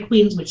and drag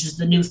queens, which is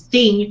the new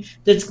thing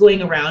that's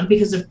going around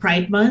because of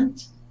Pride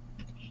Month.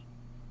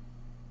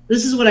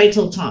 This is what I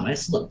told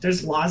Thomas. Look,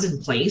 there's laws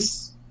in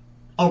place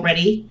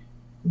already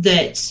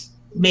that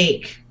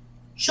make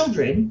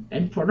children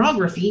and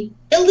pornography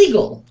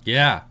illegal.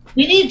 Yeah.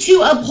 We need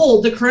to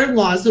uphold the current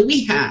laws that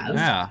we have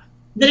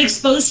that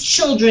expose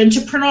children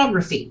to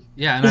pornography.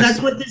 Yeah, and that's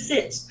what this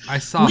is.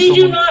 We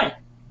do not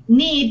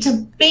need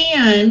to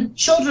ban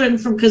children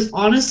from, because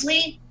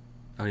honestly,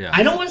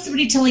 I don't want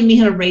somebody telling me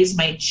how to raise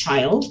my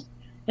child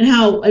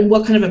and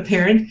what kind of a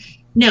parent.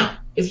 Now,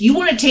 if you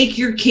want to take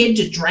your kid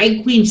to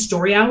Drag Queen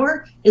Story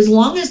Hour, as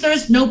long as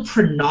there's no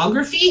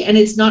pornography and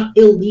it's not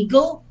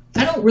illegal,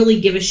 I don't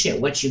really give a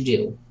shit what you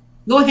do.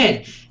 Go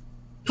ahead.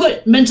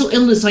 Put mental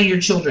illness on your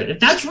children. If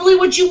that's really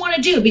what you want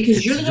to do,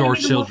 because you're your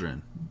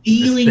children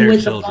dealing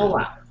with the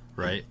fallout.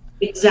 Right.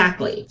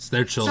 Exactly. It's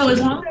their children. So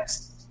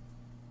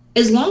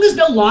as long as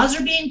no laws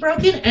are being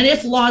broken, and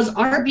if laws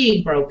are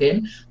being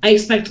broken, I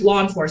expect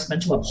law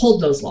enforcement to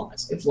uphold those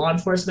laws. If law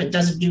enforcement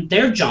doesn't do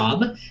their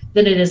job,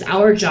 then it is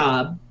our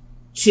job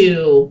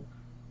to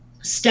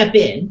step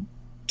in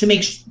to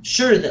make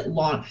sure that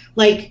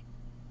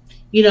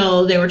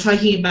they were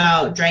talking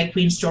about Drag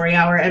Queen Story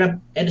Hour at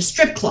a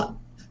strip club.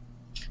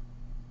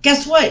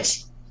 Guess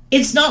what?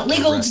 It's not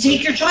legal to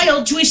take your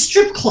child to a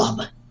strip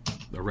club.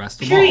 Arrest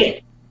them period.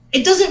 all.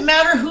 It doesn't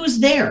matter who's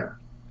there.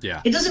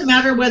 Yeah. It doesn't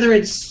matter whether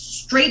it's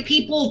straight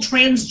people,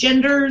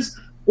 transgenders,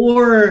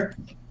 or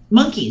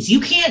monkeys.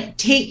 You can't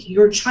take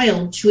your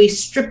child to a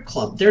strip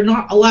club. They're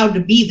not allowed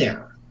to be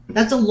there.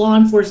 That's a law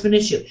enforcement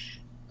issue.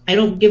 I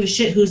don't give a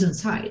shit who's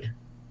inside.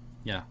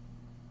 Yeah.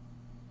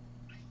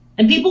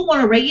 And people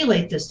want to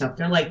regulate this stuff.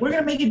 They're like, we're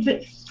gonna make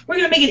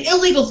it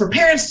illegal for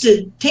parents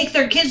to take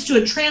their kids to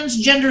a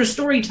transgender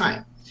story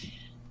time.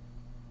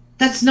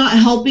 That's not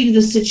helping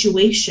the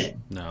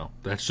situation. No,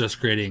 that's just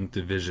creating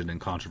division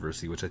and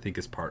controversy, which I think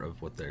is part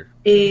of what they're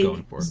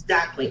going for.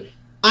 Exactly.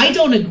 I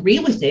don't agree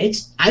with it.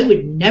 I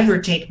would never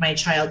take my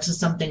child to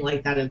something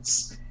like that.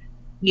 It's,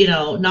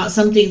 not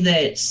something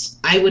that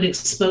I would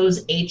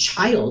expose a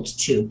child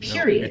to,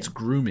 period. No, it's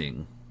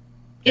grooming.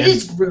 It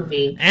is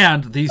grooming.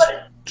 And these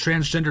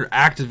transgender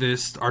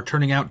activists are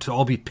turning out to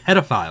all be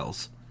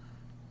pedophiles.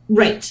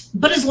 Right.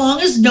 But as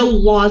long as no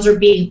laws are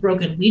being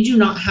broken, we do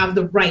not have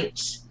the right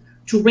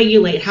to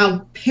regulate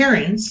how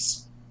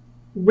parents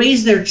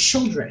raise their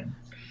children.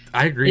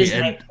 I agree.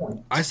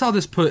 And I saw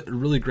this put a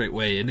really great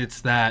way, and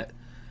it's that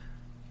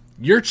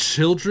your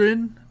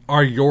children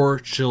are your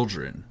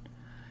children.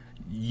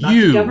 Not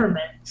the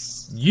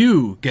government's.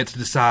 You get to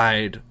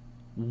decide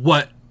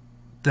what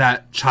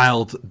that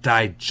child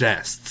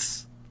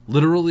digests,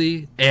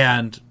 literally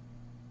and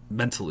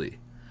mentally.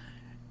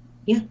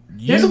 Yeah.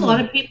 There's a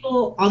lot of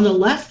people on the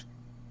left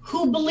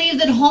who believe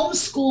that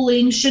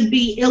homeschooling should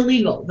be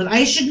illegal, that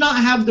I should not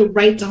have the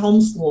right to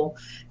homeschool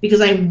because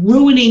I'm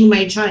ruining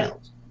my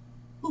child.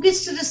 Who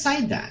gets to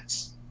decide that?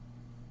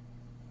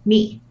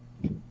 Me.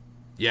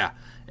 Yeah,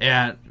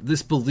 and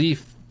this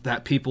belief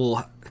that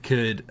people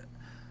could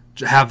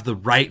have the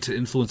right to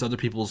influence other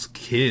people's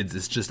kids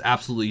is just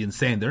absolutely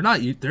insane. They're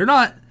not, you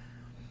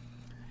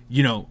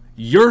know,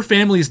 your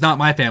family is not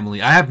my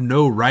family. I have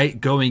no right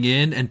going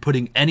in and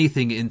putting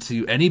anything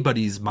into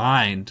anybody's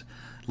mind,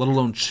 let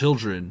alone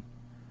children,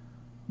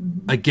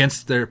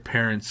 against their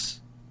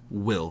parents'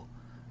 will.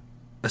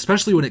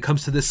 Especially when it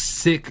comes to this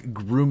sick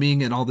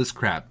grooming and all this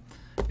crap.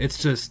 It's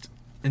just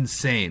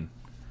insane.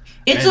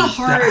 It's and a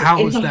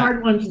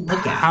hard one to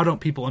look at. How don't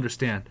people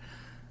understand?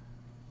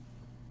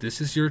 This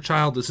is your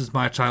child, this is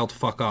my child,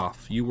 fuck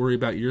off. You worry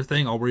about your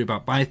thing, I'll worry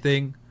about my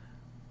thing.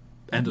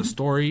 End of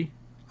story.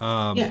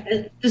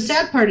 The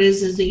sad part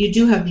is that you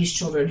do have these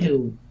children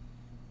who,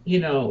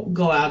 you know,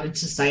 go out in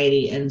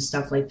society and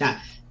stuff like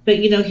that. But,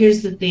 you know,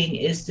 here's the thing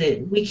is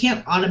that we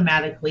can't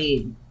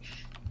automatically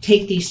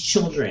take these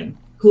children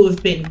who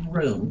have been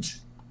groomed,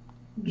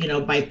 you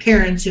know, by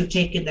parents who've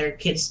taken their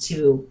kids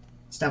to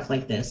stuff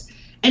like this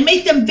and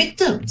make them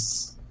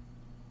victims.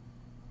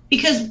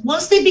 Because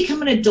once they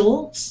become an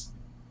adult,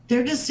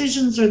 their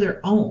decisions are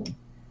their own.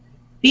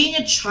 Being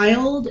a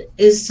child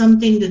is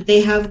something that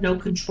they have no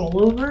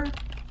control over,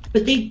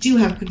 but they do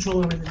have control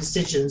over the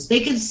decisions.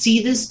 They can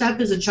see this stuff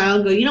as a child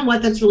and go, you know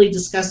what, that's really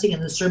disgusting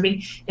and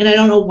disturbing, and I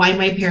don't know why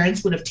my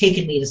parents would have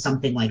taken me to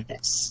something like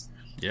this.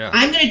 Yeah.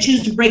 I'm going to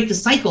choose to break the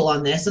cycle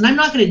on this, and I'm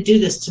not going to do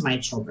this to my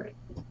children.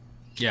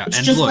 Yeah, it's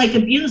and just look, like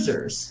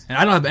abusers. And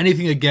I don't have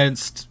anything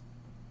against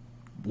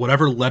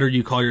whatever letter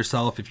you call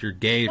yourself, if you're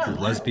gay, if you're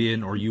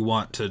lesbian, or you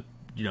want to,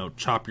 you know,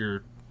 chop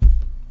your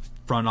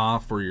front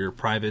off or your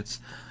privates.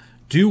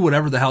 Do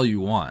whatever the hell you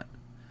want.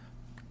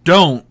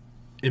 Don't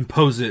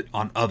impose it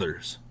on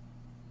others.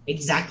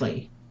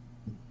 Exactly.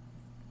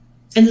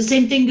 And the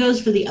same thing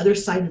goes for the other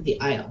side of the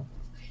aisle.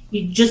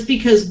 Just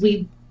because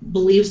we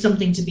believe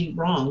something to be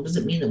wrong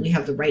doesn't mean that we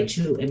have the right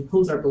to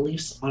impose our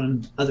beliefs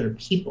on other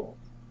people.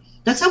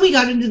 That's how we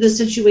got into this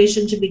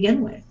situation to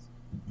begin with.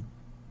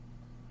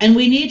 And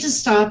we need to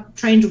stop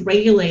trying to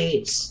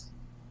regulate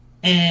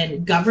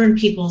and govern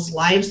people's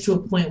lives to a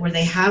point where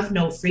they have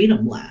no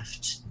freedom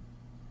left.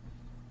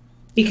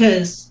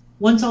 Because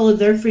once all of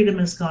their freedom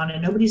is gone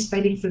and nobody's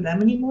fighting for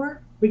them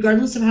anymore,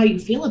 regardless of how you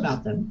feel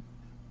about them,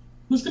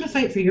 who's going to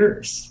fight for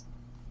yours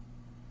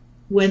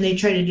when they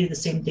try to do the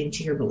same thing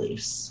to your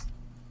beliefs?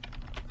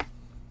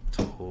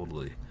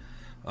 Totally.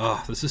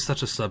 Oh, this is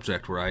such a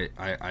subject where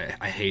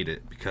I hate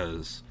it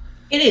because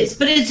it is,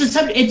 but it's a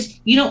subject. It's,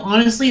 you know,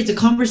 honestly, it's a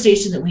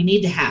conversation that we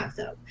need to have,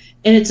 though,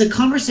 and it's a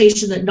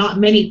conversation that not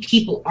many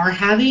people are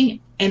having,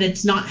 and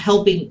it's not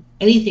helping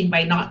anything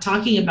by not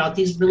talking about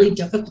these really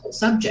difficult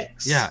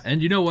subjects. Yeah,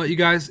 and you know what, you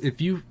guys, if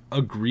you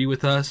agree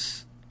with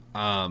us,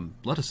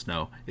 let us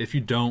know. If you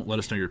don't, let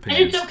us know your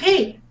opinions. And it's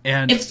okay.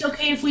 And it's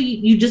okay if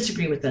you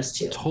disagree with us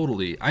too.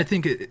 Totally. I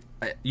think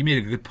you made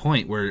a good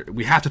point where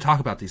we have to talk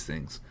about these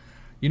things.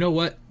 You know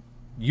what?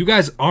 You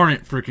guys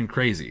aren't freaking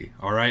crazy,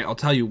 all right? I'll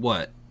tell you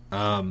what.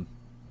 I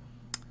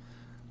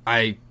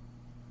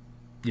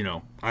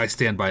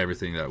stand by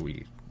everything that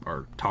we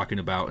are talking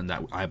about and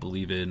that I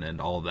believe in and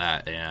all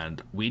that,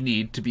 and we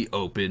need to be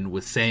open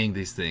with saying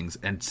these things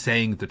and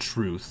saying the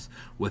truth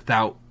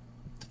without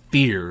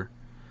fear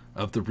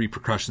of the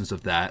repercussions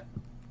of that,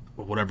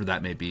 or whatever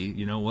that may be.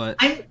 You know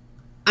what?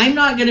 I'm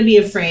not going to be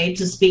afraid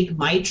to speak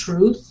my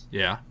truth.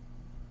 Yeah.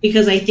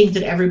 Because I think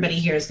that everybody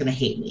here is going to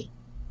hate me.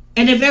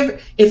 And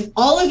if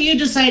all of you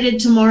decided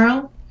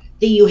tomorrow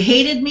that you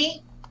hated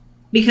me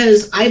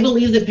because I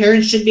believe that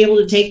parents should be able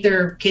to take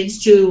their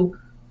kids to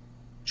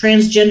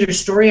transgender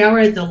story hour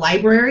at the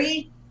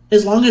library,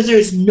 as long as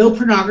there's no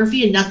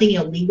pornography and nothing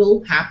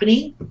illegal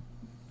happening,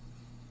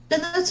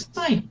 then that's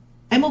fine.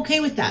 I'm okay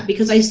with that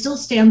because I still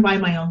stand by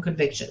my own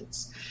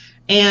convictions.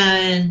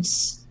 And,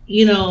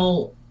 you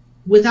know,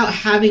 without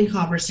having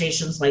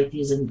conversations like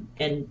these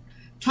and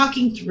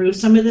talking through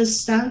some of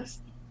this stuff,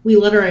 we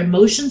let our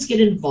emotions get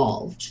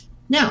involved.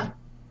 Now,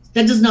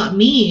 that does not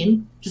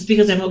mean just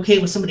because I'm okay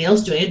with somebody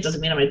else doing it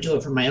doesn't mean I'm going to do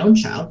it for my own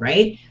child,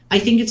 right? I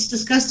think it's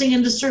disgusting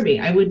and disturbing.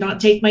 I would not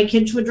take my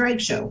kid to a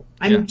drag show.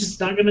 I'm just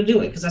not going to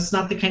do it because that's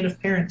not the kind of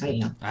parent I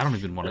am. I don't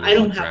even want to. I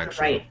don't have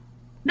the right.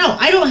 No,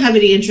 I don't have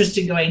any interest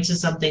in going to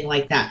something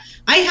like that.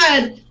 I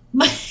had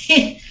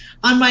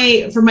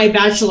for my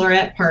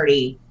bachelorette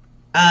party,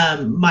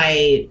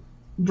 my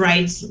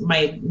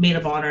maid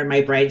of honor and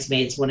my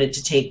bridesmaids wanted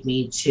to take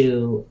me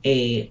to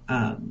a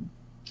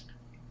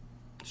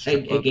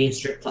gay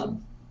strip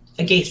club.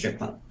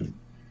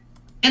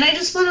 And I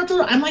just found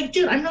out, I'm like,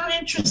 dude, I'm not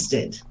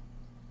interested.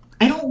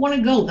 I don't want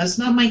to go. That's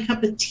not my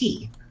cup of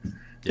tea. Yeah.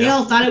 They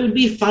all thought it would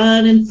be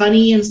fun and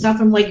funny and stuff.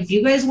 I'm like, if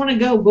you guys want to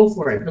go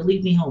for it, but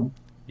leave me home.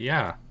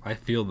 Yeah, I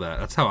feel that.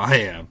 That's how I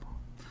am.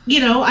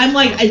 You know, I'm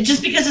like,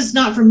 just because it's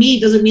not for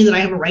me doesn't mean that I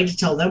have a right to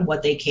tell them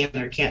what they can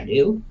or can't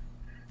do.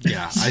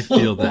 Yeah, I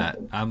feel that.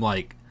 I'm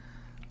like,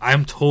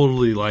 I'm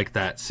totally like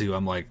that, Sue.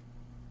 I'm like,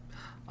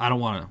 I don't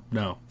want to.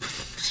 No.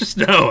 Just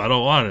no, I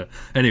don't want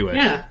to. Anyway.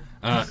 Yeah.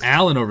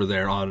 Alan over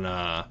there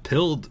on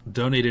Pilled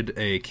donated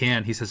a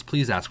can. He says,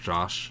 please ask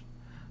Josh,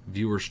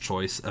 viewer's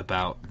choice,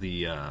 about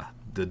the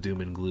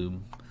doom and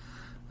gloom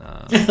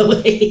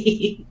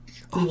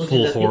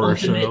Full horror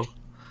show.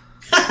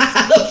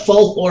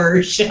 Full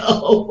horror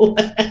show.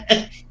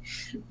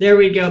 There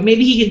we go.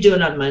 Maybe he can do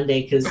it on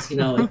Monday because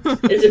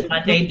is it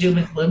Monday Doom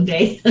and Gloom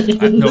Day? I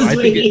think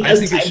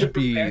it should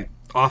be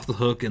off the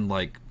hook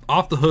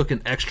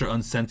and extra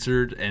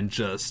uncensored and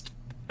just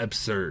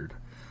absurd.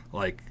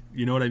 Like,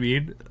 you know what I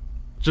mean?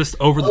 Just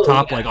over the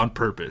top, like on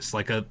purpose,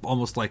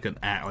 almost like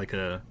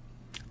a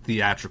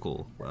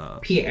theatrical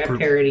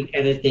parody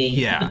kind of thing.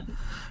 Yeah,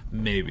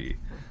 maybe.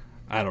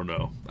 I don't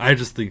know. I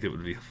just think it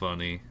would be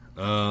funny.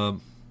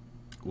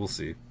 We'll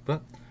see,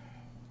 but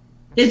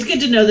it's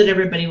good to know that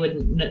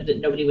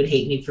nobody would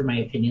hate me for my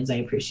opinions. I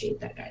appreciate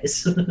that,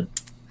 guys.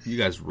 You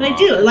guys rock. I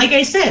do. Like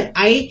I said,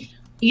 I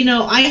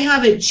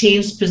haven't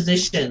changed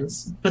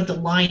positions, but the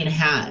line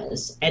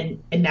has, and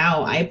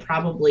now I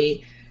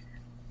probably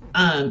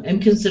am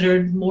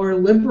considered more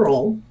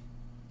liberal,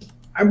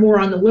 or more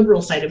on the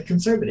liberal side of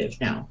conservative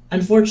now,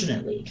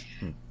 unfortunately.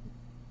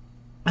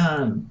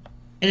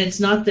 And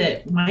it's not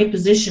that my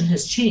position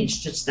has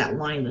changed, it's that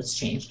line that's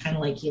changed, kind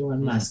of like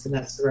Elon Musk, and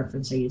that's the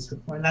reference I used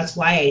before. And that's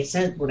why I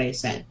said what I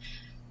said,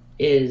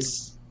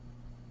 is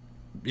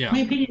my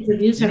opinions and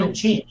views haven't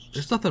changed.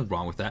 There's nothing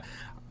wrong with that.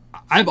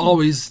 I've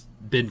always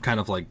been kind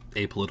of like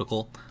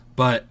apolitical,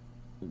 but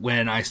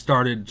when I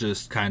started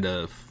just kind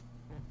of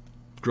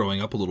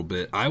growing up a little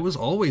bit, I was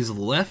always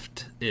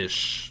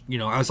left-ish.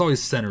 I was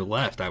always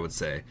center-left, I would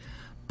say.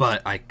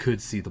 But I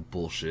could see the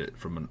bullshit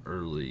from an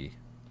early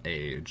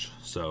age,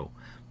 so...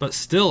 But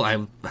still,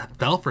 I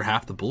fell for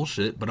half the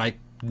bullshit, but I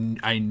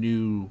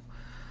knew,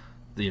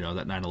 that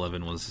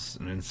 9/11 was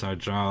an inside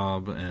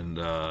job and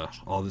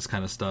all this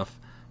kind of stuff.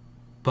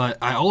 But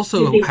I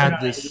also had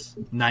this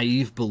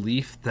naive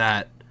belief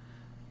that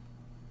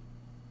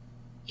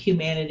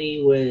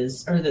humanity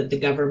was, or that the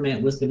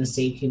government was going to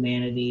save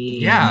humanity.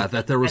 Yeah,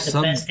 that there was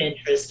some best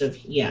interest of,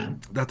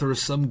 that there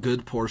was some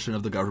good portion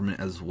of the government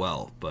as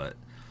well. But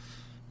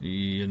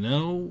times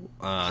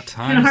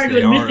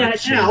they are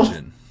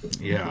changing.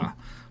 Yeah.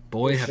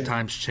 Boy, have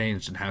times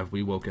changed and have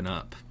we woken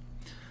up.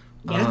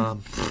 Yeah.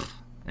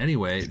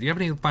 Anyway, do you have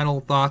any final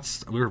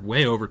thoughts? We're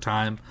way over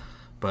time,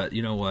 but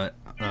you know what?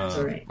 That's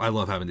all right. I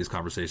love having these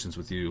conversations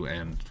with you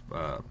and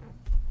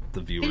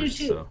the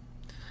viewers. So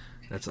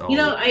that's all.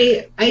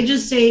 I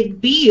just say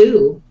be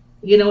you.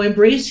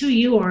 Embrace who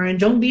you are and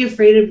don't be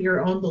afraid of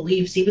your own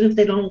beliefs, even if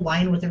they don't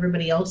align with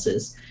everybody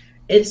else's.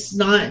 It's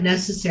not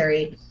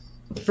necessary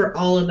for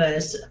all of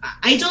us.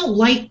 I don't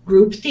like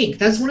groupthink.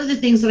 That's one of the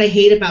things that I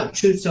hate about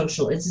Truth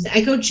Social. It's an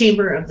echo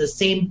chamber of the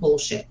same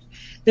bullshit.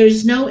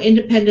 There's no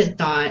independent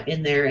thought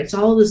in there. It's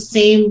all the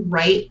same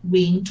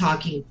right-wing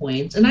talking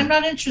points, and I'm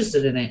not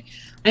interested in it.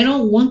 I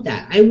don't want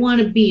that. I want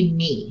to be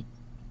me.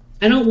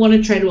 I don't want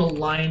to try to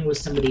align with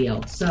somebody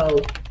else. So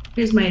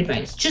here's my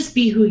advice. Just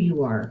be who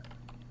you are.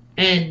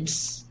 And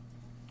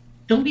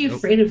don't be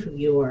afraid of who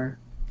you are.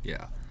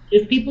 Yeah.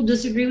 If people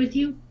disagree with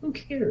you, who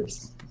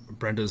cares?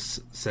 Brenda's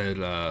said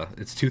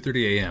it's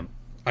 2:30 a.m.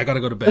 I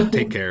gotta go to bed.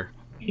 Take care.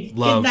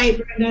 Love, good night,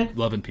 Brenda.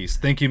 Love and peace.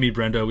 Thank you,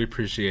 Brenda. We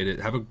appreciate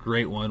it. Have a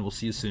great one. We'll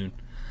see you soon.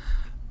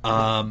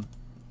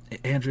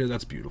 Andrea,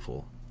 that's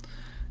beautiful.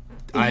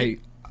 I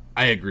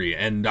agree,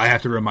 and I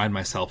have to remind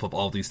myself of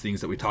all these things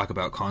that we talk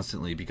about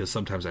constantly because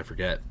sometimes I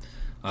forget.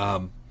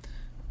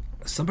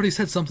 Somebody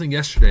said something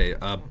yesterday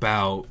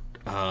about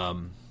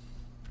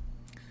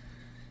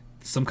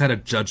some kind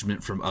of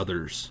judgment from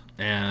others.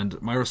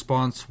 And my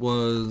response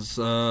was,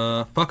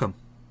 fuck them.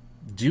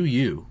 Do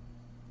you.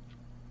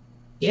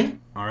 Yeah.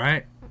 All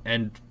right?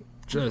 And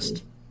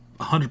just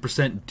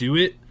 100% do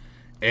it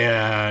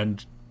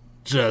and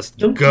just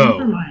don't go.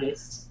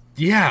 Compromise.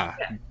 Yeah.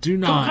 Do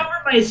not. Don't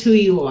compromise who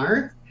you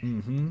are.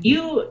 Mm-hmm.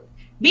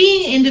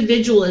 Being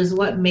individual is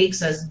what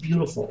makes us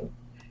beautiful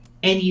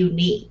and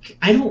unique.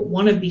 I don't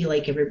want to be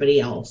like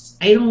everybody else.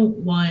 I don't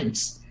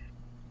want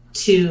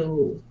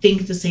to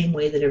think the same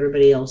way that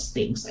everybody else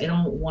thinks. I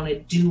don't want to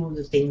do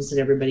the things that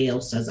everybody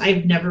else does.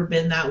 I've never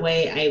been that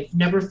way. I've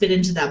never fit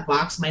into that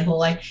box my whole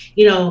life.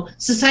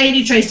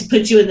 Society tries to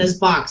put you in this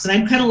box, and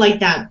I'm kind of like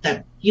that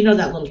that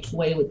little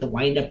toy with the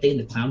wind up thing,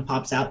 the clown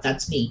pops out.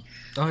 That's me.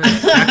 Oh,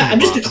 yeah.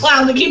 I'm just a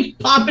clown that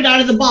keeps popping out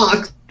of the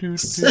box.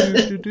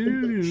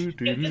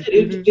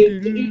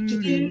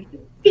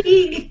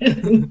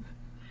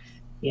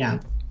 Yeah.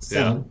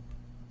 So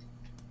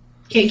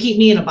can't keep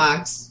me in a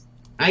box.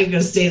 I can go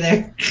stay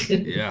there.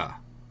 Yeah.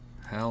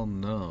 Hell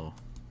no.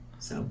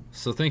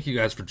 So thank you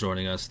guys for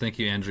joining us. Thank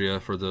you,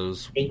 Andrea, for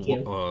those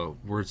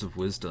words of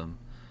wisdom.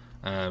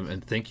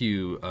 And thank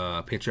you,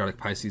 Patriotic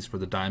Pisces, for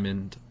the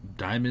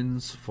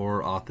diamonds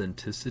for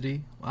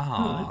authenticity.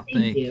 Wow.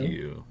 Thank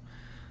you.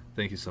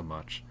 Thank you so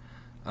much.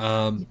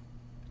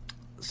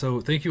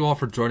 So thank you all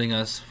for joining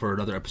us for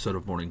another episode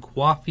of Morning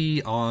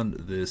Coffee on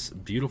this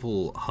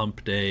beautiful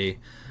hump day.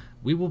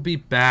 We will be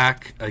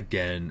back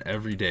again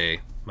every day,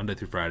 Monday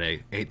through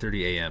Friday,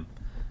 8:30 a.m.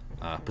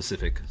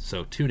 Pacific.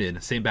 So tune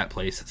in. Same bat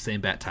place,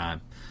 same bat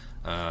time.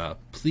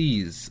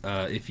 Please,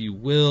 if you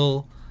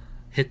will,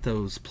 hit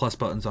those plus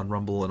buttons on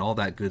Rumble and all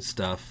that good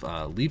stuff.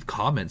 Leave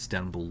comments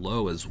down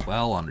below as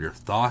well on your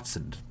thoughts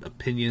and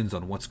opinions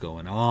on what's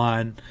going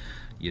on.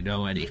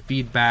 Any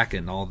feedback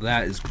and all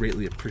that is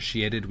greatly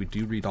appreciated. We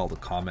do read all the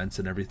comments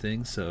and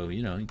everything, so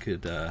you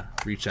could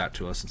reach out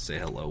to us and say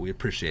hello. We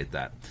appreciate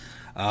that.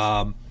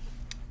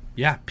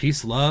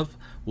 Peace, love.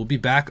 We'll be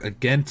back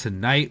again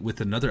tonight with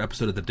another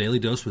episode of the Daily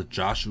Dose with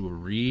Joshua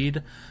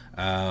Reed.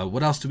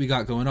 What else do we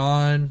got going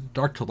on?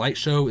 Dark to Light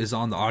Show is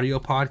on the audio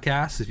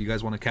podcast. If you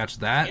guys want to catch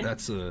that,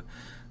 that's a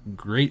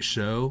great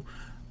show.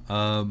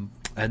 And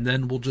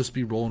then we'll just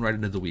be rolling right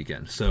into the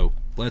weekend. So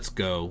let's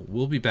go.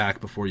 We'll be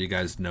back before you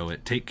guys know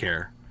it. Take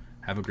care.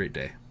 Have a great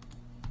day.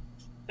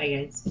 Bye,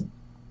 guys.